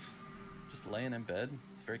worries. Just laying in bed.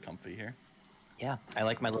 It's very comfy here. Yeah, I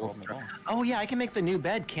like my No little. problem at Oh yeah, I can make the new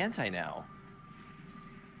bed, can't I now?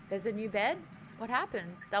 There's a new bed. What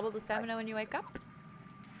happens? Double the stamina when you wake up?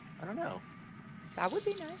 I don't know. That would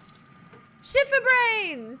be nice. Schiffer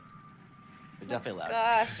brains. They're definitely loud.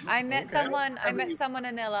 Gosh, I met Okay. someone. I met someone,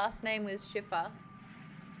 and their last name was Schiffer,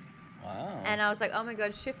 Wow. and I was like, "Oh my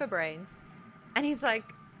god, Schiffer brains," and he's like,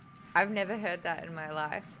 "I've never heard that in my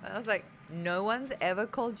life." And I was like, "No one's ever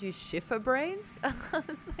called you Schiffer brains." I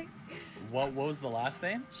was like, What was the last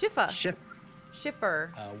name? "Schiffer, Ship.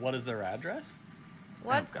 Schiffer." What is their address?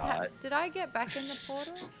 What's God. did I get back in the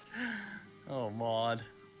portal? Oh, Maude.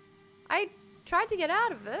 I tried to get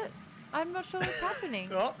out of it. I'm not sure what's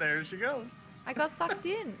happening. Oh, there she goes. I got sucked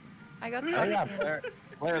in. I got Oh sucked yeah, in.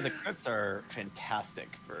 Blair, the crypts are fantastic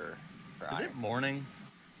for Is iron. it morning?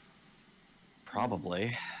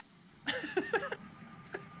 Probably.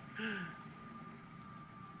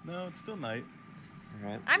 No, it's still night. All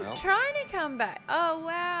right. I'm well, trying to come back. Oh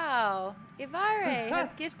wow, Ivare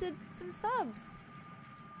has gifted some subs.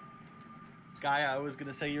 Gaia, I was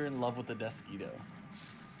gonna say you're in love with the Desquito.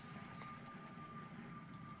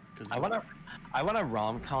 I want a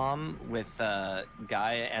rom-com with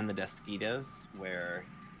Gaia and the Desquitos where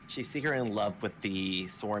she's secretly in love with the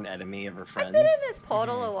sworn enemy of her friends. I've been in this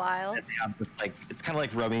portal a while. And they have this, like, it's kind of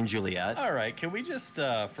like Romeo and Juliet. All right, can we just,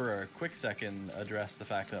 for a quick second, address the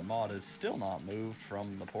fact that Maude is still not moved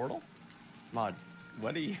from the portal? Maud,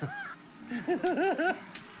 what are you?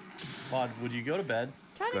 Maude, would you go to bed?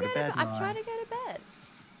 Trying Go to to go bed, to, I'm Mom. trying to go to bed.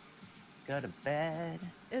 Go to bed.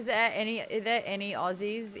 Is there any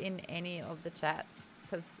Aussies in any of the chats?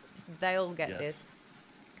 Because they'll get Yes. this.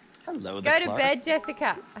 Hello, Go to bed,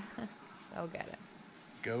 Jessica. They'll get it.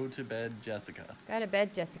 Go to bed, Jessica. Go to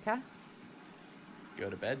bed, Jessica. Go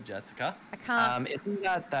to bed, Jessica. I can't. Isn't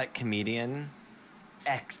that comedian?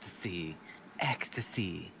 Ecstasy.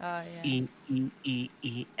 Ecstasy. Oh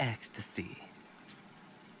yeah. Ecstasy.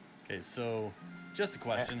 Okay, so just a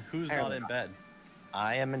question. Who's not apparently in not. bed?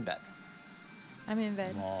 I am in bed. I'm in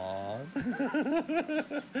bed. Maude.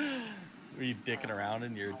 Were you dicking around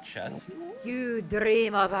in your chest? You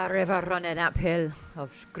dream of a river running uphill,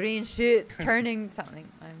 of green shoots turning something.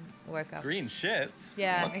 I woke up. Green shits?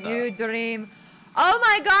 Yeah, What the- you dream. Oh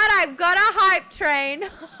my god, I've got a hype train.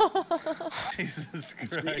 Jesus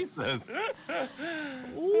Christ. Jesus.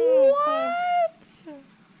 What?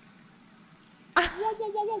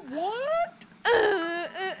 What?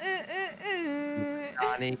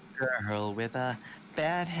 Naughty girl with a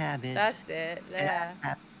bad habit. That's it. Yeah.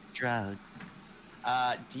 Drugs.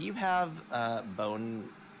 Do you have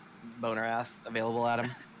boner ass available, Adam?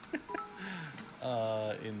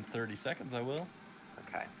 In 30 seconds, I will.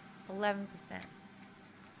 Okay. 11%.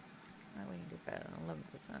 Oh, we can do better than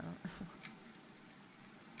 11%.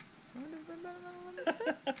 We can do better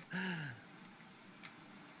than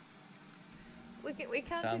 11%. We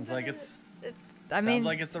can't Sounds do like better it's. than- Sounds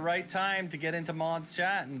like it's the right time to get into Maude's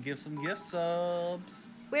chat and give some gift subs.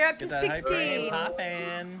 we're up to Get that hype train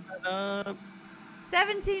 16. poppin'.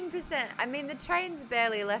 17%. I mean, the train's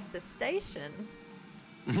barely left the station.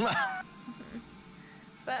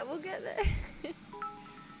 But we'll get there.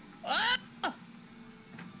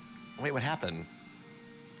 Wait, what happened?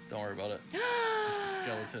 Don't worry about it. Just a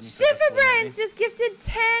skeleton. Schiffer Brains just gifted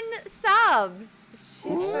 10 subs.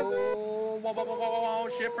 Whoa,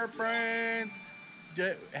 Shipper Brains.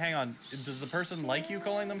 Hang on. Does the person like you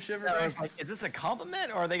calling them Shiver Brains? Like, is this a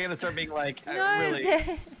compliment, or are they gonna start being like, No, really?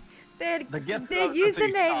 their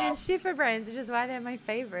username is Schiffer Brains, which is why they're my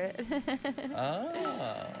favorite.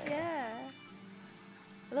 Ah. Yeah.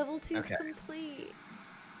 Level 2's Okay. complete.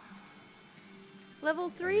 Level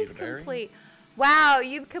 3's need a berry? complete. Wow,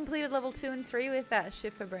 you've completed level 2 and 3 with that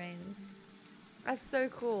Schiffer Brains. That's so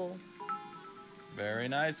cool. Very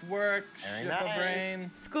nice work, Very Shipper nice. Brain.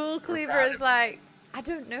 School Cleaver proud is of like, I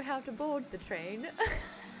don't know how to board the train.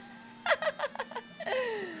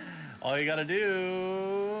 All you gotta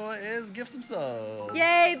do is give some subs.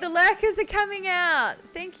 Yay, the lurkers are coming out.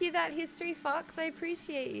 Thank you, that History Fox. I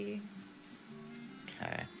appreciate you.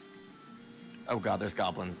 Okay. Oh god, there's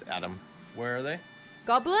goblins, Adam. Where are they?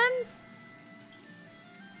 Goblins?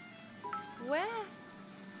 Where?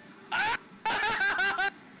 I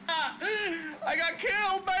got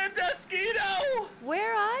killed by a mosquito!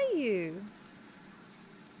 Where are you?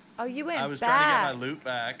 Oh, you went I was back. trying to get my loot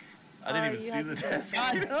back. I Oh, didn't you even had see the to go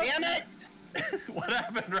mosquito. God damn it! What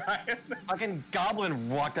happened, Ryan? Fucking goblin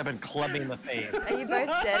walked up and clubbed me in the face. Are you both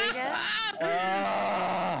dead again?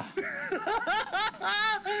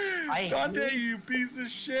 I Dante, hate- you piece of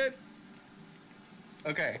shit.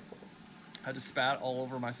 Okay. I just spat all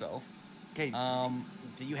over myself. Okay,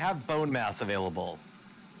 do you have bone mass available?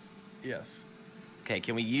 Yes. Okay,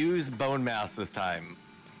 can we use bone mass this time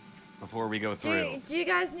before we go through? Do you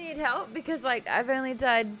guys need help? Because, like, I've only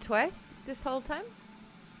died twice this whole time.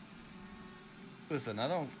 Listen, I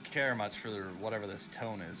don't care much for whatever this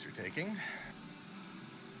tone is you're taking.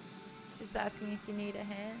 Just asking if you need a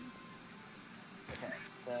hand. Okay,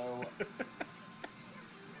 so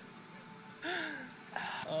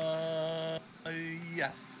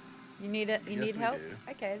Yes. You need it? You Yes, need we help? do.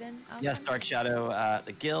 Okay, then. I'll yes, come. Dark Shadow.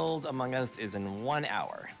 The guild among us is in 1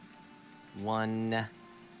 hour. 1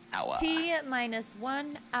 hour. T minus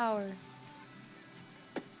 1 hour.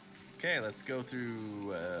 Okay, let's go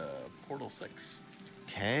through Portal 6.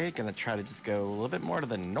 Okay, gonna try to just go a little bit more to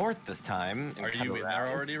the north this time. and Are cut you in there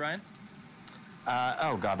around. already, Ryan?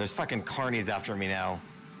 Oh god, there's fucking carnies after me now.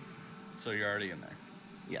 So you're already in there.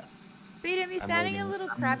 Yes. Beat him, you're I'm sounding a waiting. little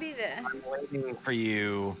crabby there. I'm waiting for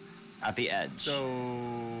you at the edge. So,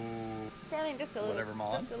 Sounding just a little, whatever,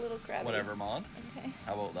 Maude. just a little crabby. whatever, Maude. Okay.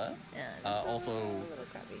 How about that? Yeah, just Also, a little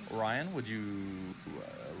crabby. Ryan, would you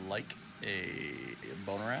like a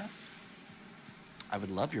boner ass? I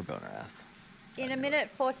would love your boner ass. In a minute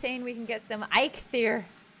 14, we can get some Eikthyr.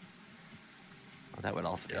 Well, that would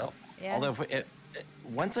also Yep. help. Yeah. Although,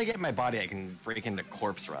 once I get my body, I can break into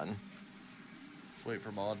corpse run. Let's wait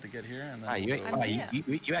for Maude to get here, and then Ah, you, we'll I'm go. here.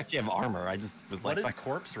 you actually have armor. I just was What like, is fuck,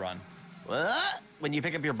 corpse run? what? When you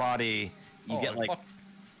pick up your body, you Oh, get like fuck.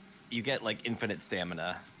 infinite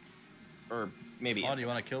stamina, or maybe. Maude, do you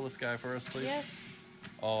want to kill this guy for us, please? Yes.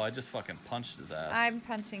 Oh, I just fucking punched his ass. I'm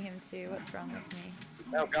punching him too. What's wrong with me?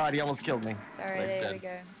 Oh god, he almost killed me. Sorry, He's there dead. we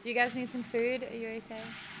go. Do you guys need some food? Are you okay?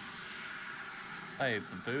 I ate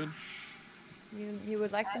some food. You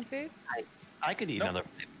would like some food? I could eat Nope. another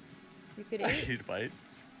You could I eat. ate a bite.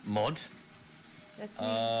 mod. That's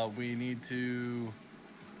me. We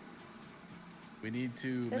need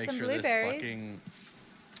to There's make some sure this blueberries. fucking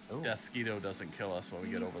Oh, mosquito doesn't kill us when we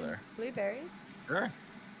You get need over some there. Blueberries. sure.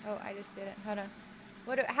 Oh, I just did it. Hold on.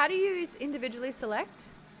 How do you individually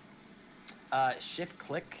select? Shift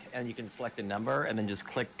click, and you can select a number, and then just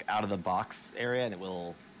click out of the box area, and it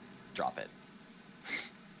will drop it.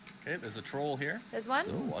 Okay, there's a troll here. There's one.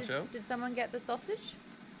 So, watch did, out. Did someone get the sausage?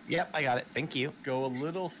 Yep, I got it. Thank you. Go a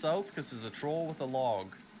little south because there's a troll with a log.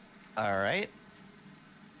 All right.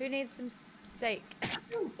 Who needs some steak?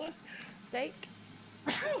 Steak?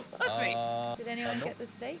 That's me. Did anyone nope. get the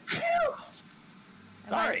steak?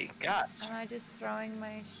 Sorry, God. Am I just throwing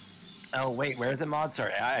my? Oh wait, where is it, mod?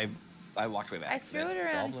 Sorry, I walked way back. I threw it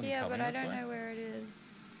around Goblin here, but coming I this don't way? know where it is.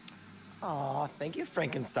 Aw, thank you,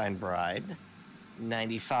 Frankenstein Bride.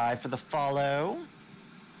 95 for the follow.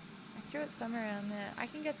 I threw it somewhere around there. I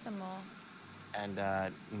can get some more. And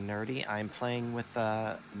nerdy, I'm playing with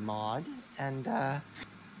mod and that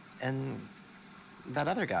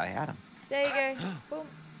other guy, Adam. There you go. Boom.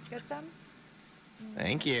 Got some?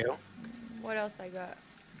 Thank you. What else I got?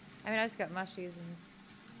 I mean, I just got mushies and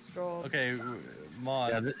straws. Okay,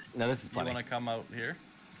 Maude, Yeah, no, this is do you plenty. want to come out here?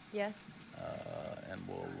 Yes. And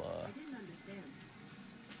we'll.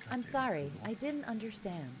 I'm sorry, I didn't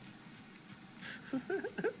understand.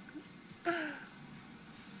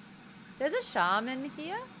 There's a shaman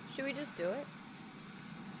here. Should we just do it?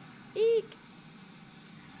 Eek.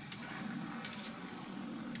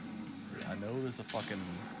 I know there's a fucking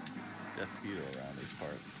mosquito around these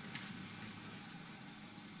parts.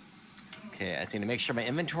 Okay, I just need to make sure my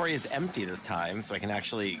inventory is empty this time so I can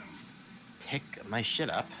actually pick my shit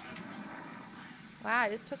up. Wow, I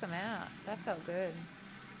just took them out. That felt good.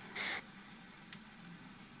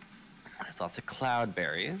 There's lots of cloud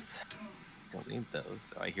berries. Don't need those.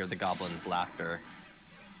 Oh, I hear the goblin's laughter.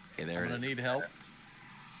 Okay, there I'm it gonna is. need help.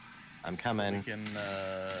 I'm coming. We can,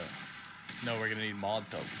 no, we're gonna need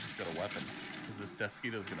Maude's help. We just got a weapon. Because this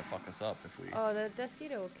mosquito's gonna fuck us up if we... Oh, the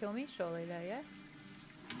mosquito will kill me surely though, yeah?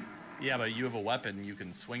 Yeah, but you have a weapon. You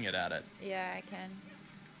can swing it at it. Yeah, I can.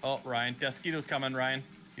 Oh, Ryan. Mosquito's coming, Ryan.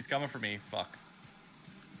 He's coming for me. Fuck.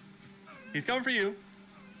 He's coming for you.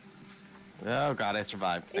 Oh god, I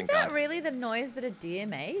survived. Is Thank that god. really the noise that a deer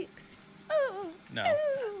makes? Oh, No.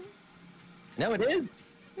 oh. No, it is.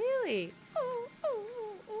 Really? Oh, oh,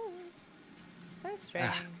 oh, oh. So strange.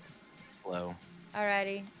 Slow.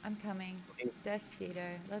 Alrighty, I'm coming. Mosquito,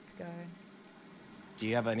 let's go. Do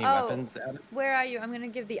you have any Oh. weapons, Adam? Where are you? I'm gonna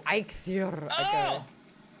give the Eichthir a Oh! go.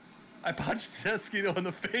 I punched the mosquito in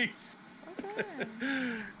the face. Okay.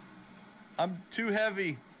 I'm too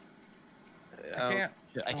heavy. I can't.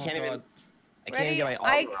 I Oh, can't even. God. I can't even Ready? get my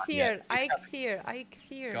armor on Eichthir, yet. Eichthir,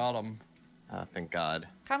 Eichthir. Got him. Oh, thank God.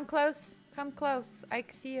 Come close,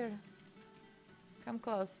 Eichthir. Come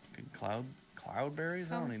close. Fucking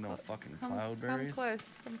cloudberries? I don't even know fucking cloudberries.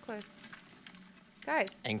 Come close. Guys,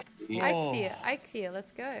 And Eichthir,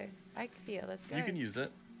 let's go. Eichthir, let's go. You can use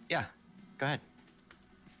it. yeah, go ahead.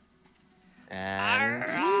 And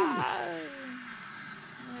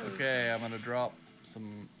Okay, I'm gonna drop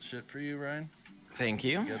some shit for you, Ryan. thank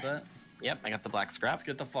you. Get that? Yep, I got the black scrap. Let's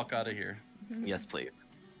get the fuck out of here. Yes, please.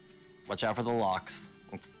 Watch out for the locks.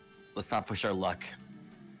 Let's not push our luck.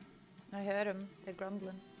 I heard them. They're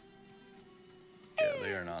grumbling. Yeah,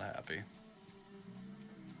 they are not happy.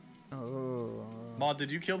 Oh. Maude,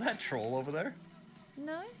 did you kill that troll over there?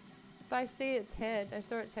 No, but I see its head. I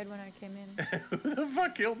saw its head when I came in. Who the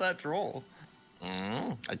fuck killed that troll?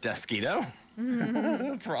 A Desquito?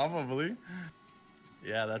 Probably.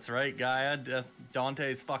 Yeah, that's right, Gaia.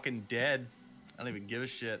 Dante's fucking dead. I don't even give a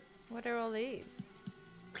shit. What are all these?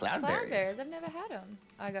 Cloudberries. Cloudberries. I've never had them.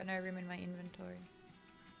 I got no room in my inventory.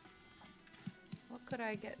 What could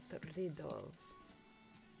I get rid of?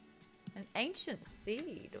 An ancient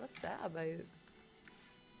seed. What's that about?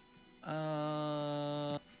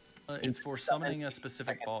 It's for summoning a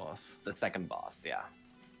specific boss. The second boss, yeah.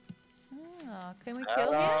 Oh, can we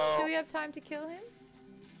kill him? Do we have time to kill him?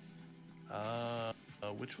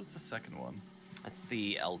 Which was the second one? That's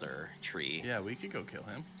the elder tree. Yeah, we could go kill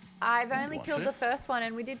him. I've only want killed to? the first one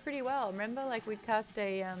and we did pretty well. Remember, like we'd cast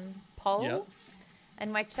a poll Yep.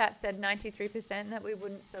 and my chat said 93% that we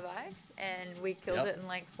wouldn't survive and we killed Yep. it in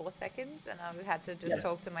like 4 seconds and I had to just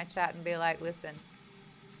talk to my chat and be like, listen,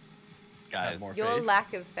 Guys, Have more your faith.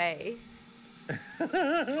 lack of faith,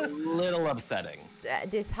 a little upsetting.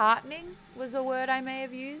 disheartening was a word I may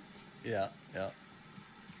have used. Yeah.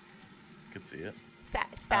 Could see it.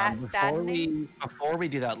 Saddening. Before we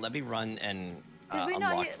do that, let me run and Did we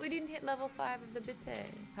not unlock. hit? We didn't hit level 5 of the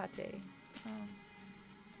PAHTEH. Oh.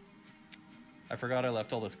 I forgot I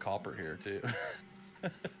left all this copper here too.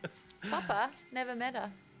 Copper, never met her.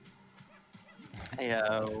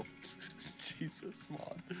 Heyo. Jesus,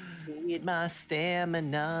 Maude. Need my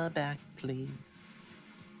stamina back, please.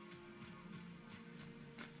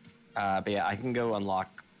 But yeah, I can go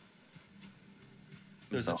unlock.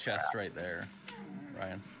 There's a Oh, chest right there,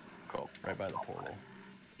 Ryan. Cool. Right by the portal.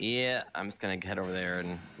 Yeah, I'm just gonna head over there,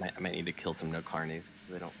 and I might need to kill some no carnies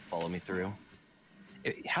so they don't follow me through.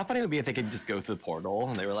 How funny it would be if they could just go through the portal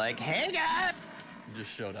and they were like, "Hey guys, You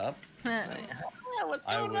just showed up. what's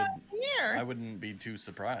I going would. on here?" I wouldn't be too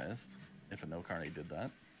surprised if a no carny did that.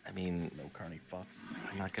 I mean, No carny fucks.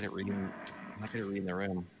 I'm not good at reading. I'm not good at reading the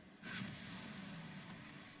room.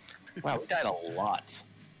 Wow, we died a lot.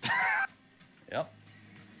 Yep.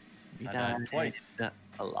 We I died twice.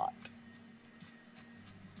 A lot.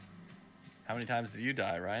 How many times did you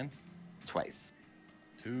die, Ryan? Twice.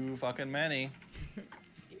 Too fucking many.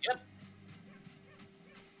 Yep.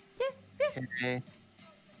 Okay.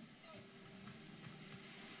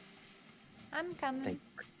 I'm coming. Thank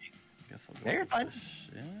Guess I'll go No, you're get fine. this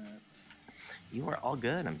shit. You are all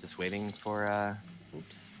good. I'm just waiting for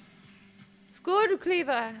Oops. Squirrel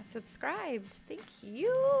Cleaver subscribed. Thank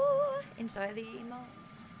you. Enjoy the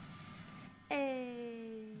emotes. Hey.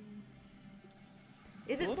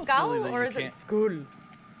 Is It's a it little skull silly that or you is it can't- skull?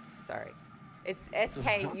 Sorry. It's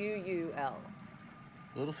SKUUL.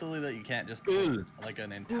 A little silly that you can't just put like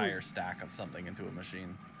an entire stack of something into a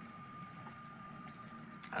machine.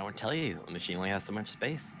 I don't tell you, the machine only has so much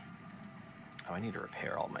space. Oh, I need to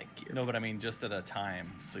repair all my gear. No, but I mean just at a time,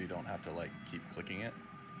 so you don't have to like keep clicking it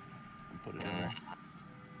and put it in there.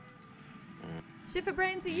 Schiffer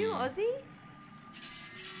Brains, are you Aussie?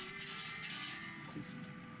 Please.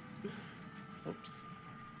 Oops.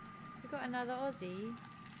 We got another Aussie. All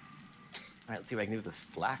right, let's see if I can do this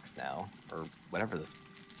flax now, or whatever this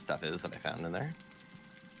stuff is that I found in there.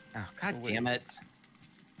 Oh, god Oh, wait. damn it.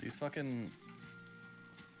 These fucking...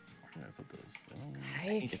 Where did I put those?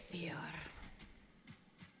 Aether.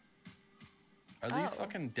 Are these Oh.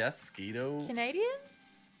 fucking Death Skeeto Canadian?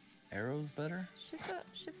 arrows better? Schiffer,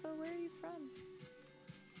 where are you from?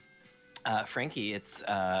 Frankie, it's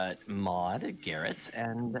Maude, Garrett,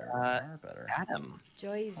 and Are better. Adam.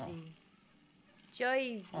 Joyzy.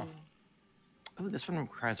 Joyzy. Huh. Oh, this one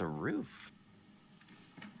requires a roof.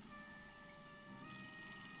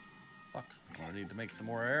 Fuck. I need to make some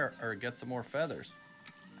more air or get some more feathers.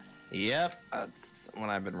 Yep, that's what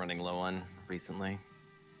I've been running low on recently.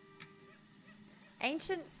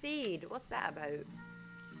 Ancient Seed. What's that about?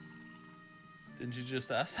 Didn't you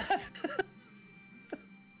just ask that?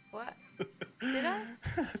 What? Did I?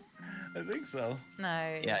 I think so.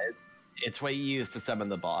 No. Yeah, it's what you use to summon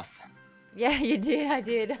the boss. Yeah, you did. I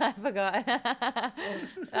did. I forgot.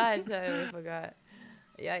 I totally forgot.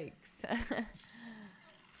 Yikes.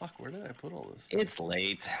 Fuck, where did I put all this stuff? It's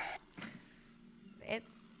late.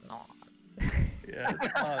 It's not. Yeah,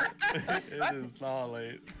 it's not. It is not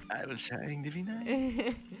late. I was trying to be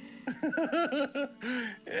nice.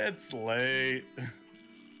 It's late.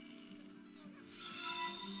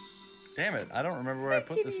 Damn it, I don't remember where I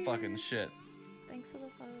put this fucking shit. Thanks for the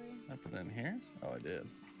follow. I put it in here? Oh, I did.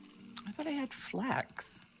 I thought I had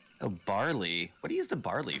flax. Oh, barley. What do you use the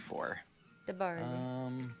barley for? The barley.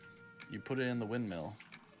 You put it in the windmill.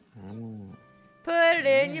 Put it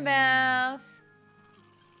in your mouth.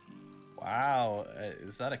 Wow,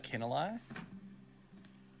 is that a Kinalai?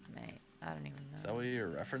 Mate, I don't even Is know. that what you're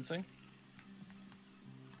referencing?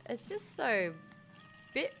 It's just so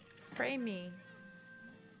bit framey.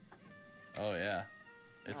 Oh yeah,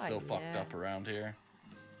 it's Oh, so fucked yeah. up around here.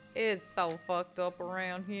 It's so fucked up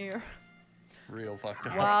around here. Real fucked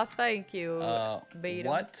up. Well, thank you, Beat 'em.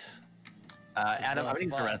 What? Adam, I'm the gonna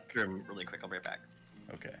use the fuck? restroom really quick. I'll be right back.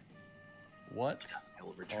 Okay. What I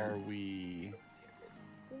will are return. we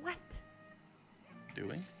What?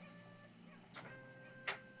 doing?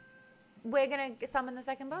 We're gonna summon the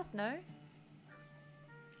second boss, no?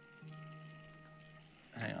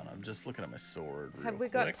 Hang on, I'm just looking at my sword. Have real we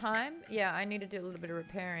got quick. time? Yeah, I need to do a little bit of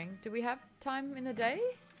repairing. Do we have time in the day?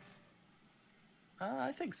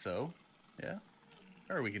 I think so. Yeah.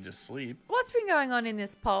 Or we could just sleep. What's been going on in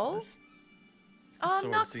this poll? This Oh,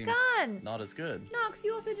 sword Nox seems Gun! Not as good. Nox,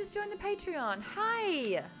 you also just joined the Patreon.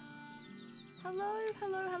 Hi! Hello,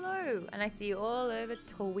 hello, hello. And I see you all over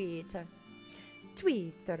Twitter.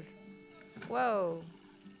 Twitter. Whoa.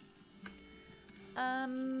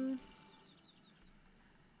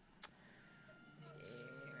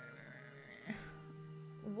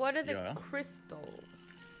 What are the Yeah.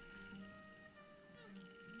 crystals?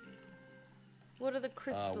 What are the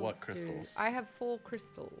crystals? what do? crystals? I have 4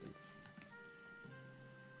 crystals.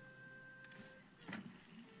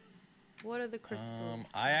 What are the crystals?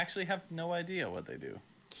 I actually have no idea what they do.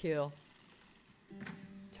 Kill.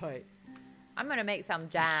 Tight. I'm gonna make some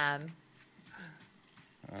jam.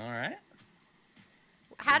 All right.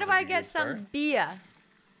 How Seems do like I a get good some start. beer?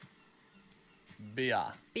 Beer.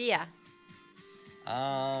 Beer.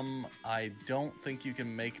 I don't think you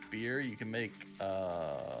can make beer. You can make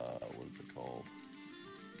what is it called?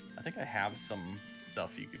 I think I have some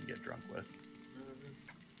stuff you can get drunk with.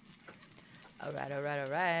 Alright, alright,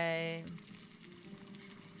 alright.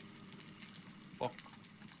 Fuck.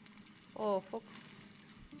 Oh, fuck.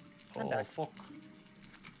 I'm Oh back. fuck.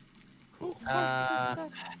 Who's Uh,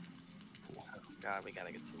 stuff? Oh god, we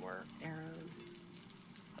gotta get some more arrows.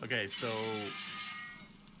 Okay, so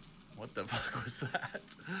what the fuck was that?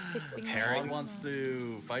 Fixing Repairing Someone wants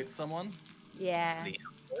to fight someone? Yeah.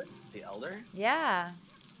 The elder? Yeah.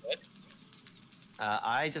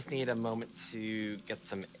 I just need a moment to get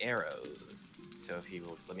some arrows. So if you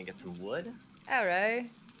will let me get some wood. Arrow.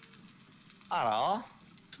 Oh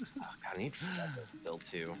god, I need feathers still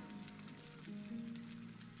too.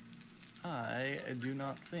 I do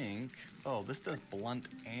not think. Oh, this does blunt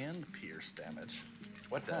and pierce damage.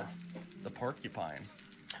 What the? The porcupine.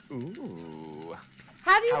 Ooh.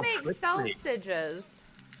 How do you How make quickly? sausages?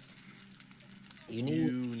 You You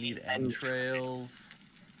need need entrails.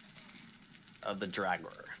 of the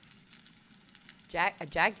dragor. A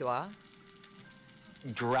jaguar?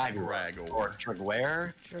 Dragor. Dragor. Or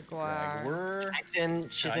Dragware. Jaguar. Jaguar. Chitin.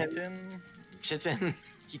 Chitin. Chitin. Chitin.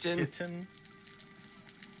 Chitin. Kitten.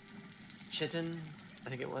 Chitin, I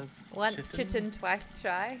think it was. Once chitin, twice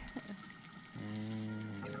shy.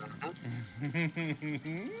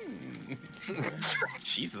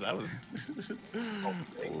 Jesus, that was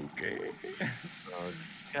Okay.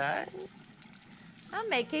 okay. I'm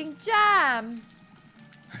making jam.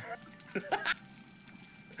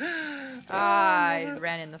 I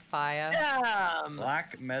ran in the fire.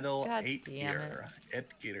 Black metal God 8 damn gear. 8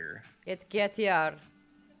 gear. It's get here.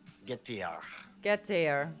 Get here. Get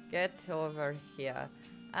here. Get over here.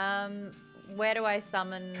 Where do I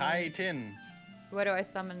summon? Kai Tin. Where do I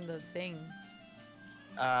summon the thing?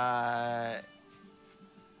 I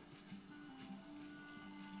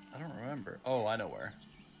don't remember. Oh, I know where.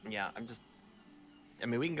 Yeah, I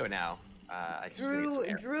mean, we can go now. I just need some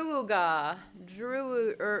air. Druuga.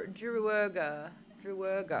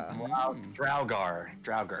 Wow, Draugr.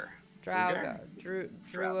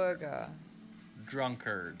 Druuga.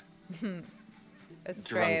 Drunkard.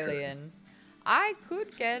 Australian. I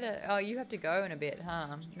could get it. Oh, you have to go in a bit,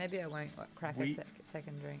 huh? Maybe I won't crack a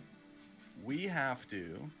second drink. We have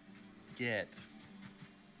to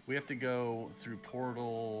go through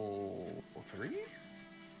portal 3?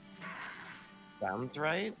 Sounds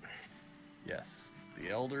right. Yes. The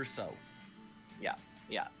Elder South. Yeah.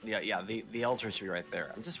 The altar should be right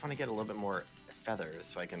there. I just want to get a little bit more feathers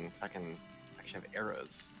so I can actually have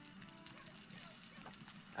arrows.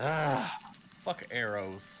 Fuck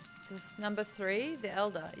arrows. This number 3, the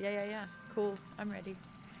Elder. Yeah. Cool. I'm ready.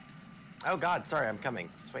 Oh God, sorry, I'm coming.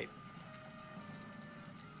 Just wait.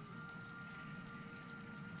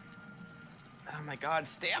 Oh my God,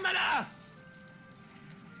 stamina!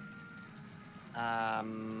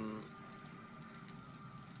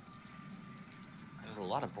 There's a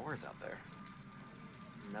lot of boars out there.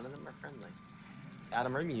 None of them are friendly.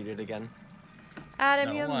 Adam, are you muted again? Adam,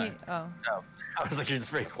 No, you're why? mute. Oh. Oh, I was like, you're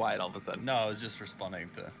just very quiet all of a sudden. No, I was just responding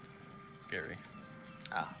to Gary.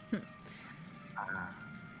 Ah.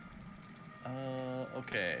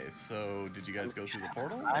 Okay, so did you guys go through the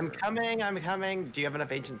portal? I'm or- coming. Do you have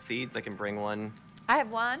enough ancient seeds? I can bring one. I have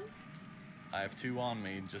one. I have 2 on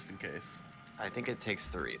me, just in case. I think it takes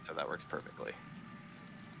 3, so that works perfectly.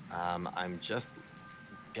 I'm just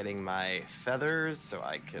getting my feathers so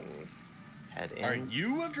I can head in. Are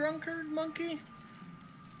you a drunkard, monkey?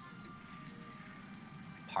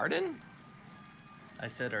 Pardon? I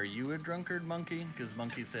said, are you a drunkard, monkey? Because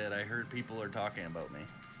monkey said, I heard people are talking about me.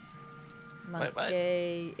 Wait, what?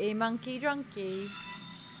 Monkey. A monkey drunky.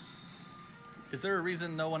 Is there a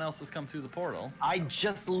reason no one else has come through the portal? I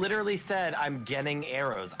just literally said I'm getting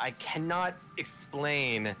arrows. I cannot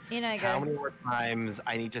explain In I how go. many more times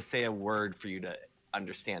I need to say a word for you to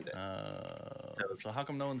understand it. So how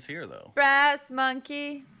come no one's here, though? Brass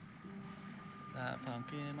monkey. That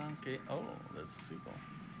funky monkey. Oh, there's a sequel.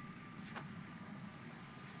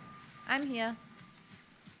 I'm here.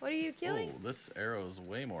 What are you killing? Oh, this arrow is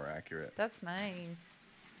way more accurate. That's nice.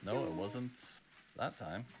 No, it wasn't that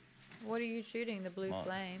time. What are you shooting? The blue What?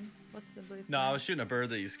 flame? What's the blue flame? No, I was shooting a bird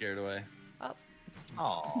that you scared away. Oh.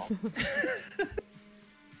 Oh,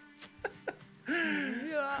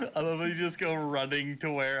 Yeah. I love how you just go running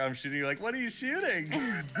to where I'm shooting. You're like, what are you shooting?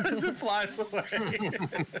 As it flies away.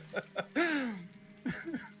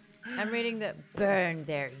 I'm reading the burn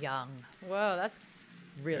their young. Whoa, that's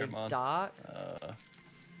really Come on. dark.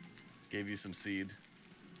 Gave you some seed.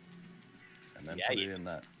 And then Yeah, put it you- in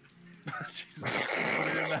that. Jesus. Put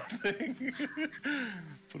it in that thing.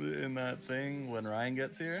 Put it in that thing when Ryan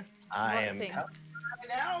gets here. I What am thing? coming right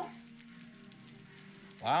now.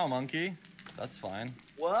 Wow, monkey. That's fine.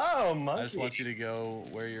 Whoa, monkey. I just want you to go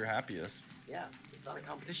where you're happiest. Yeah, it's not a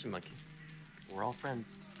competition, monkey. We're all friends.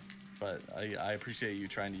 But I appreciate you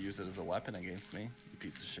trying to use it as a weapon against me, you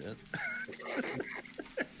piece of shit.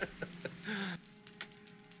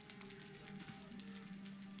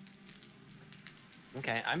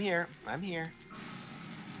 Okay, I'm here.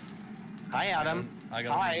 Hi, Adam. I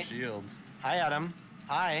got Hi. a new shield. Hi, Adam.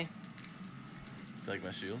 Hi. Do you like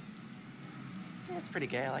my shield? Yeah, it's pretty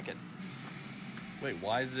gay. I like it. Wait,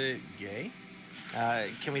 why is it gay?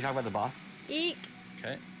 Can we talk about the boss? Eek.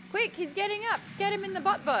 Okay. Quick, he's getting up. Get him in the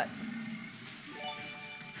butt.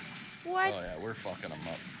 What? Oh yeah, we're fucking him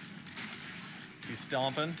up. He's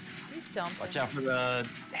stomping. He's stomping. Watch out for the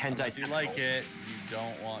hentai. If you like it, you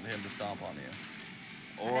don't want him to stomp on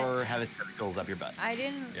you. Or have his tentacles up your butt. I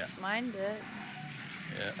didn't Yeah. mind it.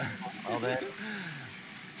 Yeah. Well then.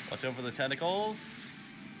 Watch out for the tentacles.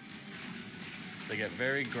 They get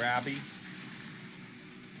very grabby.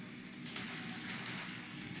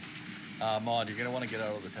 Maude, you're gonna want to get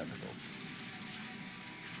out of the tentacles.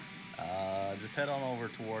 Just head on over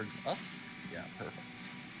towards us. Yeah, perfect.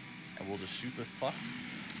 And we'll just shoot this fuck.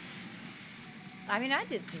 I mean, I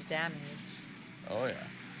did some damage. Oh yeah.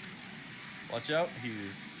 Watch out,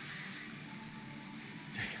 he's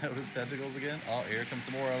taking out his tentacles again. Oh, here comes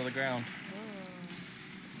some more out of the ground.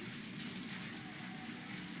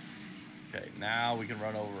 Okay, now we can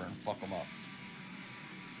run over and fuck him up.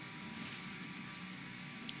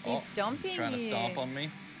 He's stomping He's trying to you. stomp on me.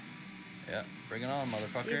 Yeah, bring it on,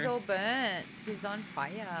 motherfucker. He's all burnt. He's on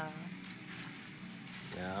fire.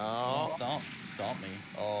 Come on, No. stomp me.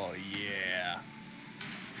 Oh yeah.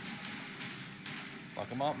 Fuck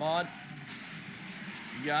him up, Maude.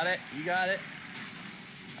 You got it. You got it.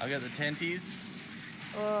 I'll get the tenties.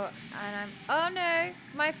 Oh, and I'm. Oh no,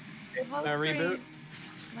 my whole A screen. reboot?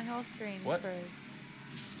 My whole screen What? froze.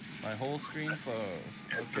 My whole screen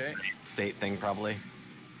froze. Okay. State thing, probably.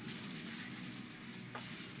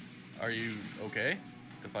 Are you okay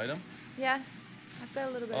to fight him? Yeah, I've got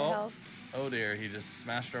a little bit Oh. of health. Oh dear, he just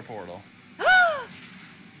smashed our portal.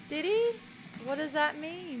 Did he? What does that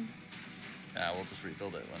mean? Yeah, we'll just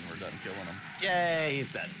rebuild it when we're done killing him. Yay,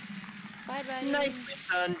 he's dead. Bye, buddy. Nicely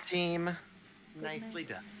done, team. Nicely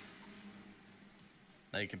done.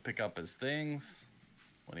 Now you can pick up his things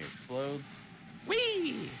when he explodes.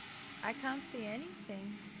 Whee! I can't see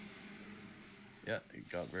anything. Yeah, it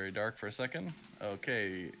got very dark for a second.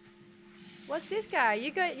 Okay, What's this guy?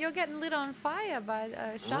 You're getting lit on fire by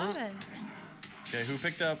a shaman. okay, who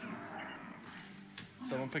picked up?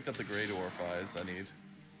 Someone picked up the gray dwarf eyes. I need.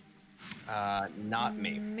 Not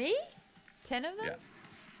me. Me? 10 of them?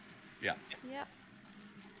 Yeah. Yep.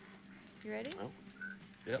 You ready? Oh.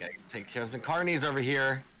 Yep. Okay, take care of the carnies over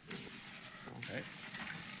here. Okay.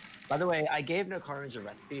 By the way, I gave No Carnage a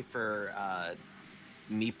recipe for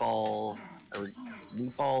meatball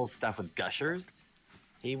stuff with gushers.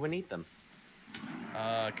 He wouldn't eat them.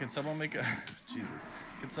 Can someone make a Jesus?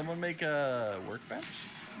 Can someone make a workbench?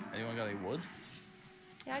 Anyone got any wood?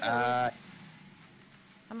 Yeah, I got wood.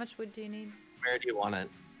 How much wood do you need? Where do you want it?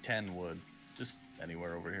 10 wood. Just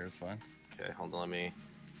anywhere over here is fine. Okay, hold on, let me.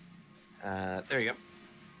 There you go.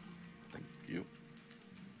 Thank you.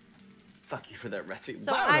 Fuck you for that recipe.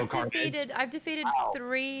 So Wow, I've No Carnage. defeated Wow.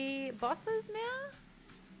 3 bosses now?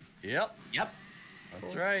 Yep. Yep.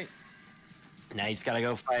 That's Cool. right. Now you just gotta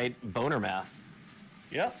go fight Boner Mass.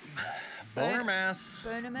 Yep. Boner mass.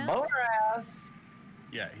 Burn him out? Boner Mass.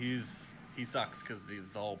 Yeah, he sucks because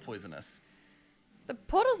he's all poisonous. The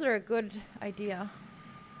portals are a good idea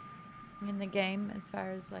in the game as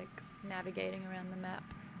far as like navigating around the map.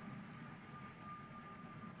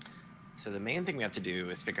 So the main thing we have to do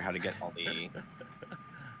is figure out how to get all the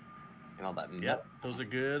and all that. Yep. Those are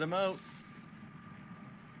good emotes.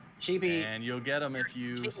 Cheapy, And you'll get them if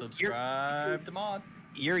you You're- subscribe to Maude.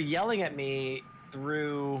 you're yelling at me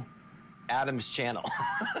through Adam's channel.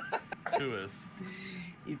 Who is?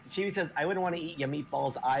 Cheapy says, I wouldn't want to eat your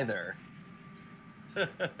meatballs either.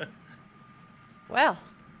 Well,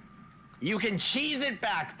 You can cheese it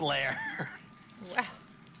back, Blair. well.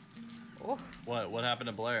 Oh, What happened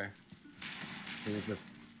to Blair?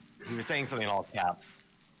 He was saying something in all caps.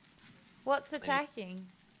 what's attacking?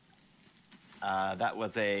 That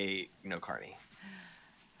was a no carny.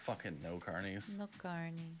 Fucking no carnies. No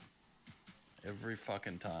carny. Every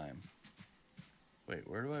fucking time. Wait,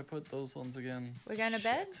 where do I put those ones again? We're going to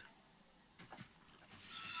bed? Shit.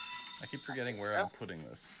 I keep forgetting where I'm putting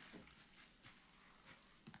this.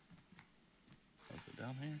 Is it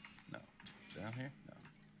down here? No. Down here?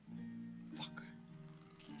 No. Fuck.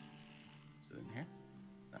 Is it in here?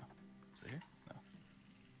 No. Is it here? No.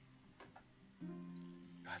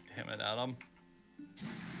 God damn it, Adam.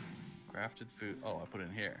 Crafted food. Oh, I put it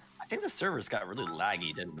in here. I think the servers got really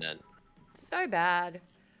laggy, didn't it? So bad.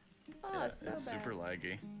 Oh, Yeah, so it's bad. super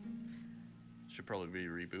laggy. Should probably be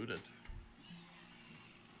rebooted.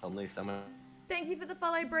 Only someone. Thank you for the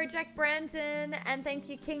follow, Brojack Brandon, and thank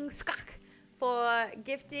you, King Skak, for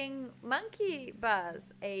gifting Monkey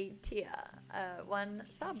Buzz a tier, 1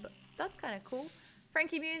 sub. That's kind of cool.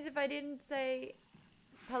 Frankie Muse, if I didn't say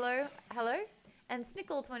hello, and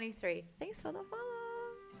Snickle23, thanks for the follow.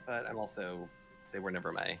 But I'm also, they were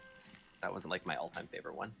never that wasn't like my all-time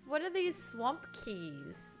favorite one. What are these swamp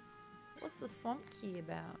keys? What's the swamp key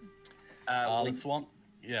about? The swamp,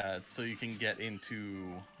 yeah, it's so you can get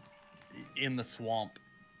in the swamp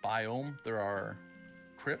biome. There are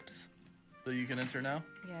crypts that you can enter now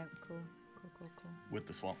Yeah, cool. with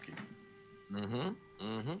the swamp key. Put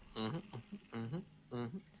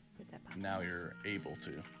that back. Now you're able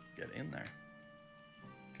to get in there.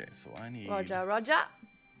 Okay, so I need Roger. that and that.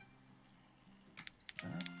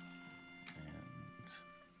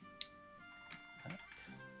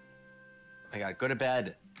 I gotta go to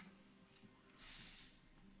bed.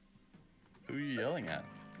 Who are you yelling at?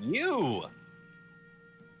 You!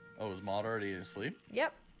 Oh, is Maude already asleep?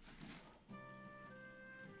 Yep.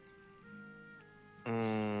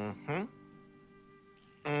 Mm-hmm.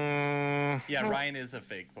 Yeah, Ryan is a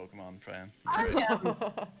fake Pokemon fan.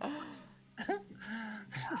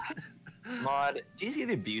 Maud, do you see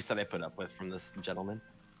the abuse that I put up with from this gentleman?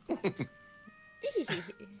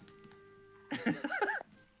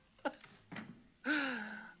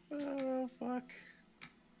 Oh, fuck.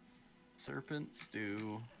 Serpent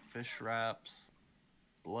stew, fish wraps,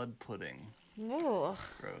 blood pudding. Ugh.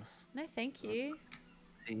 Gross. No, thank you.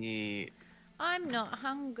 The I'm not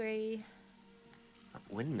hungry.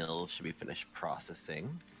 windmill should be finished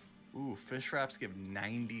processing. Ooh, fish wraps give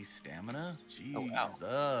 90 stamina? Oh, wow.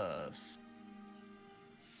 Jesus.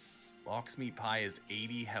 Lox meat pie is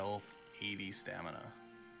 80 health, 80 stamina.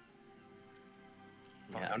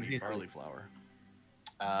 Yeah, Fuck, I need I'm barley flour.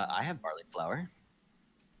 I have barley flour.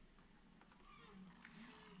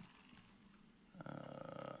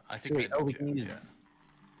 I think Sweet. I do Oh, we too, can use yeah.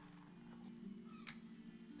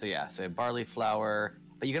 So yeah, so we have barley flour,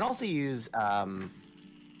 but you can also use you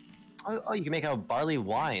can make a barley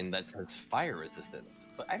wine that has fire resistance.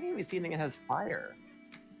 But I haven't even seen anything that has fire.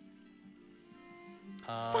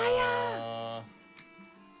 Fire!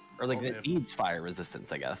 Or like Oh, it needs fire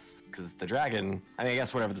resistance, I guess, because the dragon. I mean, I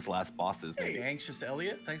guess whatever this last boss is, maybe. Hey, Anxious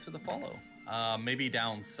Elliot, thanks for the follow. Maybe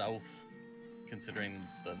down south, considering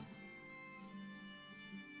the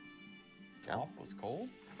top was cold.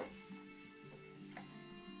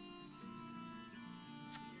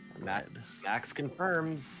 Max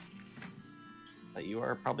confirms that you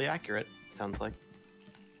are probably accurate. Sounds like.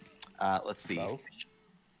 Let's see. South?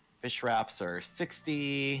 Fish wraps are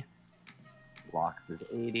 60. Lox is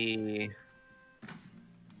 80.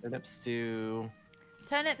 Turnip stew.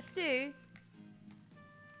 Turnip stew.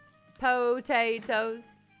 Potatoes.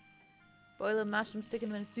 Boil them, mash them, stick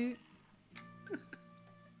them in a stew.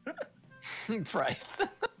 Price.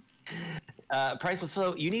 Priceless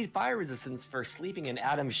flow. You need fire resistance for sleeping in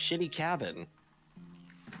Adam's shitty cabin.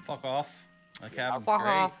 Fuck off. My cabin's Fuck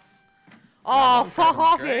great. off. Oh, fuck cabin's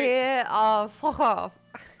off great. here. Oh, fuck off.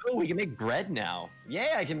 Oh, we can make bread now.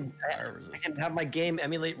 Yeah, I can. Fire I can have my game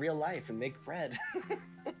emulate real life and make bread.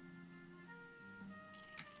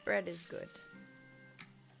 Bread is good.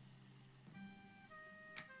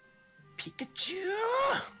 Pikachu.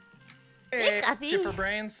 Hey, Happy. Chipper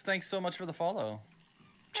Brains, thanks so much for the follow.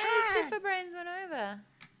 Hey, Shiver Brains went over.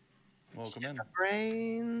 Welcome in.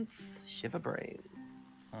 Shiva brains.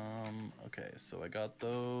 Okay, so I got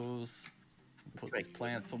those. Put these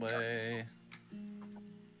plants away.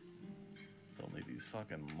 Don't need these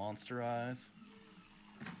fucking monster eyes.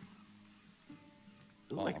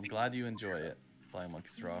 Ooh, Oh, like I'm glad you enjoy it. Flying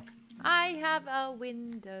Monkeys Rock. I have a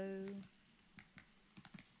window.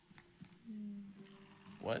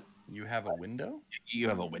 What? You have a window? You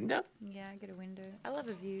have a window? Yeah, I get a window. I love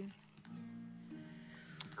a view.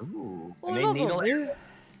 Ooh. I And they love a needle view. arrows.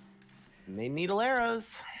 And they needle arrows.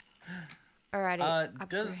 Alrighty.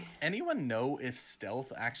 Does anyone know if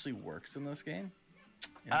stealth actually works in this game?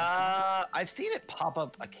 I've seen it pop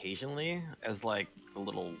up occasionally as like a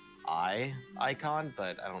little eye icon,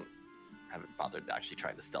 but haven't bothered to actually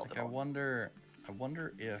try to stealth Like, it I all. wonder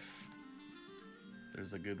if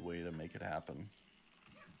there's a good way to make it happen.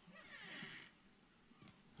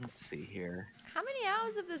 Let's see here. How many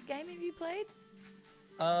hours of this game have you played?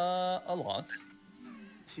 A lot.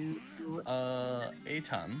 A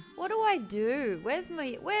ton. What do I do? Where's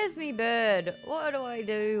me bird? What do I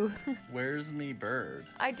do? Where's me bird?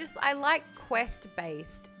 I like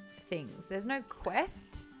quest-based things. There's no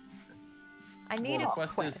quest. I need The a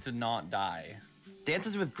quest is to not die.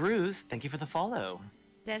 Dances with Grooves, thank you for the follow.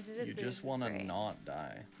 Dances with You Grooves just is want to great. not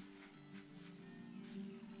die.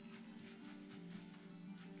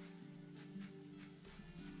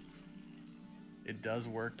 It does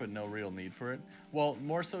work, but no real need for it. Well,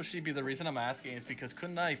 more so, Sheepy, the reason I'm asking is because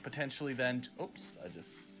couldn't I potentially then... Oops, I just...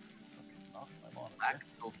 Okay, off my monitor. Black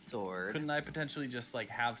sword. Couldn't I potentially just, like,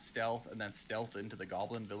 have stealth and then stealth into the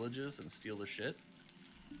goblin villages and steal the shit?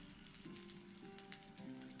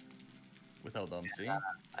 Without them seeing?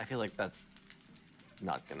 I feel like that's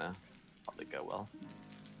not gonna probably go well.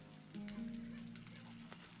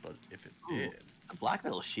 But if it Ooh, did, the black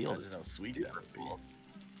metal shield. imagine how sweet that would be. Cool.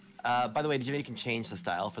 By the way, did you know you can change the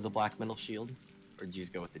style for the black metal shield? Or did you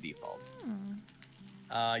just go with the default?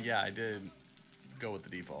 Yeah, I did go with the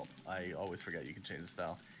default. I always forget you can change the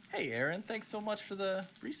style. Hey, Aaron, thanks so much for the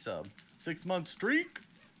resub. 6-month streak.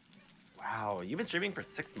 Wow, you've been streaming for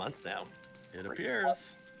 6 months now. It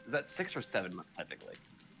appears. Is that 6 or 7 months technically?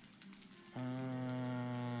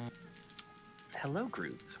 Hello,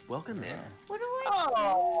 Grooves. Welcome in. What do I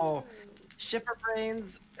Oh, Shipper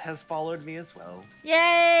Brains. has followed me as well.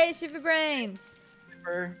 Yay, Shiver Brains.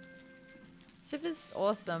 Super. Shiver's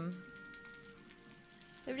awesome.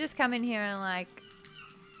 They've just come in here and like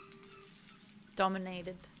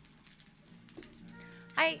dominated.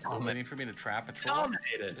 I'm waiting for me to trap a troll.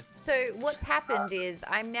 Dominated. So what's happened is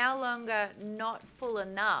I'm no longer not full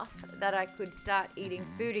enough that I could start eating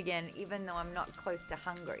food again, even though I'm not close to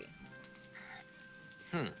hungry.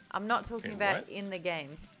 I'm not talking about what? in the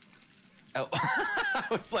game. Oh, I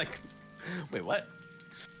was like, wait, what?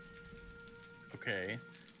 Okay,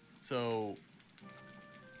 so.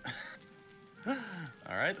 All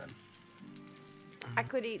right then. I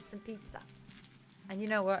could eat some pizza. And you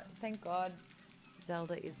know what? Thank God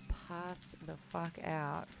Zelda is passed the fuck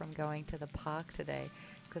out from going to the park today.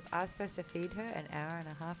 Because I was supposed to feed her an hour and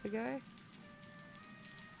a half ago.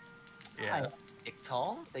 Yeah.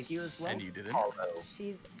 Iktal, thank you as well. And you didn't.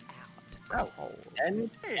 She's out cold. And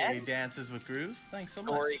Hey, Dances with Grooves. Thanks so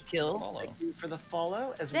much. Story for the Kill, follow. thank you for the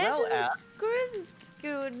follow, as Dances well as with Grooves is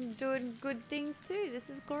doing good things too. This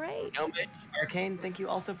is great. Arcane, thank you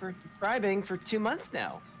also for subscribing for 2 months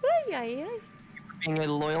now. Yeah, yeah. Being a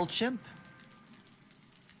loyal chimp.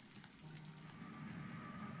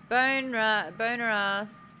 Boner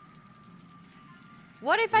ass.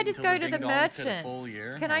 What if I just Until go to the ding-dongs hit a merchant? full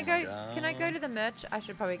year. Can Oh I my go? Can I go God. to the merch? I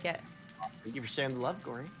should probably get. Thank you for sharing the love,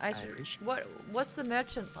 Gory. I should. appreciate What's the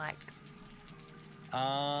merchant like?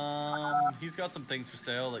 He's got some things for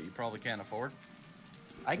sale that you probably can't afford.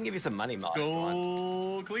 I can give you some money, Maude. if you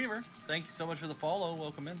want. Go Cleaver. Thank you so much for the follow.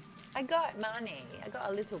 Welcome in. I got money. I got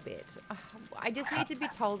a little bit. I just need to be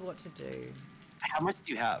told what to do. How much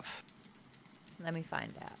do you have? Let me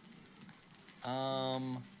find out.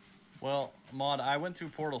 Well, Maude, I went through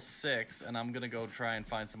Portal 6, and I'm gonna go try and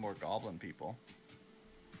find some more goblin people.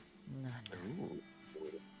 None. Ooh.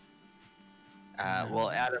 Well,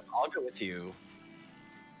 Adam, I'll go with you,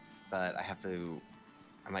 but I have to.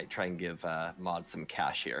 I might try and give Maude some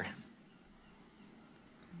cash here.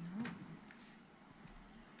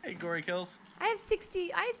 Hey, Gory Kills. I have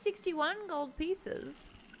 60. I have 61 gold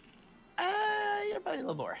pieces. Yeah, probably a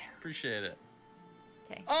little more. Appreciate it.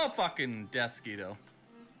 Okay. Oh, fucking Death Skeeto.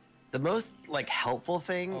 The most like helpful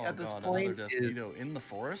thing Oh at this god, point another Death is Skeeto in the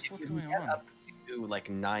forest? if What's you going get on? up to like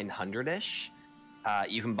 900-ish,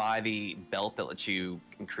 you can buy the belt that lets you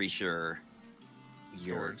increase your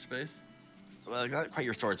Storage space? well, not quite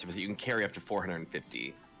your storage, but you can carry up to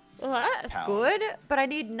 450. Well, that's Pound. good, but I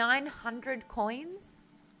need 900 coins.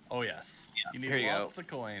 Oh, yes. You need here you go. lots of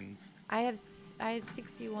coins. I have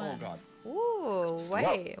 61. Oh god. Ooh,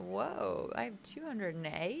 wait, whoa! I have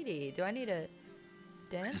 280. Do I need a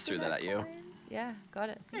dance? just threw that at you. Coins? Yeah, got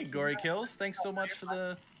it. Hey, Thank you. Gory Kills. Thanks so much for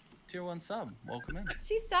the tier 1 sub. Welcome in.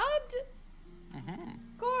 She subbed. Mm-hmm.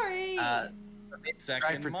 Gory.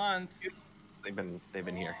 Second month. They've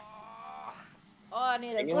been here. Oh, I need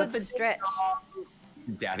a Hanging good with the stretch.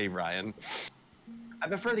 Daddy Ryan. I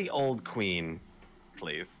prefer the old queen,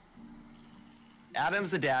 please.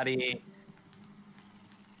 Adam's the daddy.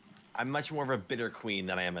 I'm much more of a bitter queen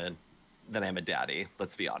than I am a daddy.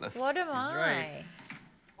 Let's be honest. What am I? right.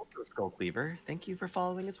 Skull Cleaver, thank you for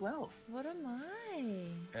following as well. What am I?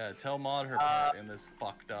 Yeah, tell Maude her part in this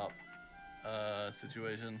fucked up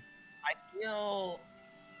situation. I feel.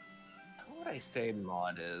 How would I say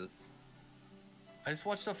Maude is? I just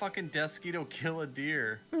watched a fucking Death Skeeto kill a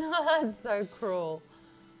deer, That's so cruel.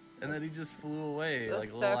 and then he just flew away The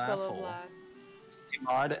like a little circle of asshole. life. Hey,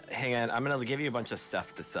 Maude, hang on. I'm gonna give you a bunch of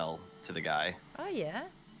stuff to sell to the guy Oh yeah.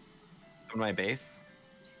 on my base.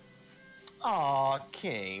 Aw,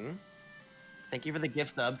 King. Thank you for the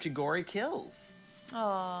gift sub to Gory Kills.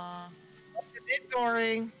 Aw. You did,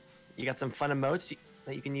 Gory. You got some fun emotes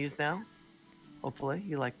that you can use now. Hopefully,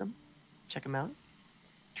 you like them. Check them out.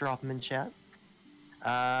 Drop them in chat.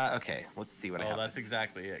 Okay, let's see what I Oh, have. that's this-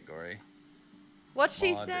 exactly it, Gory. What's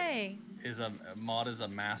she Maude say? Maude is a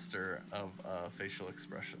master of facial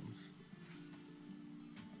expressions.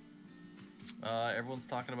 Everyone's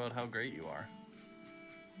talking about how great you are.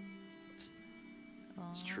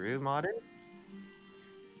 It's true, Modern.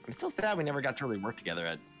 I'm still sad we never got to really work together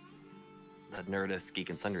at the Nerdist Geek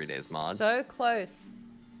and Sundry Days mod. So close.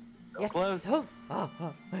 So Yet close. so far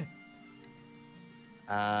away.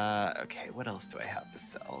 Okay, what else do I have to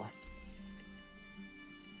sell?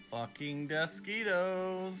 Fucking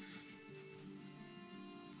Desquitos.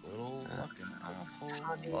 Little fucking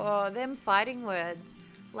asshole. Oh, them fighting words.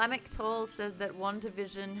 Lamek Tall said that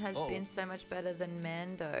WandaVision has Oh. been so much better than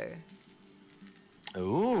Mando.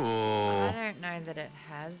 Ooh. I don't know that it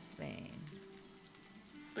has been.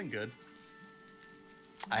 It's been good.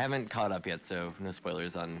 I haven't caught up yet, so no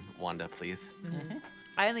spoilers on Wanda, please.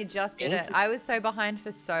 I only just did it. I was so behind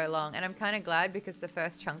for so long, and I'm kind of glad because the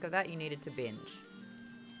first chunk of that you needed to binge.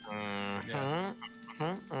 Yeah.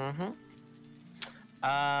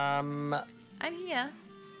 I'm here.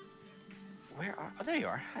 Where are? Oh, there you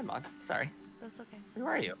are. Hi, Maude. Sorry. That's okay. Where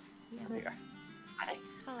are you? Yeah. There you are. Hi.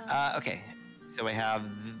 Hello. Okay. So we have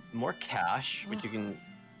more cash, which you can,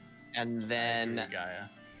 and then Gaia.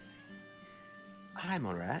 hi,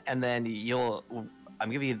 Monrat. And then I'm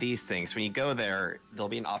giving you these things. When you go there, there'll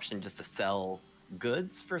be an option just to sell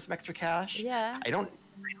goods for some extra cash. Yeah. I don't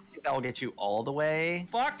think that will get you all the way.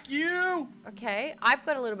 Fuck you! Okay. I've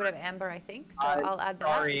got a little bit of amber, I think, so I'll add that.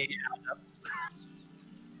 Sorry.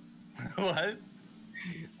 What?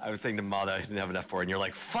 I was saying to Maude I didn't have enough for it, and you're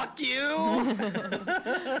like, fuck you!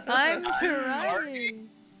 I'm trying.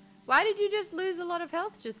 Why did you just lose a lot of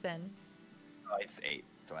health just then? Oh, I just ate,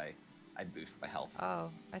 so I boost my health. Oh,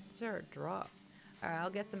 I thought it dropped. Alright,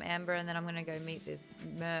 I'll get some amber and then I'm gonna go meet this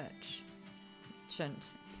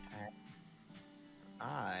merchant.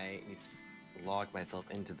 I need to log myself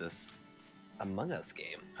into this Among Us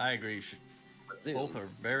game. I agree. Both are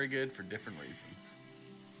very good for different reasons.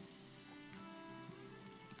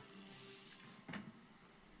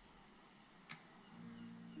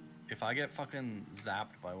 If I get fucking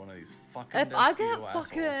zapped by one of these fucking If I Despio got assholes-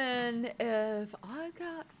 fucking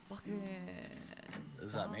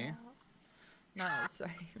Is that me? No,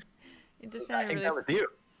 sorry. It just I sounded think really that was you.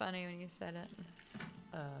 funny when you said it.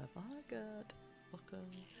 If I got fucking...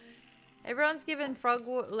 Everyone's giving Frog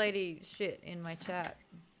Lady shit in my chat.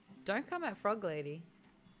 Don't come at Frog Lady.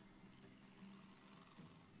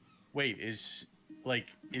 Wait, is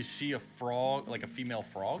she a frog, like a female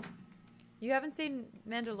frog? You haven't seen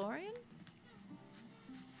Mandalorian?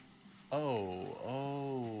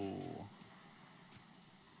 Oh.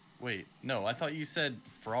 Wait, no, I thought you said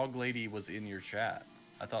Frog Lady was in your chat.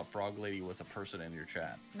 I thought Frog Lady was a person in your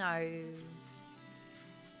chat. No.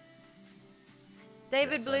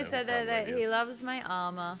 David Yes, I Blue know said who Frog that Lady he is. loves my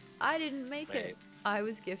armor. I didn't make Wait. it. I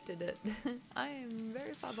was gifted it. I am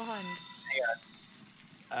very far behind.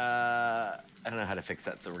 I don't know how to fix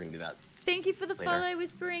that, so we're gonna do that. Thank you for the Later. follow,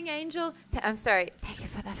 Whispering Angel. I'm sorry. Thank you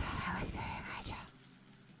for the follow, Whispering Angel.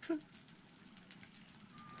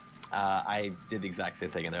 I did the exact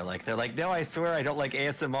same thing, and they're like, no, I swear I don't like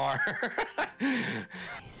ASMR.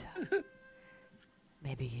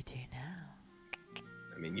 Maybe you do now.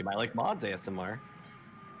 I mean, you might like Maud's ASMR.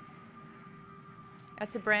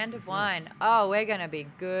 That's a brand of wine. Oh, we're gonna be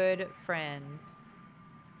good friends.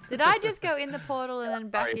 Did I just go in the portal and then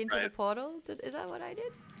back Sorry, into the Bryce. portal? Is that what I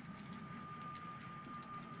did?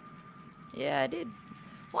 Yeah, I did.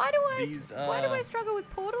 Why do I struggle with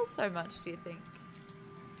portals so much, do you think?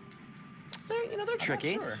 They're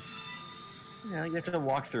tricky. Sure. You know, you have to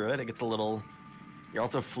walk through it. It gets a little. You're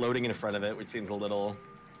also floating in front of it, which seems a little.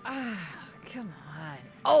 Ah, come on.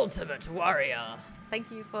 Ultimate Warrior.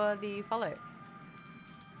 Thank you for the follow.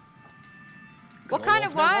 What Good kind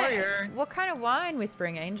old of Ultimate wine? Warrior. What kind of wine,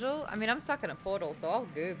 Whispering Angel? I mean, I'm stuck in a portal, so I'll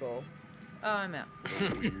Google. Oh, I'm out.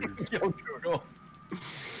 Yo, Google.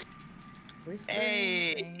 Whispering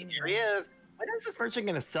Hey, Angel. here he is. When is this merchant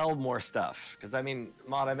gonna sell more stuff? Because I mean,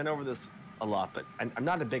 Maude, I've been over this a lot, but I'm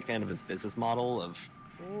not a big fan of his business model of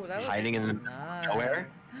Ooh, that hiding in the looks middle of nice. nowhere.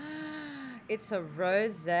 It's a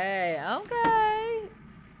rosé. Okay.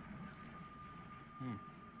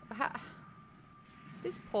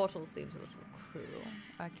 This portal seems a little cruel.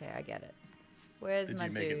 Okay, I get it. Where's Did my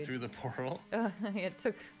you make dude? it through the portal? It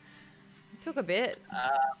took a bit.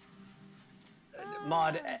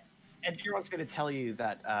 Maude, Ed here wants me to tell you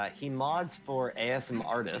that he mods for ASM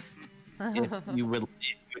artists. If you would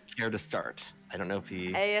care to start. I don't know if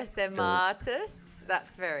he. ASM so- artists.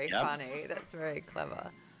 That's very Yep. funny. That's very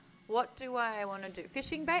clever. What do I want to do?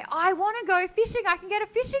 Fishing bait? I want to go fishing. I can get a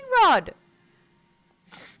fishing rod.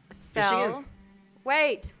 Sell. is-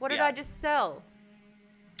 Wait, what did Yeah. I just sell?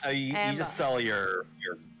 You Amber. just sell your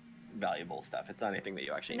valuable stuff. It's not anything that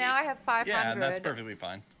you actually Now need. I have 500. Yeah, and that's perfectly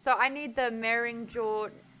fine. So I need the Mering jaw.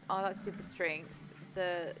 Oh, that's super strength.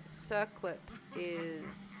 The circlet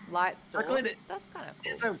is light source. Circlet That's kind of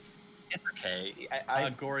cool. It's okay. I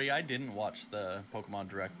Gory, I didn't watch the Pokemon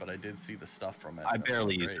Direct, but I did see the stuff from it. I and it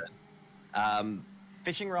barely was use great. it.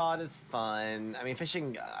 Fishing rod is fun. I mean,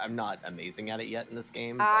 fishing. I'm not amazing at it yet in this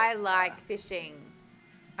game. I but, like fishing.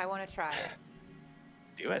 I want to try it.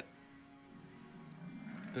 do it.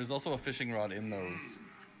 There's also a fishing rod in those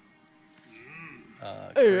crates,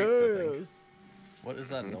 I think. What is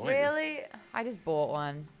that noise? Really? I just bought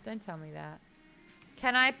one. Don't tell me that.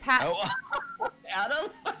 Can I pat? Oh, Adam.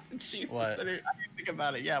 Jesus, What? I didn't think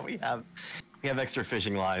about it. Yeah, we have extra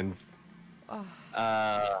fishing lines. Oh,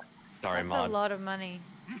 Sorry, that's Maude. a lot of money.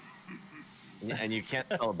 And you can't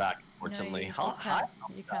sell it back, unfortunately. You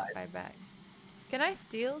can't buy back. Can I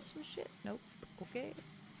steal some shit? Nope. Okay.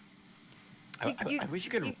 I wish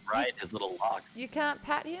you could ride his little lock. You can't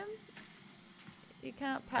pat him? You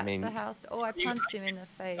can't pat the house. Oh, I punched him in the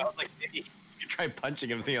face. I was like, maybe you try punching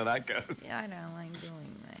him, see how that goes. Yeah, I don't like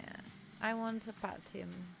doing that. I want to pat him.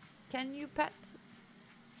 Can you pet?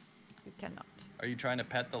 You cannot. Are you trying to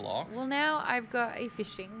pet the locks? Well, now I've got a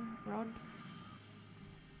fishing rod.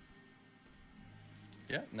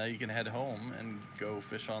 Yeah, now you can head home and go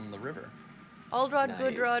fish on the river. Old rod,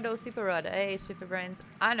 good rod, or super rod? Hey, Shifter Brains.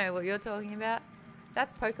 I know what you're talking about.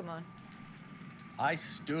 That's Pokemon. I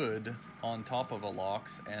stood on top of a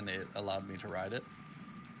locks and it allowed me to ride it.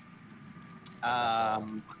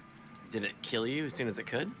 Did it kill you as soon as it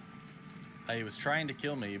could? It was trying to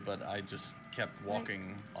kill me, but I just kept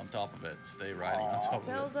walking on top of it, stay riding on top of it.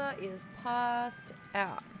 Zelda is passed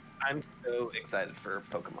out. I'm so excited for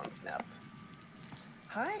Pokemon Snap.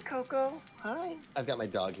 Hi, Coco. Hi. I've got my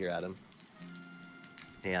dog here, Adam.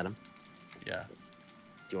 Hey, Adam. Yeah. Do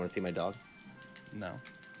you want to see my dog? No.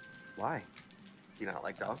 Why? Do you not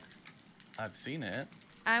like dogs? I've seen it.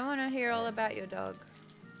 I want to hear all about your dog.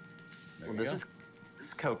 There Well, this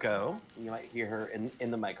is Coco. You might hear her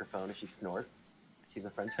in the microphone if she snorts. She's a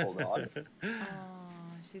French bulldog. Oh,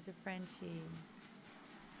 she's a Frenchie.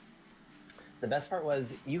 The best part was,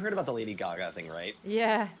 you heard about the Lady Gaga thing, right?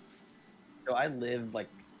 Yeah. So I lived, like,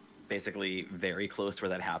 basically very close to where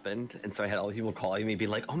that happened. And so I had all these people calling me, be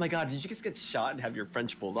like, oh my God, did you just get shot and have your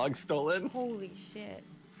French bulldog stolen? Holy shit.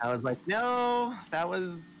 I was like, no, that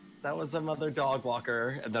was some other dog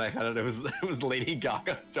walker. And then I found out it was Lady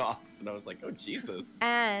Gaga's dogs. And I was like, oh, Jesus.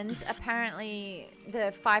 And apparently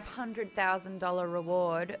the $500,000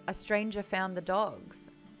 reward, a stranger found the dogs.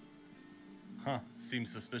 Huh.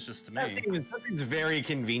 Seems suspicious to That me. seems very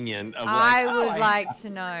convenient. Of I like, would like to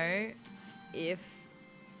know if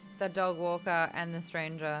the dog walker and the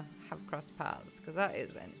stranger have crossed paths, because that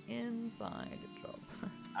is an inside job.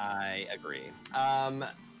 I agree.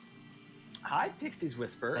 Hi, Pixie's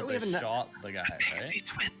Whisper. But We they have a shot the guy, right? Pixie's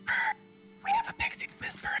Whisper. We have a Pixie's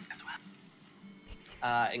Whisper as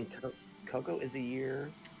well. And Coco is a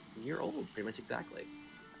year old, pretty much exactly.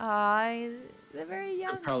 They're very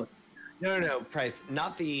young. No, Price.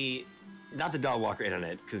 Not the dog walker in on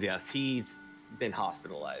it, because yes, he's been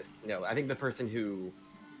hospitalized. No, I think the person who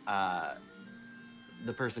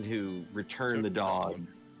returned the dog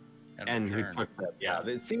and who took them. Yeah,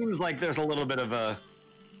 it seems like there's a little bit of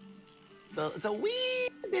it's a wee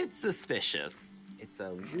bit suspicious. It's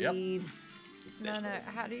a wee. No.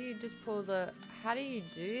 How do you just how do you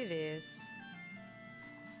do this?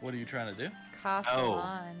 What are you trying to do? Cast a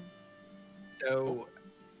line. So,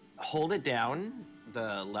 hold it down,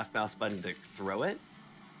 the left mouse button to throw it,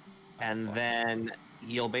 and then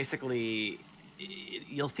you'll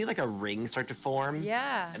see like a ring start to form.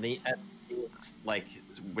 Yeah. And then it's like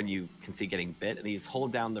when you can see getting bit, and you just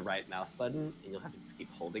hold down the right mouse button, and you'll have to just keep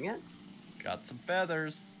holding it. Got some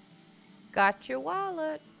feathers. Got your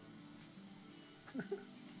wallet.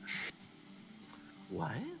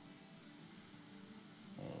 What?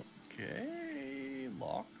 Okay,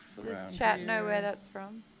 locks around Does chat here. know where that's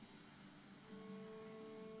from?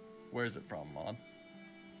 Where's it from, Maude?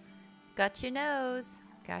 Got your nose.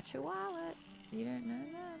 Got your wallet. You don't know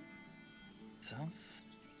that? Sounds.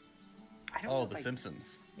 I don't know The if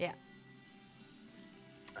Simpsons. Yeah.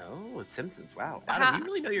 Oh, it's Simpsons. Wow. Adam, you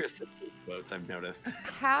really know your Simpsons quotes, I've noticed.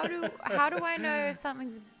 How do I know if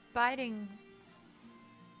something's biting?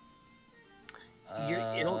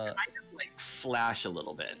 It'll kind of like flash a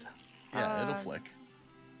little bit. Yeah, it'll flick.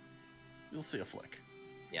 You'll see a flick.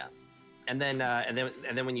 Yeah. And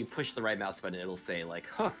then when you push the right mouse button, it'll say like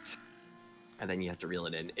hooked. And then you have to reel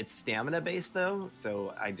it in. It's stamina based though,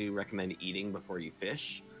 so I do recommend eating before you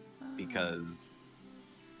fish, because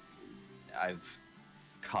I've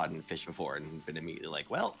caught and fished before and been immediately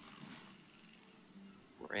like, well,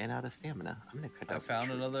 ran out of stamina. I'm gonna cut I out.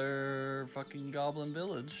 found another fucking goblin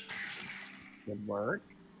village. Good work.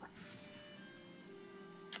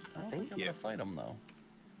 I don't Thank think I'm you. gonna fight them though.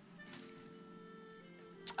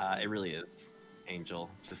 It really is, Angel.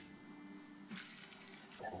 Just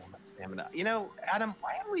so much stamina. You know, Adam,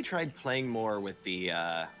 why haven't we tried playing more with the?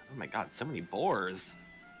 Oh my God, so many boars.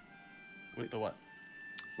 With the what?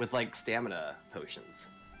 With like stamina potions.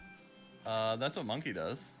 That's what Monkey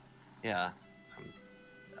does. Yeah.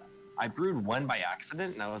 I brewed one by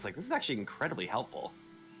accident, and I was like, this is actually incredibly helpful.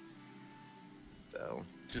 So.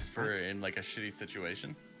 Just for in like a shitty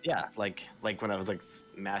situation. Yeah, like when I was like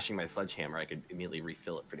smashing my sledgehammer, I could immediately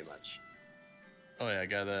refill it pretty much. Oh yeah,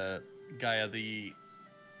 the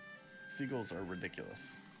seagulls are ridiculous.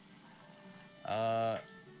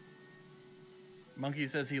 Monkey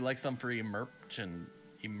says he likes them for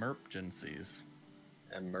emergencies.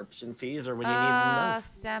 Emergencies or when you need them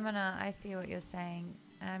most. Stamina. I see what you're saying.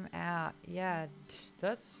 I'm out. Yeah,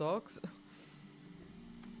 that sucks.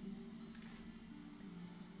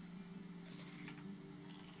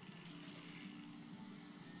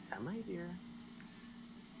 Am I here?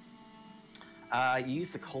 You use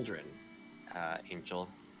the cauldron, Angel.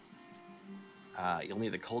 You'll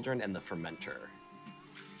need the cauldron and the fermenter.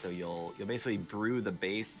 So you'll basically brew the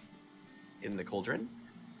base in the cauldron,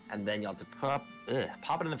 and then you'll have to pop it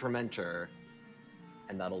in the fermenter,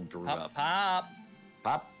 and that'll brew up. Pop.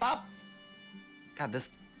 God,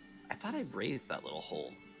 I thought I raised that little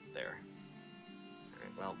hole there. All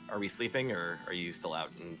right, well, are we sleeping, or are you still out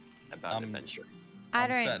and about adventure? I I'm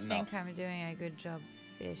don't setting think up. I'm doing a good job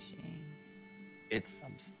fishing. It's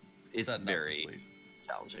setting up to very sleep.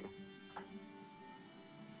 challenging.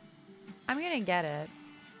 I'm gonna get it.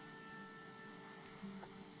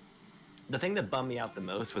 The thing that bummed me out the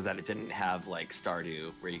most was that it didn't have like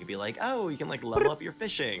Stardew, where you could be like, oh, you can like level up your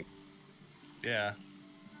fishing. Yeah.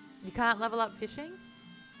 You can't level up fishing?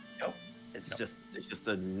 Nope. It's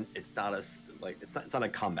not a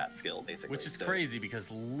combat skill basically. Which is so- crazy because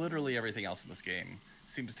literally everything else in this game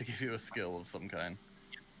seems to give you a skill of some kind.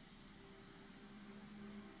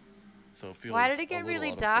 So it feels Why did it a get little really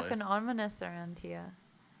out of dark place. and ominous around here?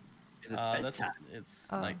 It's bedtime. It's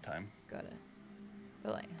Oh. nighttime. Got it.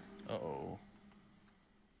 Really? Uh-oh.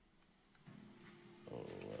 Oh,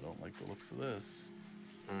 I don't like the looks of this.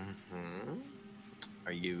 Mm-hmm.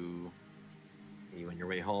 Are you on your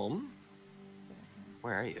way home?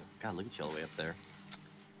 Where are you? God, look at you all the way up there.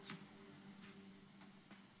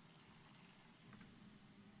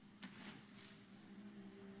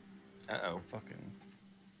 Uh-oh. Fucking.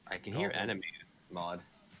 I can hear Awful. enemies, Maude.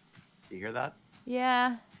 Do you hear that?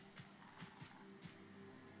 Yeah.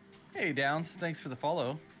 Hey, Downs. Thanks for the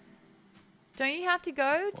follow. Don't you have to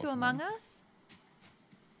go to Welcome Among in. Us?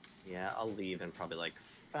 Yeah, I'll leave in probably like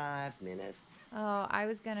 5 minutes. Oh, I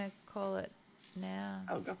was gonna call it now.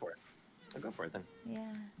 Oh, go for it. I'll go for it then. Yeah.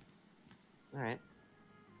 All right.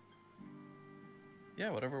 Yeah,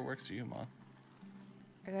 whatever works for you, Ma.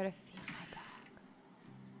 I gotta feed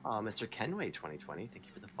my dog. Mr. Kenway 2020, thank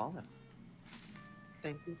you for the follow.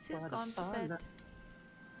 Thank you She's for gone the to follow. bed.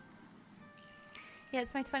 Yeah,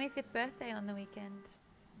 it's my 25th birthday on the weekend.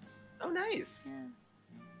 Oh, nice. Yeah.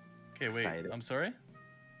 Okay, wait. Excited. I'm sorry?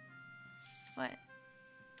 What?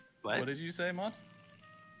 What did you say, Mon?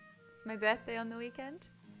 It's my birthday on the weekend?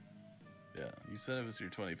 Yeah, you said it was your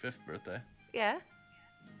 25th birthday. Yeah.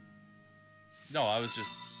 No, I was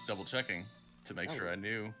just double checking to make sure Oh. I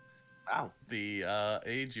knew Wow. the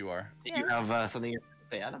age you are. Did you have something to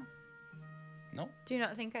say, Adam? No, Do you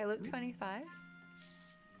not think I look 25?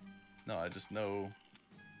 no, I just know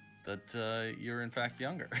that you're in fact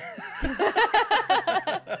younger.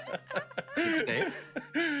 Dave?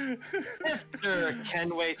 Mr.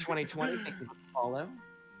 Kenway 2020, thank you for the follow.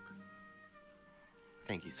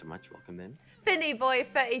 Thank you so much. Welcome in. Finny Boy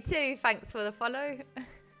 32, thanks for the follow.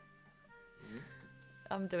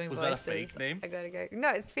 I'm doing Was that a voices. fake name? I gotta go. No,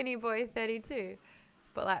 it's Finny Boy 32.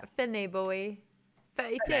 But like Finny Boy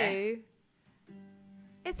 32.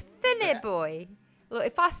 It's Finny Boy. Look,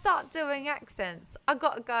 if I start doing accents, I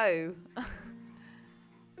gotta go.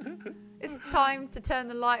 It's time to turn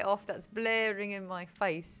the light off that's blaring in my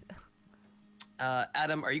face.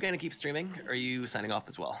 Adam, are you going to keep streaming? Or are you signing off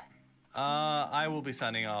as well? I will be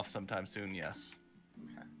signing off sometime soon, yes.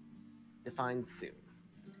 Define soon.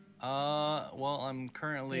 Well, I'm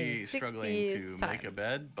currently In 6 struggling years' to make time. a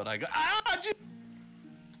bed, but I got.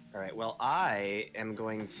 All right. Well, I am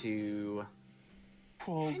going to.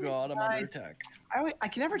 Oh God, I'm under attack. I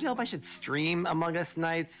can never tell if I should stream Among Us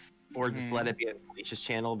nights or just let it be on Felicia's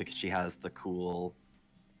channel because she has the cool.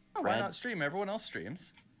 Oh, why red. not stream? Everyone else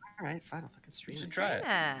streams. All right, fine. I'll fucking stream. You should it. try it.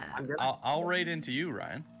 Yeah. I'm gonna- I'll raid into you,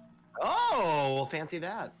 Ryan. Oh, well, fancy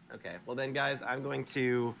that. Okay. Well, then, guys, I'm going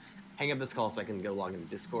to hang up this call so I can go log into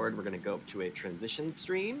Discord. We're going to go up to a transition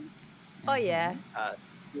stream, Oh yeah.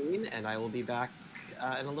 and I will be back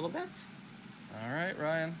in a little bit. All right,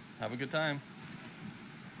 Ryan. Have a good time.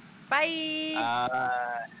 Bye.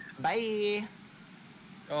 Bye.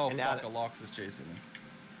 Oh, And fuck, now- a Lox is chasing me.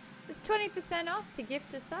 It's 20% off to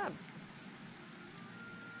gift a sub.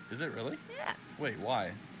 Is it really? Yeah. Wait, why?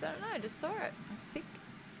 I don't know. I just saw it. I'm sick.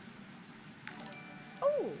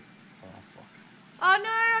 Oh. Oh, fuck. Oh no,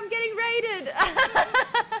 I'm getting raided.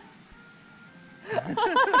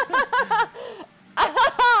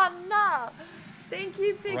 Oh no. Thank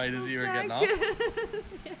you, Pixel Right as you were getting off? Circus.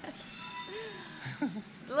 Yeah.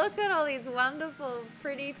 Look at all these wonderful,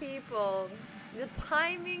 pretty people. The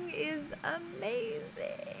timing is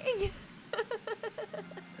amazing.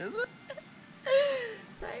 Is it?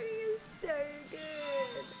 Timing is so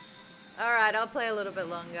good. All right, I'll play a little bit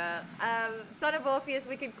longer. Son of Orpheus,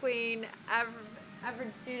 Wicked Queen,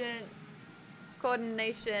 Average Student,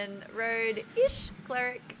 Coordination, Road-ish,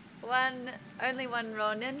 Cleric, only one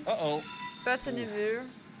Ronin, Uh-oh. Bertanivu,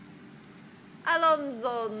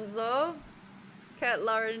 Alonzonzo, Kurt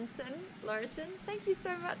Laurentton, thank you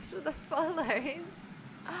so much for the follows.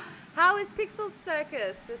 How is Pixel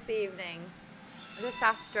Circus this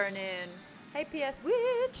afternoon? Hey PS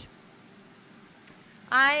Witch.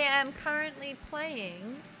 I am currently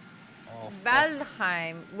playing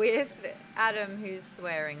Valheim with Adam, who's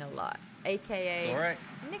swearing a lot, aka Alright.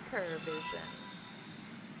 Nickervision.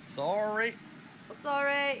 Sorry. Oh,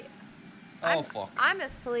 sorry. Oh, fuck. I'm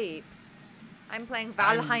asleep. I'm playing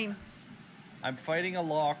Valheim. I'm fighting a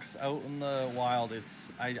Lox out in the wild.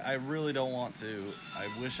 I really don't want to. I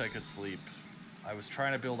wish I could sleep. I was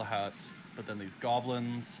trying to build a hut, but then these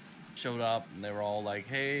goblins showed up and they were all like,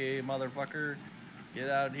 "Hey, motherfucker, get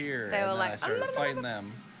out here!" They were and then like, I started fighting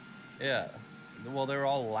them. Yeah. Well, they were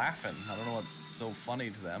all laughing. I don't know what's so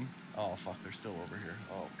funny to them. Oh fuck, they're still over here.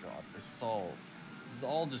 Oh god, this is all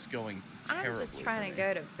just going terribly. I'm just trying to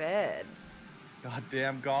go to bed.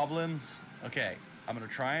 Goddamn goblins. Okay, I'm gonna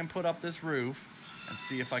try and put up this roof and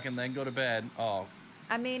see if I can then go to bed. Oh.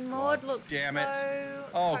 I mean, Maude looks damn so it.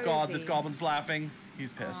 Oh god, this cozy. goblin's laughing.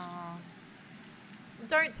 He's pissed. Aw.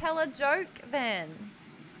 Don't tell a joke then.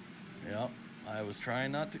 Yep, I was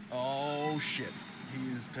trying not to. Oh shit,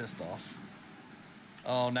 he's pissed off.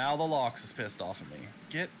 Oh, now the Lox is pissed off at me.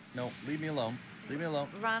 No, leave me alone. Leave me alone.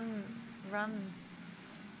 Run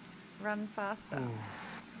faster. Ooh.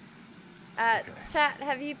 Okay. Okay. Chat,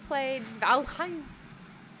 have you played Valheim?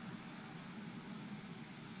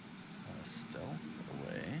 Stealth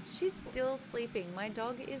away. She's still sleeping. My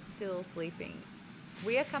dog is still sleeping.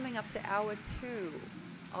 We are coming up to hour 2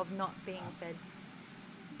 of not being fed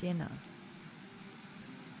dinner.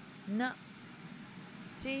 No.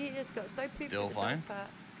 She just got so pooped Still at the fine? dog park.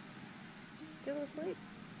 She's still asleep.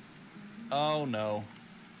 Oh no.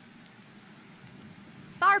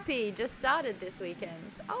 Tharpy just started this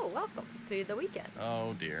weekend. Oh, welcome to the weekend.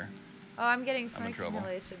 Oh dear. Oh, I'm getting I'm in smoke trouble.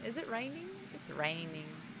 inhalation. Is it raining? It's raining.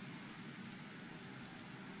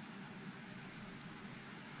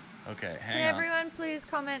 Okay, Can hang on. everyone please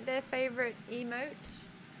comment their favorite emote?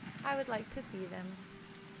 I would like to see them.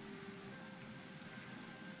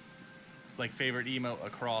 Like favorite emote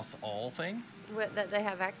across all things? What, that they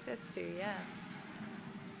have access to, yeah.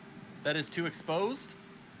 That is too exposed?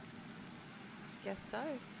 Guess so. Not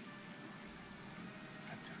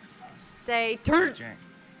too exposed. Stay turned.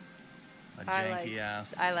 A janky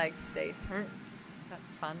ass. I like stay turned.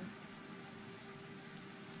 That's fun.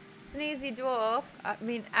 Sneezy dwarf. I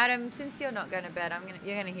mean, Adam, since you're not going to bed,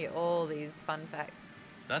 you're gonna hear all these fun facts.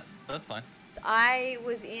 That's fine. I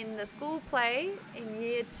was in the school play in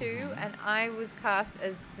year 2, and I was cast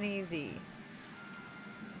as Sneezy,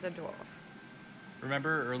 the dwarf.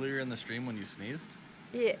 Remember earlier in the stream when you sneezed?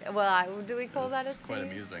 Yeah. Well, do we call that a was sneeze? quite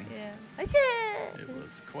amusing. Yeah. It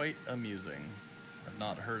was quite amusing. I've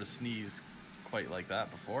not heard a sneeze quite like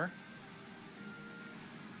that before.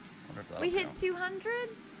 Wonder if that'll We hit count. 200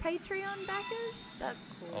 Patreon backers. That's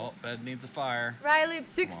cool. Oh, bed needs a fire. Riley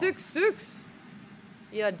 666.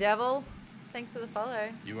 You're a devil. Thanks for the follow.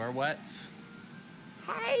 You are wet.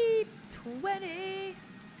 Hey, 20.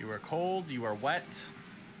 You are cold. You are wet.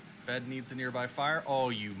 Bed needs a nearby fire. Oh,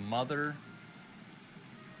 you mother.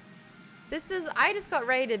 I just got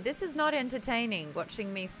raided. This is not entertaining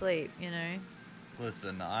watching me sleep, you know.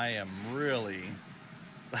 Listen, I am really,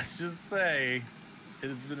 let's just say, it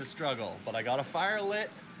has been a struggle. But I got a fire lit.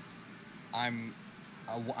 I'm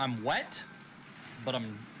wet, but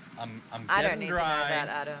I'm I don't getting need dry. to know that,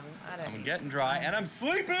 Adam. I'm getting dry, and I'm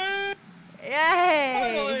sleeping.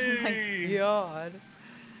 Yay! Finally! My God.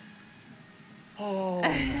 Oh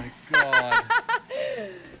my god.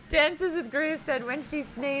 Dances with Groove said when she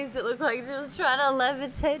sneezed, it looked like she was trying to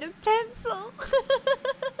levitate a pencil.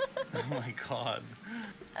 Oh my god.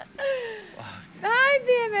 Hi,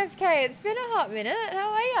 BMFK. It's been a hot minute.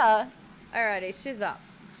 How are ya? Alrighty, she's up.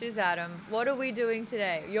 She's Adam. What are we doing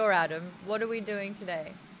today? You're Adam. What are we doing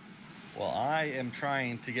today? Well, I am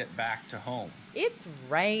trying to get back to home. It's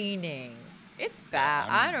raining. It's bad.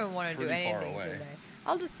 I'm I don't want to do pretty far anything away. today.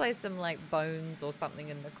 I'll just play some like bones or something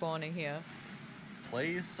in the corner here.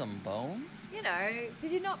 Play some bones? You know,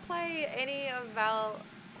 did you not play any of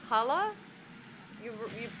Valhalla?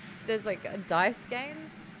 There's like a dice game.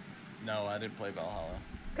 No, I didn't play Valhalla.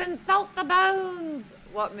 Consult the bones.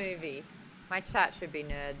 What movie? My chat should be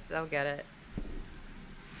nerds. They'll get it.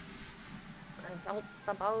 Consult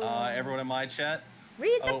the bones. Everyone in my chat.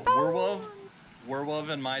 Read the bones. Werewolf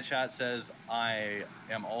in my chat says, I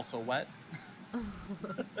am also wet.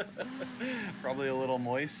 Probably a little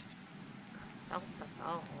moist. Consult the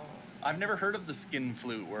bones. I've never heard of the skin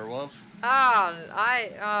flute, Werewolf. Yes,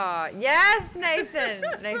 Nathan.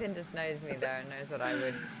 Nathan just knows me though and knows what I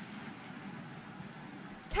would.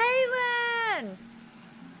 Caitlin!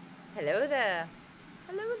 Hello there.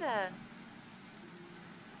 Hello there.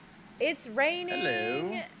 It's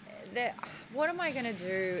raining. Hello. What am I gonna do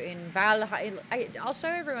in Valheim? I'll show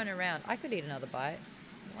everyone around. I could eat another bite.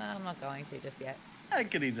 Well, I'm not going to just yet. I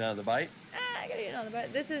could eat another bite. I could eat another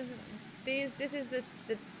bite. This is the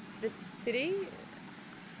city.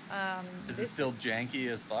 Is it still janky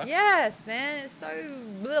as fuck? Yes, man. It's so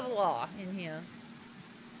blah blah in here.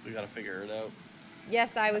 We gotta figure it out.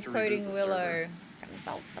 Yes, I was to reboot quoting the Willow. server.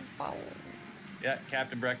 Consult the bones. Yeah,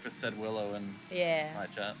 Captain Breakfast said Willow in Yeah. my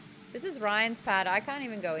chat. This is Ryan's pad. I can't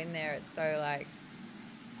even go in there. It's so like.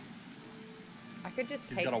 I could just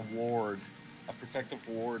He's take. got a ward, a protective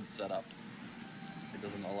ward set up. It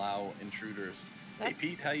doesn't allow intruders. That's- Hey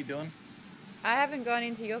Pete, how you doing? I haven't gone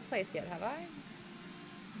into your place yet, have I?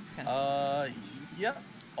 Just kinda Yep.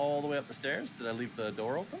 All the way up the stairs. Did I leave the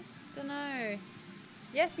door open? Don't know.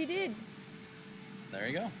 Yes, you did. There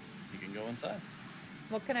you go. You can go inside.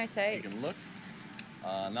 What can I You take? can look.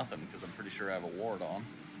 Nothing, because I'm pretty sure I have a ward on.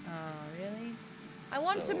 Oh, really? I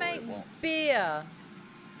want So to make it won't. beer.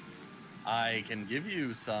 I can give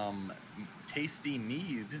you some tasty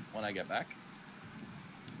mead when I get back.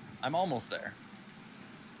 I'm almost there.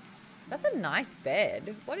 That's a nice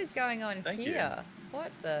bed. What is going on Thank you. here?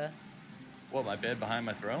 What the? What, my bed behind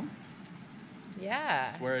my throne?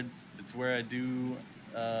 Yeah. It's where I do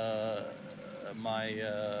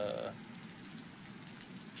my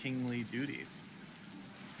kingly duties.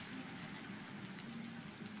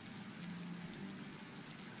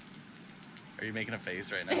 Are you making a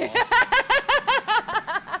face right now?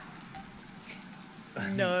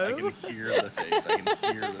 No. I can hear the face. I can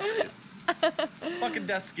hear the face. Fucking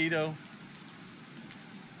Deathsquito.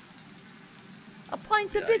 A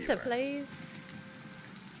pint of Yeah, you bitter, are. please.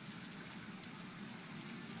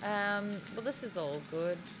 Well, this is all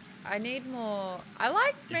good. I need more. I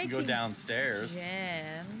like You can making go downstairs.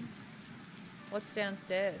 jam. What's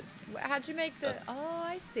downstairs? How'd you make the? That's- Oh,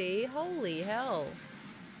 I see. Holy hell!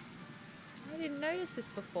 I didn't notice this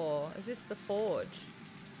before. Is this the forge?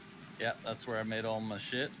 Yeah, that's where I made all my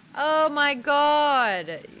shit. Oh my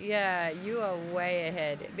god! Yeah, you are way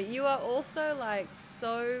ahead. But you are also like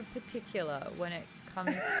so particular when it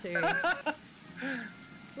comes to.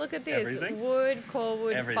 Look at this: Everything? wood, core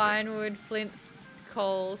wood, Everything. fine wood, flint,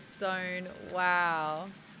 coal, stone. Wow.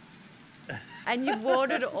 And you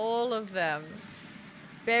watered all of them.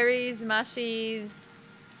 Berries, mushies,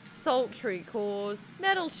 sultry cores,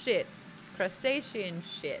 metal shit, crustacean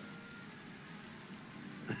shit.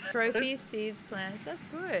 Trophy, seeds, plants. That's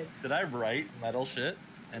good. Did I write metal shit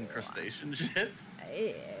and crustacean shit?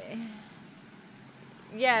 Yeah,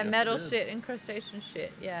 Yes, metal it is. shit and crustacean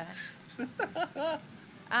shit. Yeah.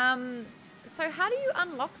 So how do you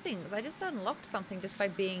unlock things? I just unlocked something just by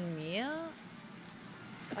being near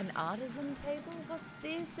an artisan table. What's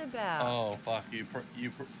this about? Oh fuck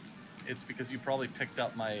it's because you probably picked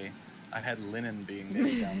up I had linen being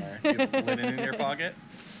made down there. You have linen in your pocket?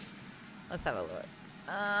 Let's have a look.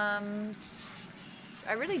 I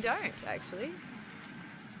really don't actually.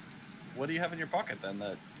 What do you have in your pocket then?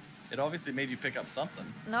 That it obviously made you pick up something.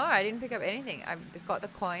 No, I didn't pick up anything. I've got the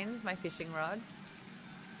coins, my fishing rod.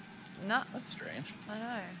 No, That's strange. I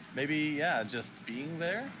know. Maybe yeah, just being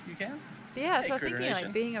there you can? But yeah, that's Hey, what I was Critter thinking, like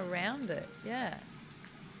Nation. being around it. Yeah.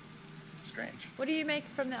 Strange. What do you make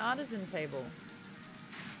from the artisan table?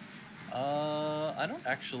 I don't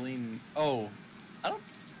actually I don't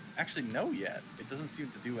actually know yet. It doesn't seem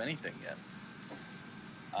to do anything yet.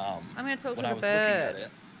 I'm gonna talk when to I the was bird. looking at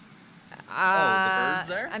it. the bird's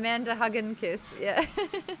there? Amanda hug and kiss. Yeah.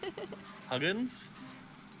 Huggins?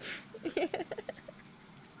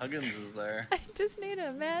 Huggins is there. I just need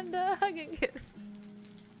Amanda hug and kiss.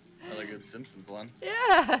 Another good Simpsons one.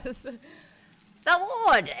 Yes. The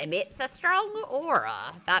ward emits a strong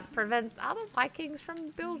aura that prevents other Vikings from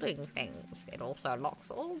building things. It also locks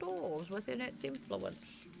all doors within its influence.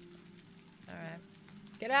 All right.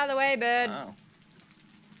 Get out of the way, bird.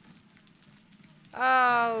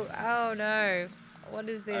 Oh. Oh no. What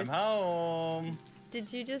is this? I'm home.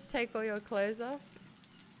 Did you just take all your clothes off?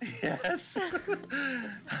 Yes.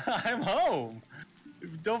 I'm home.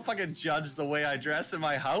 Don't fucking judge the way I dress in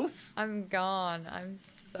my house. I'm gone. I'm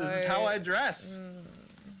so... This is how I dress.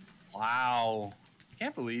 Wow.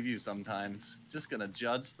 Can't believe you sometimes. Just gonna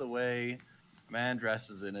judge the way a man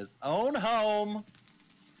dresses in his own home.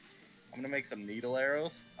 I'm gonna make some needle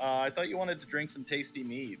arrows. I thought you wanted to drink some tasty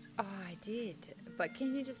mead. Oh, I did. But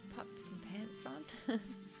can you just pop some pants on?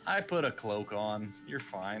 I put a cloak on. You're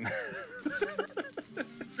fine.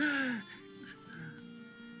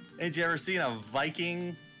 Ain't you ever seen a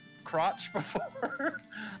Viking crotch before?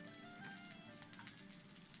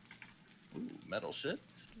 Ooh, metal shit.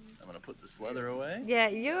 I'm gonna put this leather away. Yeah,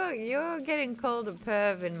 you're getting called a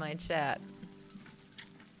perv in my chat.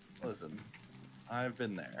 Listen, I've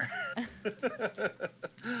been there.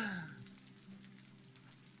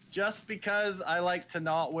 Just because I like to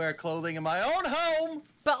not wear clothing in my own home.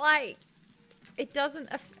 But like, it doesn't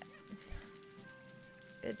affect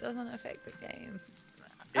the game.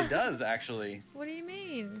 It does actually. What do you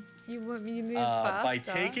mean? You move faster. By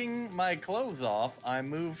taking my clothes off, I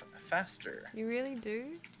move faster. You really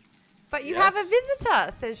do? But you Yes. have a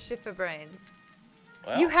visitor, says Schifferbrains.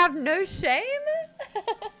 Well, You have no shame?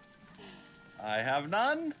 I have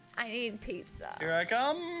none. I need pizza. Here I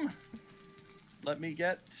come. Let me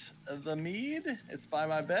get the mead. It's by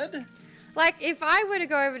my bed. Like, if I were to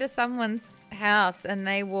go over to someone's house and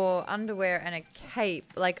they wore underwear and a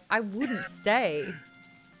cape, like, I wouldn't stay.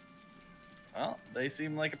 Well, they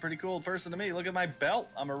seem like a pretty cool person to me. Look at my belt.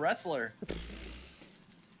 I'm a wrestler.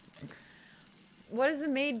 What does the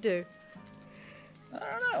mead do? I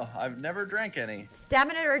don't know. I've never drank any.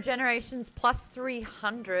 Stamina regeneration's plus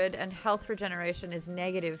 300 and health regeneration is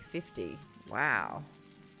negative 50. Wow.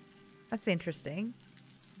 That's interesting.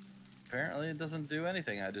 Apparently it doesn't do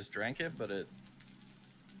anything. I just drank it, but it...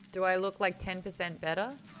 Do I look like 10%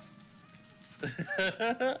 better?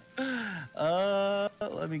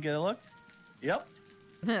 Let me get a look. Yep.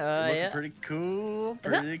 Looking Yeah. pretty cool.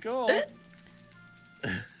 Pretty cool.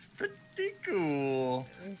 Pretty cool.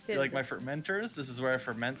 You like my fermenters? This is where I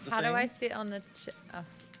ferment the How things. do I sit on the... Oh.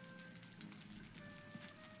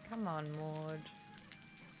 Come on, Maude.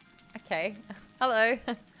 Okay. Hello.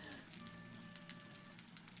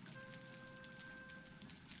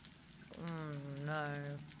 No.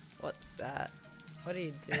 What's that? What are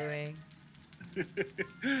you doing?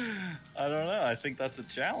 I don't know. I think that's a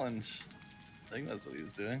challenge. I think that's what he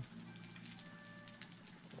was doing.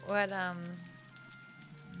 What, alright.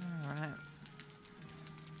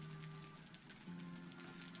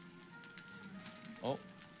 Oh,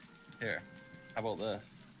 here. How about this?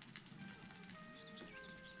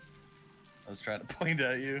 I was trying to point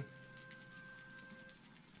at you.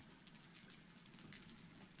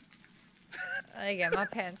 There you go, my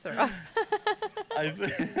pants are off. Did you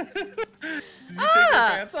take your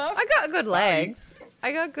pants off? I got good legs.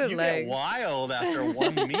 I got good You legs. get wild after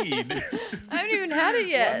one mead. I haven't even had it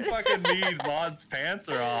yet. One fucking mead, Maud's pants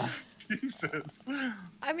are off. Jesus.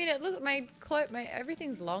 I mean, it look my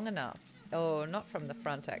everything's long enough. Oh, not from the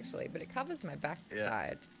front actually, but it covers my back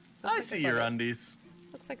side. Looks I like see I've your got undies.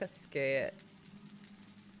 Looks like a skirt.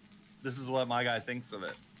 This is what my guy thinks of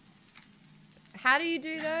it. How do you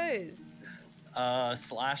do those?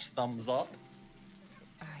 Slash thumbs up.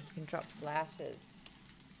 Oh, you can drop slashes.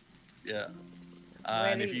 Yeah. Where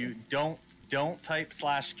And do if you- you don't type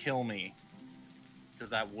slash kill me, because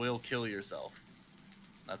that will kill yourself.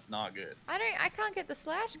 That's not good. I can't get the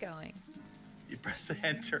slash going. You press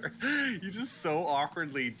enter. You just so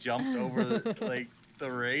awkwardly jumped over the, like the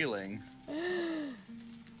railing.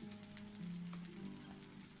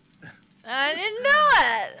 I didn't do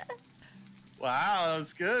it. Wow, that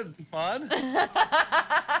was good, Maud.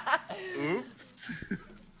 Oops.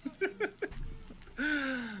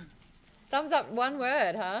 Thumbs up, one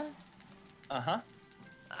word, huh? Uh-huh.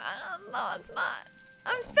 No, it's not.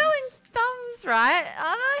 I'm spelling thumbs right,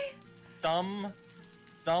 aren't I?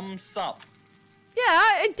 Thumbs up. Yeah,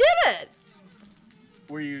 I did it.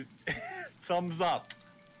 Were you thumbs up?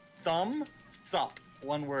 Thumbs up.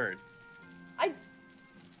 One word.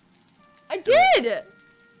 I did. No, you didn't.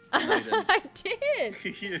 I did.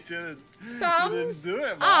 You didn't. Thumbs You didn't do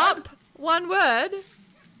it, Maud. up, one word.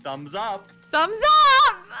 Thumbs up. Thumbs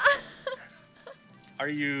up. Are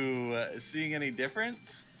you seeing any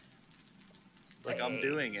difference? Like I'm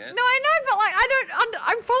doing it. No, I know, but like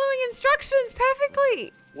I'm following instructions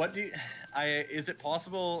perfectly. What do you? Is it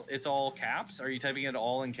possible it's all caps? Are you typing it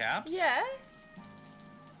all in caps? Yeah.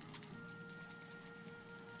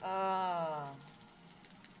 Ah.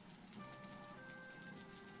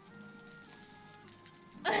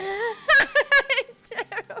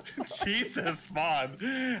 Terrible. Jesus, Maud.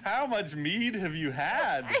 How much mead have you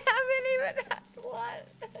had? I haven't even had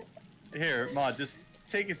one. Here, Maud, just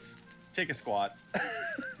take a squat.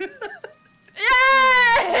 Yay!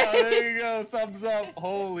 Oh, there you go. Thumbs up.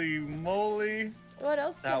 Holy moly. What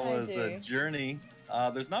else can That I was do? a journey.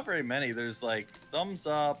 There's not very many. There's like thumbs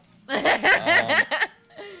up,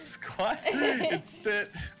 squat, it's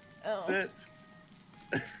sit, Oh. sit.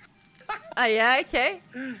 Oh yeah, okay.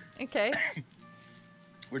 Okay.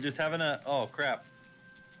 We're just having a, oh crap.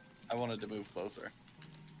 I wanted to move closer.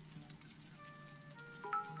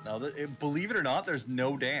 No, believe it or not, there's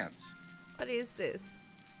no dance. What is this?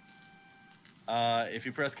 If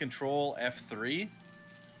you press Control F3,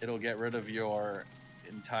 it'll get rid of your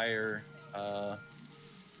entire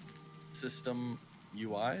system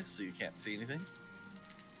UI, so you can't see anything.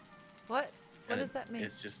 What? What And does that mean?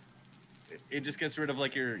 It's just, it just gets rid of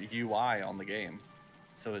like your UI on the game.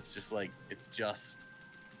 So it's just like, it's just.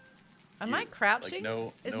 Am I crouching?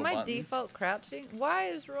 Like is no my buttons. default crouching?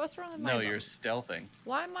 What's wrong with my? No, you're stealthing.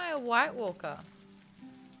 Why am I a White Walker?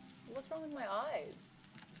 What's wrong with my eyes?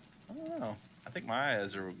 I don't know. I think my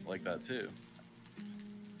eyes are like that too.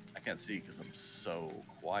 I can't see because I'm so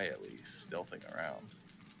quietly stealthing around.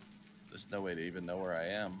 There's no way to even know where I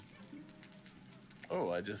am.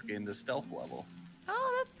 Oh, I just gained a stealth level.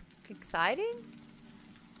 Oh, that's exciting.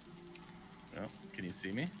 Oh, can you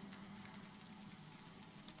see me?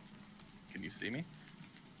 Can you see me?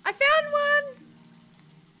 I found one.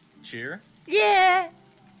 Cheer. Yeah.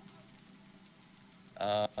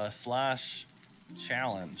 Slash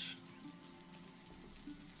challenge.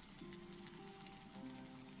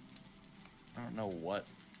 I don't know what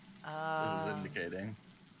this is indicating.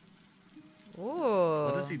 Ooh.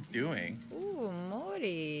 What is he doing? Ooh,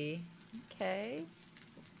 Morty. Okay.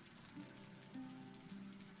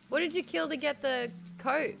 What did you kill to get the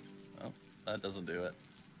coat? Oh, that doesn't do it.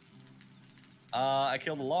 I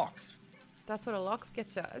killed the locks. That's what a lox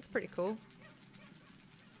gets you. That's pretty cool.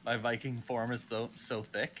 My Viking form is so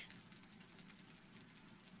thick.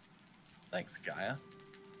 Thanks, Gaia.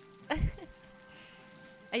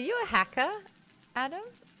 Are you a hacker, Adam?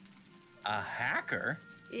 A hacker?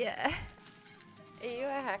 Yeah. Are you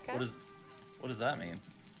a hacker? What does that mean?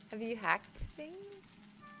 Have you hacked things?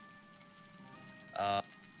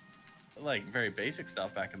 Like very basic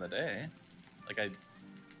stuff back in the day. Like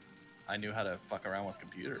I knew how to fuck around with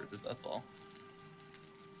computers, that's all.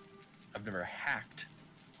 I've never hacked.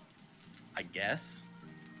 I guess.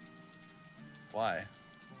 Why?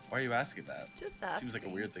 Why are you asking that? Just asking. Seems like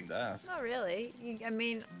a weird thing to ask. Not really. I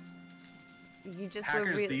mean, you just were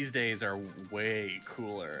Hackers really... these days are way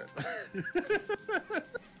cooler.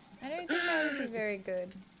 I don't think I would be very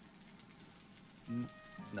good.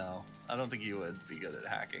 No, I don't think you would be good at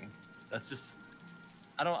hacking. That's just,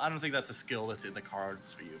 I don't think that's a skill that's in the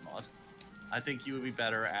cards for you, Maud. I think you would be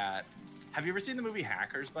better at. Have you ever seen the movie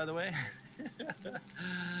Hackers, by the way?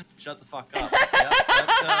 Shut the fuck up.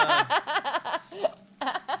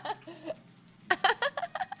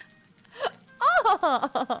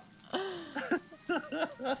 Oh!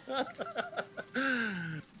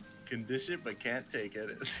 Can dish it but can't take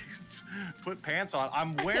it. Put pants on.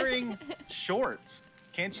 I'm wearing shorts.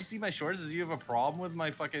 Can't you see my shorts? Do you have a problem with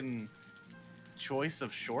my fucking choice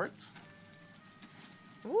of shorts?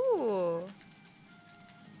 Ooh.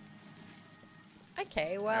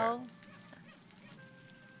 Okay, well.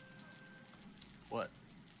 What?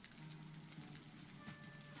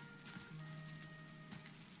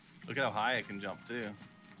 Look at how high I can jump too.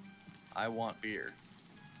 I want beer.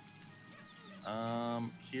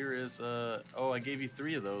 Here is oh, I gave you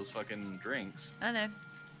 3 of those fucking drinks. I know.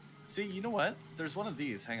 See, you know what? There's one of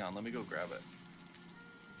these. Hang on, let me go grab it.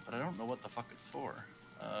 But I don't know what the fuck it's for.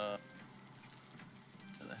 Where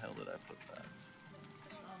the hell did I put that?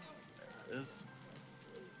 There it is.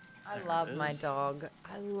 I There love it my is. dog.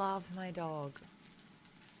 I love my dog.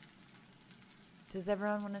 Does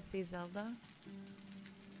everyone want to see Zelda?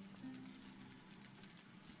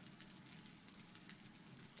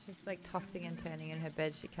 She's like tossing and turning in her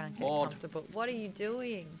bed. She can't get Maud. comfortable. What are you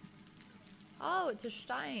doing? Oh, it's a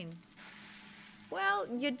stain. Well,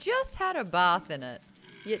 you just had a bath in it.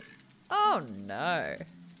 Oh no.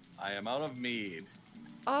 I am out of mead.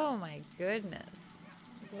 Oh my goodness.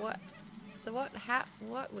 What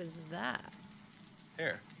was that?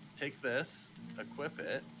 Here, take this, equip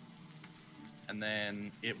it, and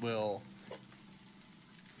then it will.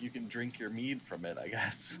 You can drink your mead from it, I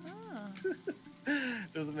guess. Oh.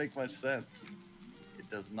 Doesn't make much sense. It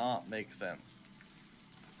does not make sense.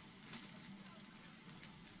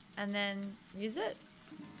 And then use it?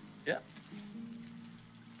 Yeah.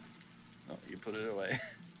 Oh, you put it away.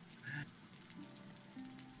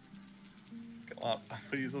 Come on, what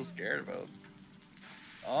are you so scared about?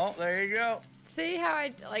 Oh, there you go. See how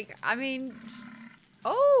I mean,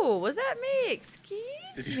 Oh, was that me? Excuse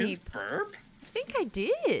Did you me. just burp? I think I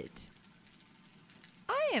did.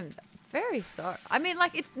 I am very sorry. I mean,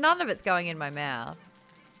 like, it's none of it's going in my mouth.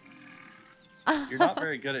 You're not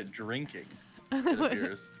very good at drinking, it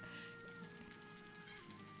appears.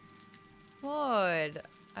 Lord,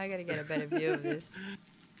 I gotta get a better view of this.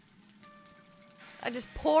 I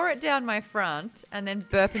just pour it down my front and then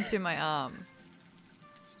burp into my arm.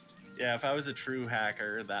 Yeah, if I was a true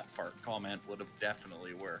hacker, that fart comment would have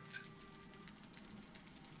definitely worked.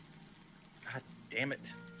 God damn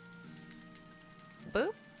it.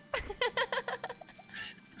 Boop.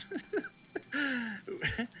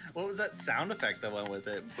 What was that sound effect that went with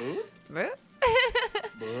it? Boop? Boop.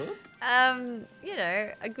 Boop? You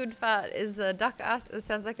know, a good fart is a duck it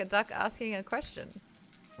sounds like a duck asking a question.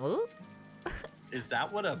 Whoop. Is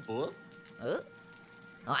that what a boop?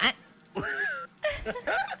 What?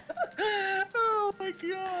 Oh my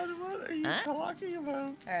god, what are you talking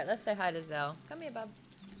about? Alright, let's say hi to Zell. Come here, bub.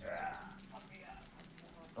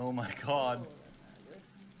 Oh my god.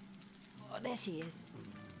 Oh, there she is.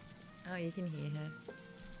 Oh, you can hear her.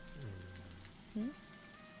 Hmm?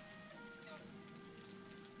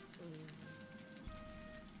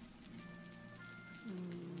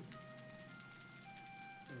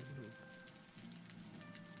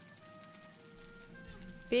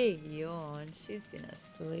 Big yawn. She's been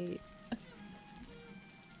asleep.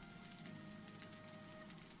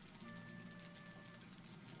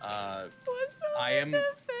 I am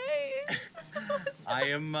I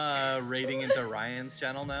am raiding into Ryan's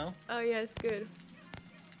channel now, Oh yes, good.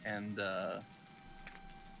 and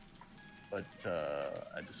but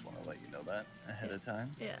I just want to let you know that ahead of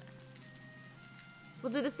time. Yeah.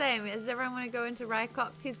 We'll do the same. Does everyone want to go into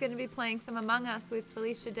Rycops? He's going to be playing some Among Us with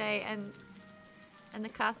Felicia Day and the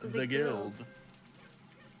cast of the guild.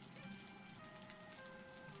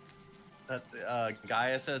 That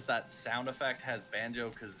Gaia says that sound effect has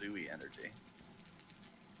Banjo-Kazooie energy.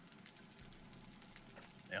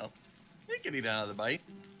 Yep. You can eat another bite.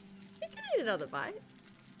 You can eat another bite.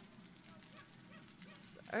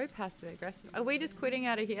 So passive aggressive. Are we just quitting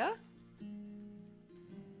out of here?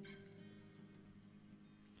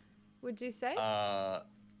 Would you say?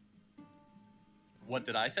 What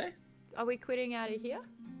did I say? Are we quitting out of here?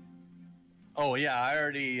 Oh yeah, I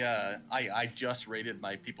already I just raided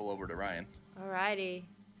my people over to Ryan. Alrighty.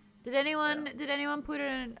 Did anyone put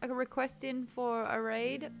a request in for a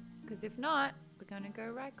raid? Because if not, we're gonna go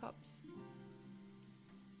Rycops.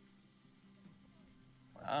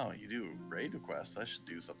 Wow, you do raid requests. I should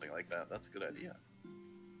do something like that. That's a good idea.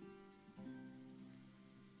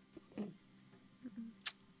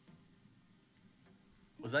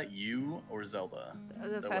 Was that you or Zelda?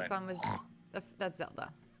 The first one was that's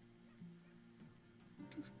Zelda.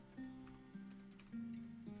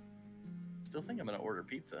 Still think I'm gonna order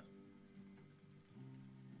pizza.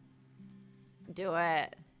 Do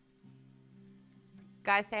it.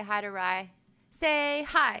 Guys, say hi to Rye. Say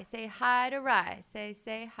hi. Say hi to Rye.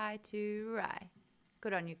 Say hi to Rye.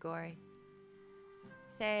 Good on you, Gory.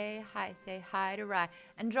 Say hi to Rye.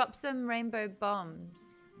 And drop some rainbow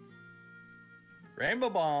bombs. Rainbow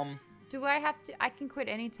bomb. Do I have to? I can quit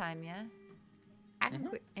anytime, yeah? I can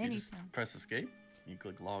quit You just anytime. press escape. You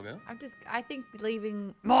click log out. I think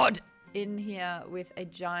leaving Maude in here with a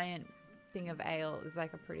giant thing of ale is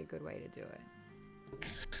like a pretty good way to do it.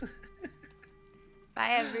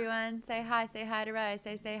 Bye, everyone. Say hi to Rai.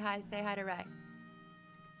 Say hi to Rai.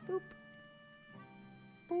 Boop.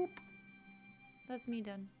 Boop. That's me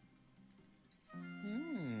done.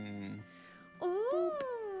 Boop.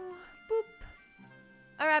 Boop.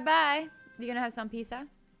 All right, bye. You gonna have some pizza?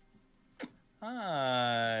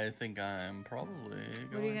 I think I'm probably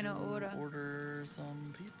What are you going gonna to order? order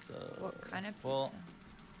some pizza. What kind of pizza? Well,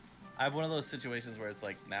 I have one of those situations where it's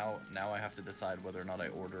like now I have to decide whether or not I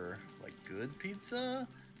order like good pizza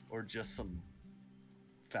or just some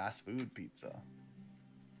fast food pizza.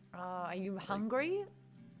 Are you hungry?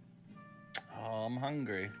 Oh, I'm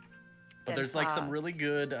hungry. But Then there's like some fast. really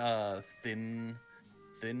good thin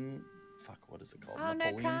fuck, what is it called? Oh,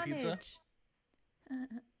 no Napoleon pizza?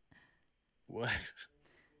 carnage. What?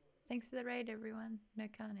 Thanks for the raid, everyone. No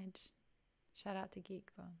carnage. Shout out to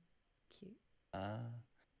Geek Bomb. Cute.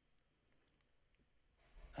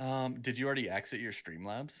 Did you already exit your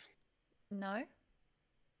Streamlabs? No?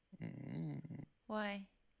 Why?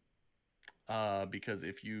 Because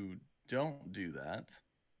if you don't do that,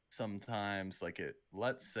 sometimes like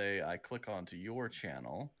let's say I click onto your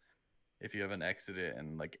channel, if you haven't exited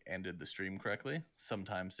and like ended the stream correctly,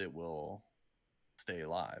 sometimes it will stay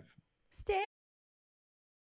live. Stay